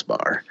topless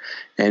bar,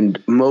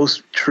 and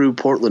most true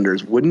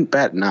Portlanders wouldn't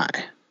bat an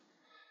eye?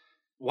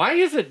 Why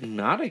is it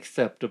not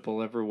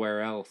acceptable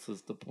everywhere else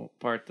is the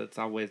part that's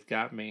always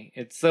got me.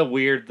 It's so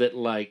weird that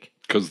like...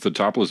 Because the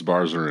topless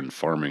bars are in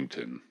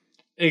Farmington.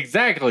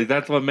 Exactly,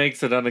 that's what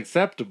makes it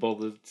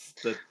unacceptable.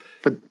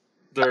 But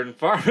they're in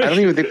Farmington. I don't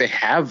even think they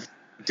have.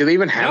 Do they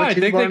even have? No, a I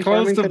titty think bar they in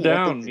closed them Farmington? I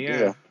down. think they Yeah,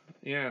 do.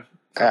 yeah.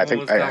 I Someone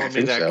think- was I telling me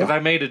think that so. because I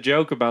made a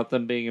joke about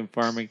them being in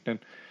Farmington.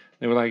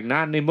 They were like,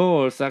 "Not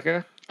anymore,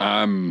 sucker."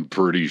 I'm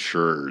pretty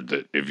sure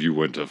that if you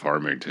went to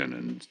Farmington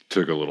and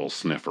took a little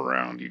sniff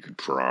around, you could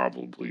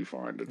probably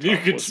find a You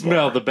could topless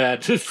smell bar. the bad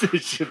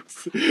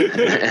decisions.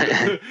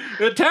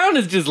 The town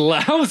is just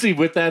lousy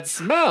with that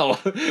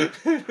smell.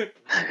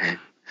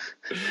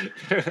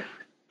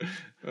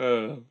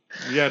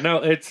 Yeah, no,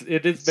 it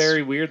is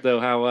very weird though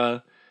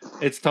how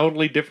it's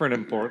totally different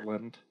in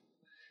Portland.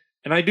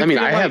 And I do. I mean,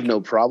 feel I like, have no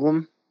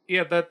problem.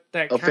 Yeah, that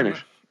I'll kind of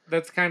finish.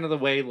 that's kind of the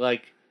way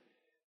like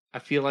I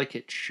feel like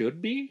it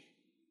should be.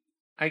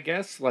 I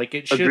guess like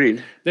it should.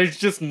 Agreed. There's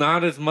just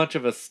not as much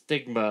of a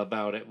stigma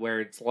about it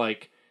where it's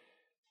like,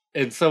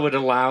 and so it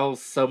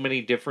allows so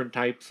many different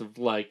types of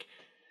like.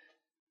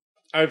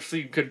 I've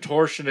seen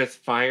contortionist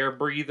fire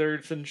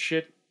breathers and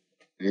shit,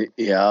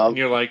 Yeah. and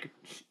you're like,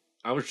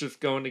 I was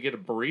just going to get a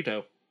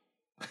burrito.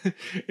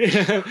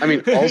 I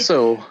mean,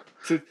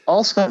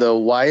 also though,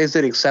 why is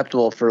it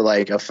acceptable for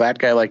like a fat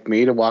guy like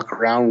me to walk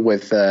around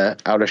with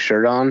out a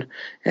shirt on,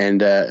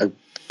 and a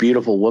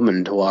beautiful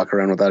woman to walk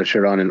around without a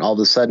shirt on, and all of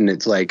a sudden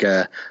it's like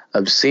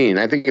obscene?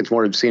 I think it's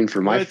more obscene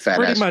for my fat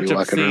ass to be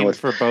walking around with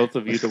for both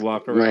of you to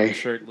walk around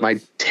shirtless. My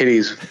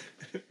titties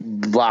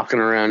walking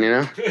around,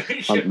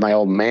 my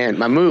old man,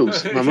 my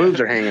moves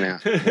are hanging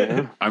out.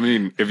 I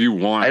mean, if you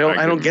want,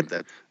 I don't get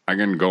that. I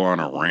can go on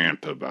a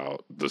rant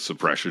about the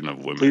suppression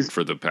of women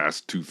for the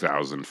past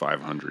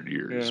 2,500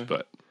 years,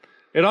 but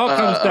it all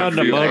comes down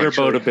to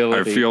motorboat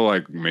ability. I feel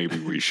like maybe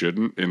we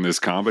shouldn't in this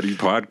comedy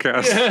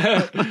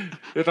podcast.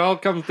 It all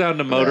comes down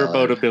to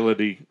motorboat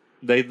ability.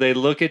 They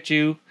look at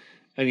you,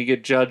 and you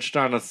get judged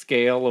on a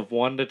scale of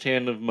 1 to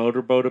 10 of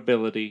motorboat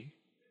ability.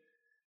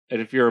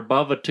 And if you're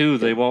above a 2,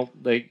 they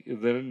won't.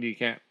 Then you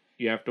can't.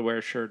 You have to wear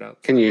a shirt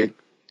out. Can you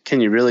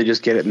really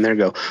just get it in there?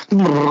 Go.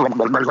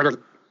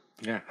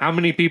 Yeah. How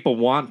many people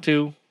want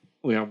to?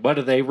 What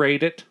do they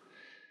rate it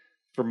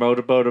for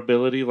motorboat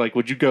ability? Like,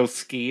 would you go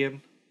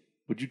skiing?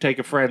 Would you take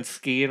a friend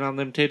skiing on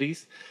them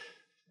titties?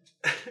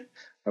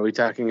 Are we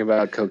talking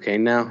about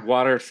cocaine now?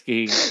 Water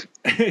skiing.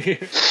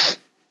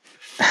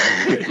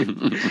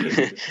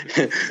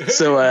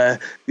 So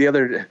the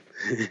other,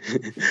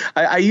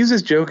 I used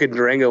this joke in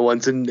Durango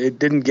once, and it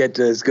didn't get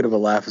as good of a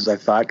laugh as I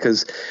thought,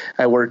 because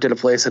I worked at a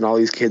place and all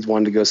these kids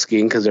wanted to go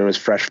skiing because there was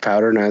fresh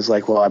powder, and I was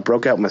like, well, I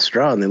broke out my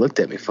straw, and they looked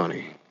at me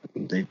funny.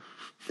 They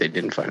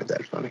didn't find it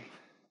that funny.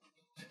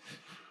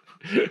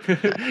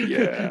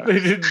 Yeah. They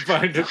didn't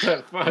find it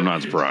that funny. I'm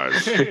not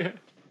surprised.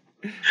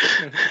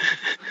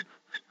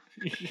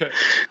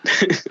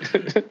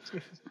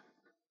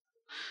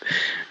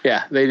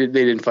 Yeah, they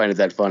didn't find it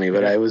that funny,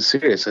 but I was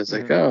serious. I was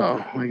like,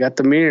 oh, I got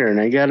the mirror and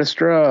I got a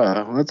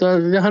straw. What's a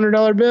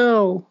 $100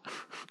 bill?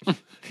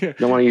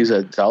 Don't want to use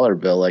a dollar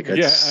bill like a.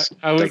 Yeah,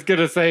 I was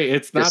gonna say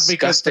it's not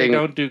because they disgusting.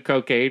 don't do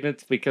cocaine.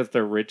 It's because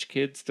they're rich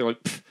kids. They're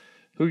like,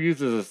 who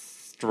uses a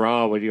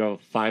straw when you have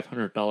a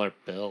 $500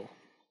 bill?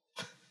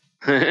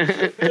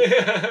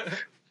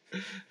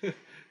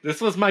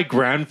 This was my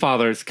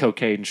grandfather's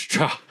cocaine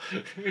straw.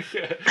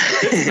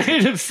 It's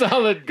made of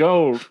solid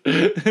gold.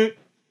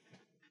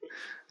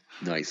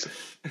 Nice.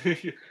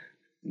 It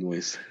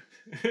smells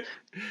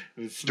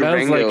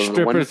Durango, like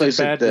the one strippers place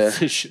and bad that,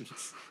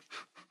 decisions.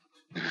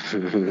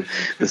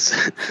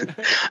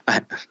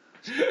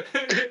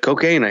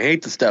 Cocaine, I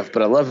hate the stuff,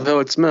 but I love how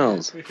it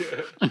smells.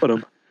 Put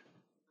 'em.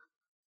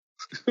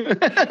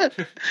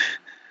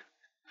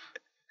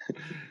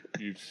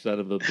 You son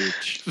of a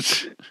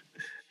bitch.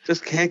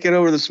 Just can't get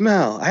over the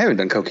smell. I haven't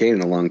done cocaine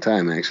in a long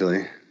time, actually.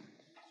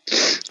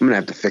 I'm gonna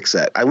have to fix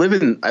that. I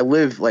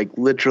live like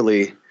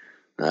literally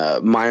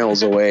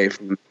miles away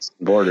from the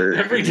border.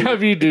 Every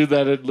time you do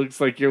that, it looks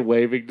like you're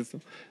waving to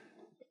some.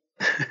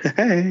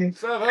 Hey.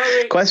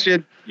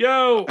 Question.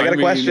 Yo, I got a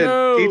question,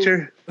 yo.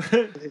 teacher.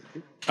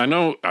 I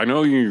know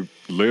you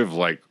live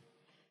like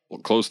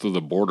close to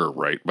the border,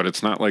 right? But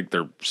it's not like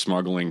they're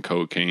smuggling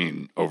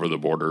cocaine over the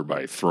border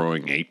by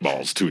throwing 8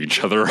 balls to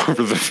each other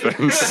over the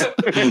fence.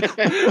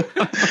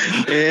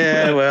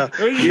 Yeah, well,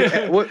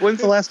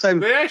 when's the last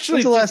time? When's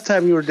the last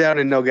time you were down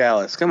in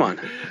Nogales? Come on.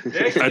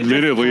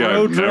 Admittedly,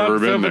 I've never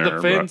been over there.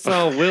 the fence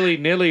all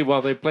willy-nilly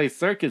while they play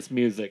circus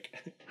music.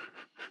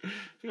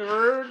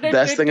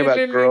 Best thing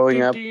about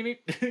growing up.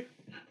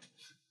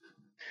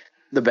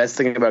 The best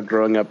thing about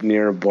growing up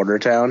near a border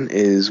town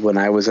is when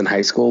I was in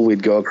high school,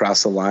 we'd go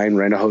across the line,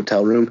 rent a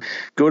hotel room,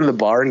 go to the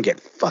bar, and get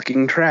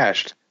fucking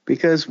trashed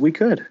because we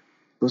could. It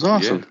was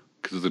awesome.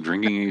 Because the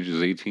drinking age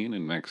is 18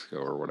 in Mexico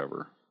or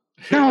whatever.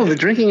 No, the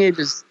drinking age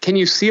is, can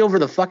you see over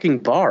the fucking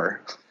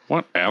bar?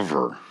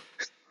 Whatever.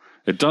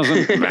 It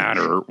doesn't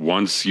matter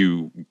once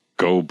you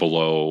go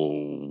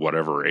below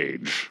whatever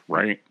age,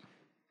 right?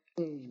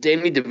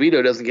 Danny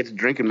DeVito doesn't get to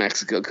drink in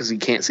Mexico because he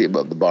can't see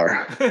above the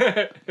bar.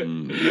 Yeah,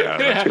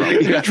 that's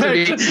probably You have to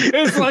be-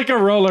 It's like a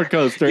roller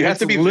coaster. You have It's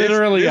to be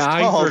literally this a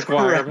height tall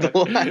requirement. to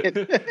run the line.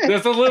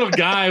 There's a little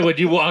guy when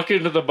you walk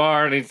into the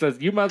bar and he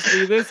says, "You must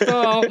be this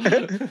tall."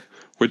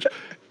 Which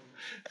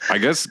I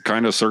guess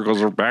kind of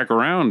circles back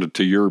around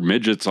to your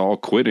midgets all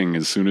quitting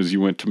as soon as you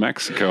went to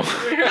Mexico.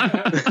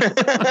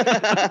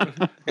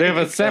 They have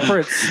a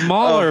separate,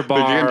 smaller They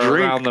bar can't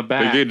drink. around the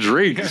back. They can't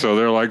drink, so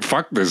they're like,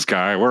 "Fuck this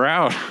guy, we're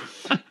out."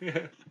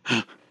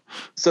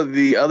 So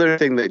the other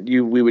thing that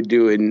we would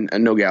do in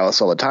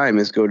Nogales all the time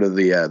is go to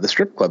the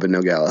strip club in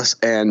Nogales.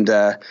 And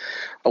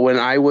when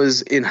I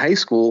was in high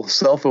school,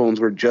 cell phones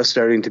were just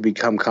starting to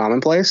become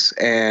commonplace.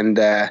 And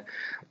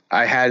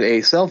I had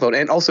a cell phone.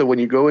 And also when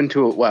you go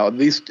into at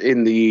least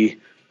in the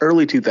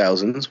early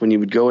 2000s, when you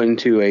would go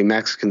into a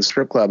Mexican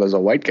strip club as a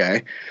white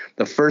guy,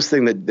 the first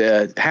thing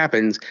that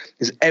happens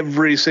is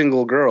every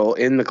single girl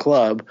in the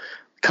club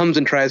comes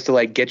and tries to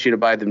like get you to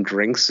buy them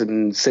drinks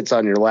and sits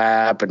on your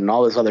lap and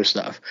all this other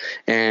stuff.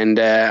 And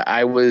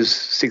I was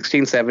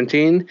 16,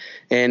 17,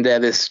 and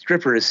this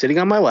stripper is sitting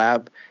on my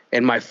lap,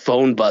 and my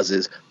phone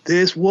buzzes.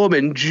 This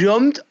woman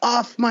jumped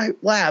off my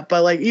lap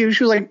by she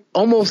was like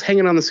almost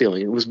hanging on the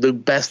ceiling. It was the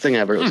best thing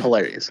ever. It was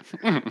hilarious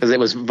because it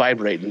was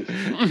vibrating.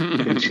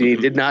 And she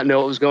did not know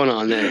what was going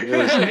on there.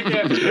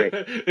 It was great.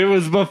 It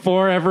was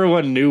before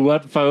everyone knew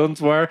what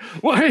phones were.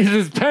 Why is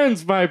his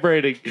pens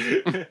vibrating?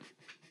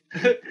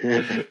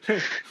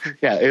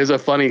 Yeah, it was a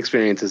funny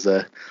experience as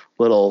a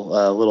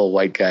little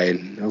white guy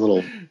and a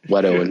little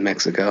wedo in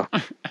Mexico.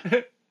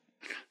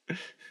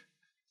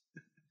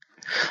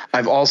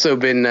 I've also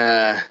been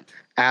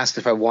asked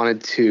if I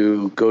wanted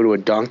to go to a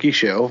donkey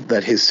show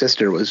that his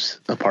sister was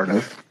a part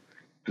of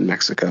in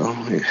Mexico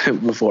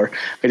before.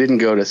 I didn't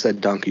go to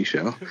said donkey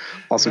show.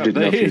 Also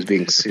didn't know if he was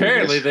being serious.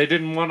 Apparently they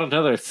didn't want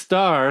another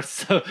star,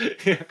 so...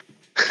 Yeah.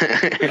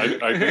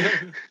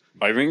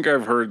 I think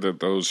I've heard that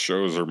those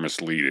shows are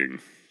misleading.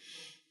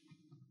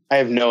 I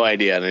have no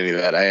idea on any of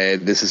that.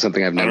 This is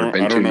something I've never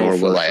been to, nor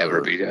will I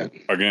ever be at.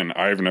 Again,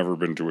 I've never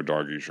been to a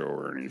doggy show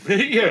or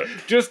anything. Yeah,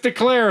 just to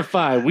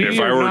clarify, if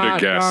I were to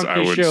guess, I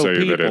would say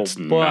people, that it's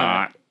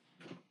not,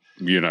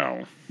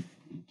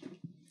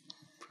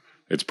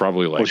 it's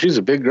probably like... Well, she's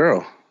a big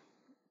girl.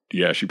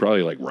 Yeah, she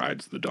probably like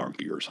rides the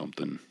donkey or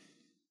something.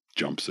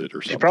 Jumps it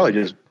or something. She probably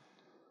just,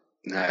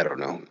 I don't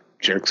know,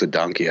 jerks a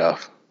donkey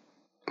off.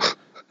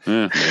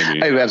 Maybe.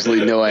 I have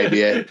absolutely no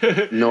idea,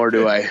 nor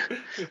do I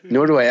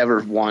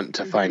ever want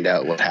to find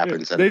out what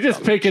happens. They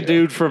just pick a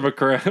dude from a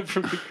crowd.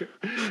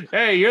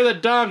 Hey, you're the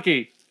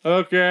donkey.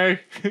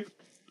 Okay.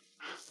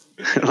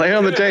 Lay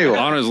on the table.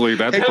 Honestly,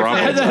 that's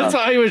probably... That's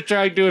all he was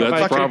trying to do.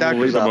 That's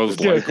probably the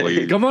most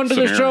likely Come on to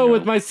the show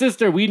with my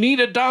sister. We need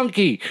a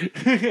donkey.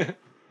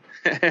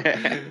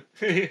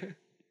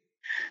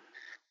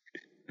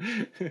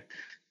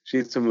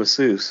 She's a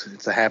masseuse.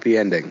 It's a happy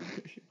ending.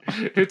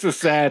 It's a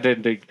sad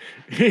ending.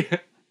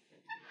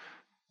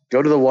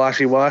 Go to the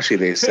washy-washy,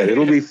 they said.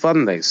 It'll be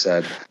fun, they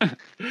said.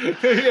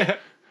 Yeah.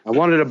 I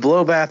wanted a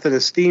blow bath and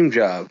a steam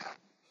job.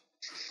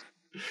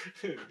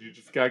 You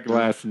just got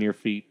glass in your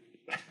feet.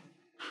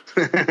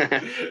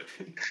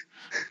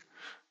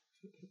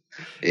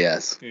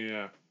 Yes.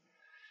 Yeah.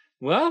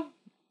 Well,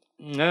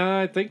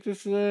 I think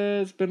this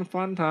has been a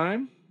fun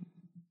time.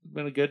 It's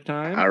been a good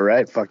time. All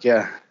right. Fuck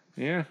yeah.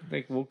 Yeah, I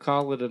think we'll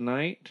call it a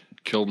night.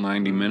 Killed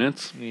 90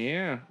 minutes.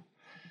 Yeah.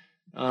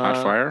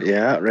 Hot fire.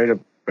 Yeah, right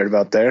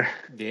about there.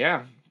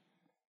 Yeah.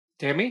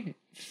 Timmy,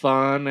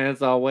 fun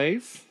as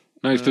always.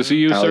 Nice to see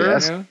you, sir.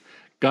 Yes. Yeah.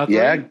 Guthrie?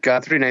 Yeah,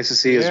 Guthrie, nice to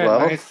see you as well.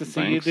 Nice to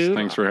see you, dude.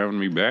 Thanks for having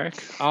me back.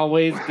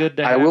 Always good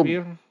to have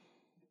you.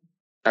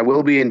 I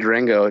will be in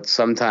Durango at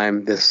some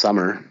time this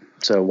summer,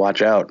 so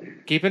watch out.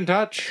 Keep in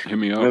touch. Hit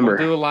me up. Remember,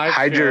 We'll do a live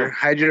hide show.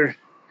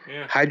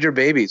 hide your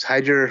babies,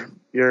 hide your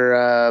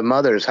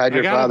mothers, hide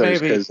your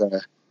fathers, because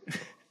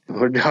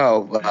never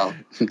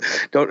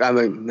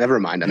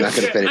mind. I'm not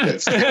going to finish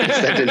this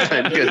sentence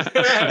because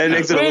it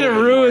makes it Way a to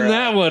little ruin more,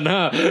 that one,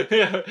 huh?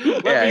 Yeah.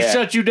 Let me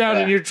shut you down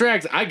in your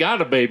tracks. I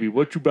got a baby.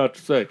 What you about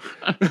to say?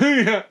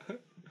 Yeah.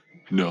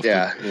 Nothing.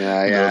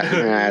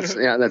 That's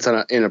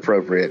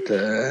inappropriate.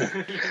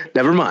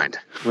 Never mind.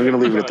 We're going to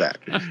leave it at that.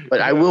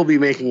 But I will be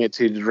making it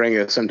to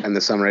Durango sometime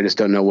this summer. I just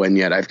don't know when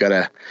yet. I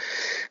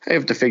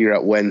have to figure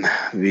out when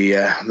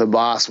the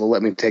boss will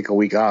let me take a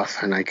week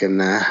off and I can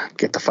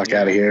get the fuck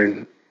out of here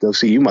and go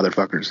see you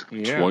motherfuckers.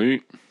 Yeah.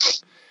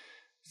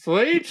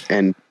 Sweet.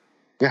 And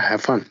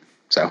have fun.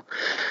 So,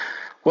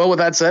 well, with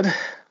that said,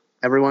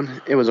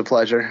 everyone, it was a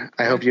pleasure.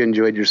 I hope you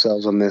enjoyed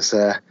yourselves on this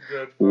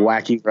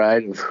wacky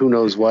ride of who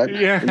knows what.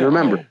 Yeah. And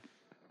remember,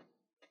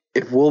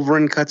 if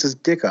Wolverine cuts his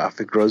dick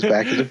off, it grows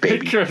back as a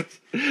baby.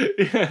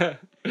 Yeah.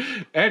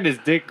 And his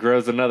dick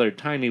grows another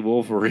tiny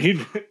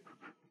Wolverine.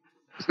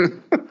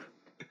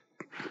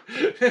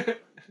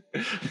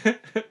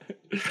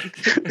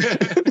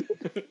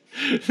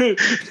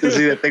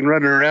 See that thing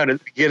running around at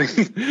the beginning?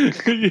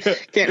 Yeah.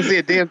 Can't see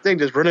a damn thing,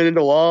 just running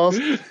into walls.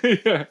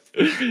 Yeah.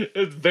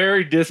 It's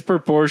very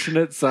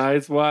disproportionate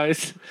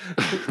size-wise.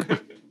 I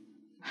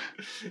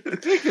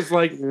think it's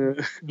like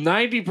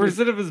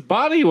 90% of his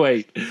body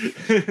weight.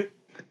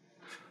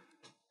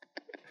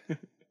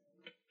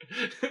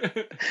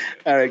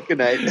 All right, good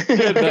night.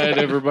 Good night,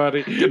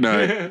 everybody. Good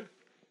night.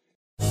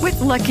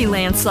 With Lucky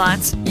Land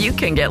Slots, you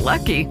can get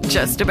lucky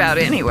just about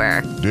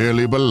anywhere.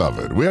 Dearly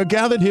beloved, we are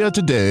gathered here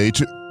today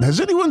to...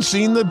 Has anyone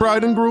seen the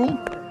bride and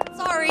groom?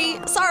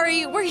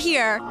 Sorry, we're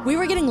here. We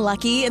were getting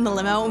lucky in the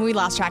limo and we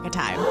lost track of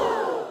time.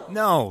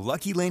 No,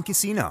 Lucky Land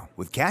Casino,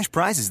 with cash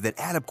prizes that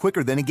add up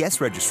quicker than a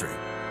guest registry.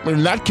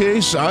 In that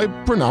case, I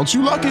pronounce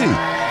you lucky.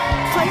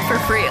 Play for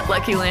free at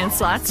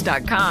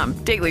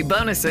LuckyLandSlots.com. Daily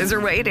bonuses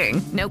are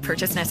waiting. No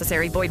purchase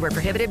necessary. Void where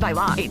prohibited by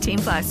law.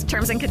 18+.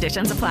 Terms and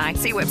conditions apply.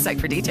 See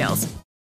website for details.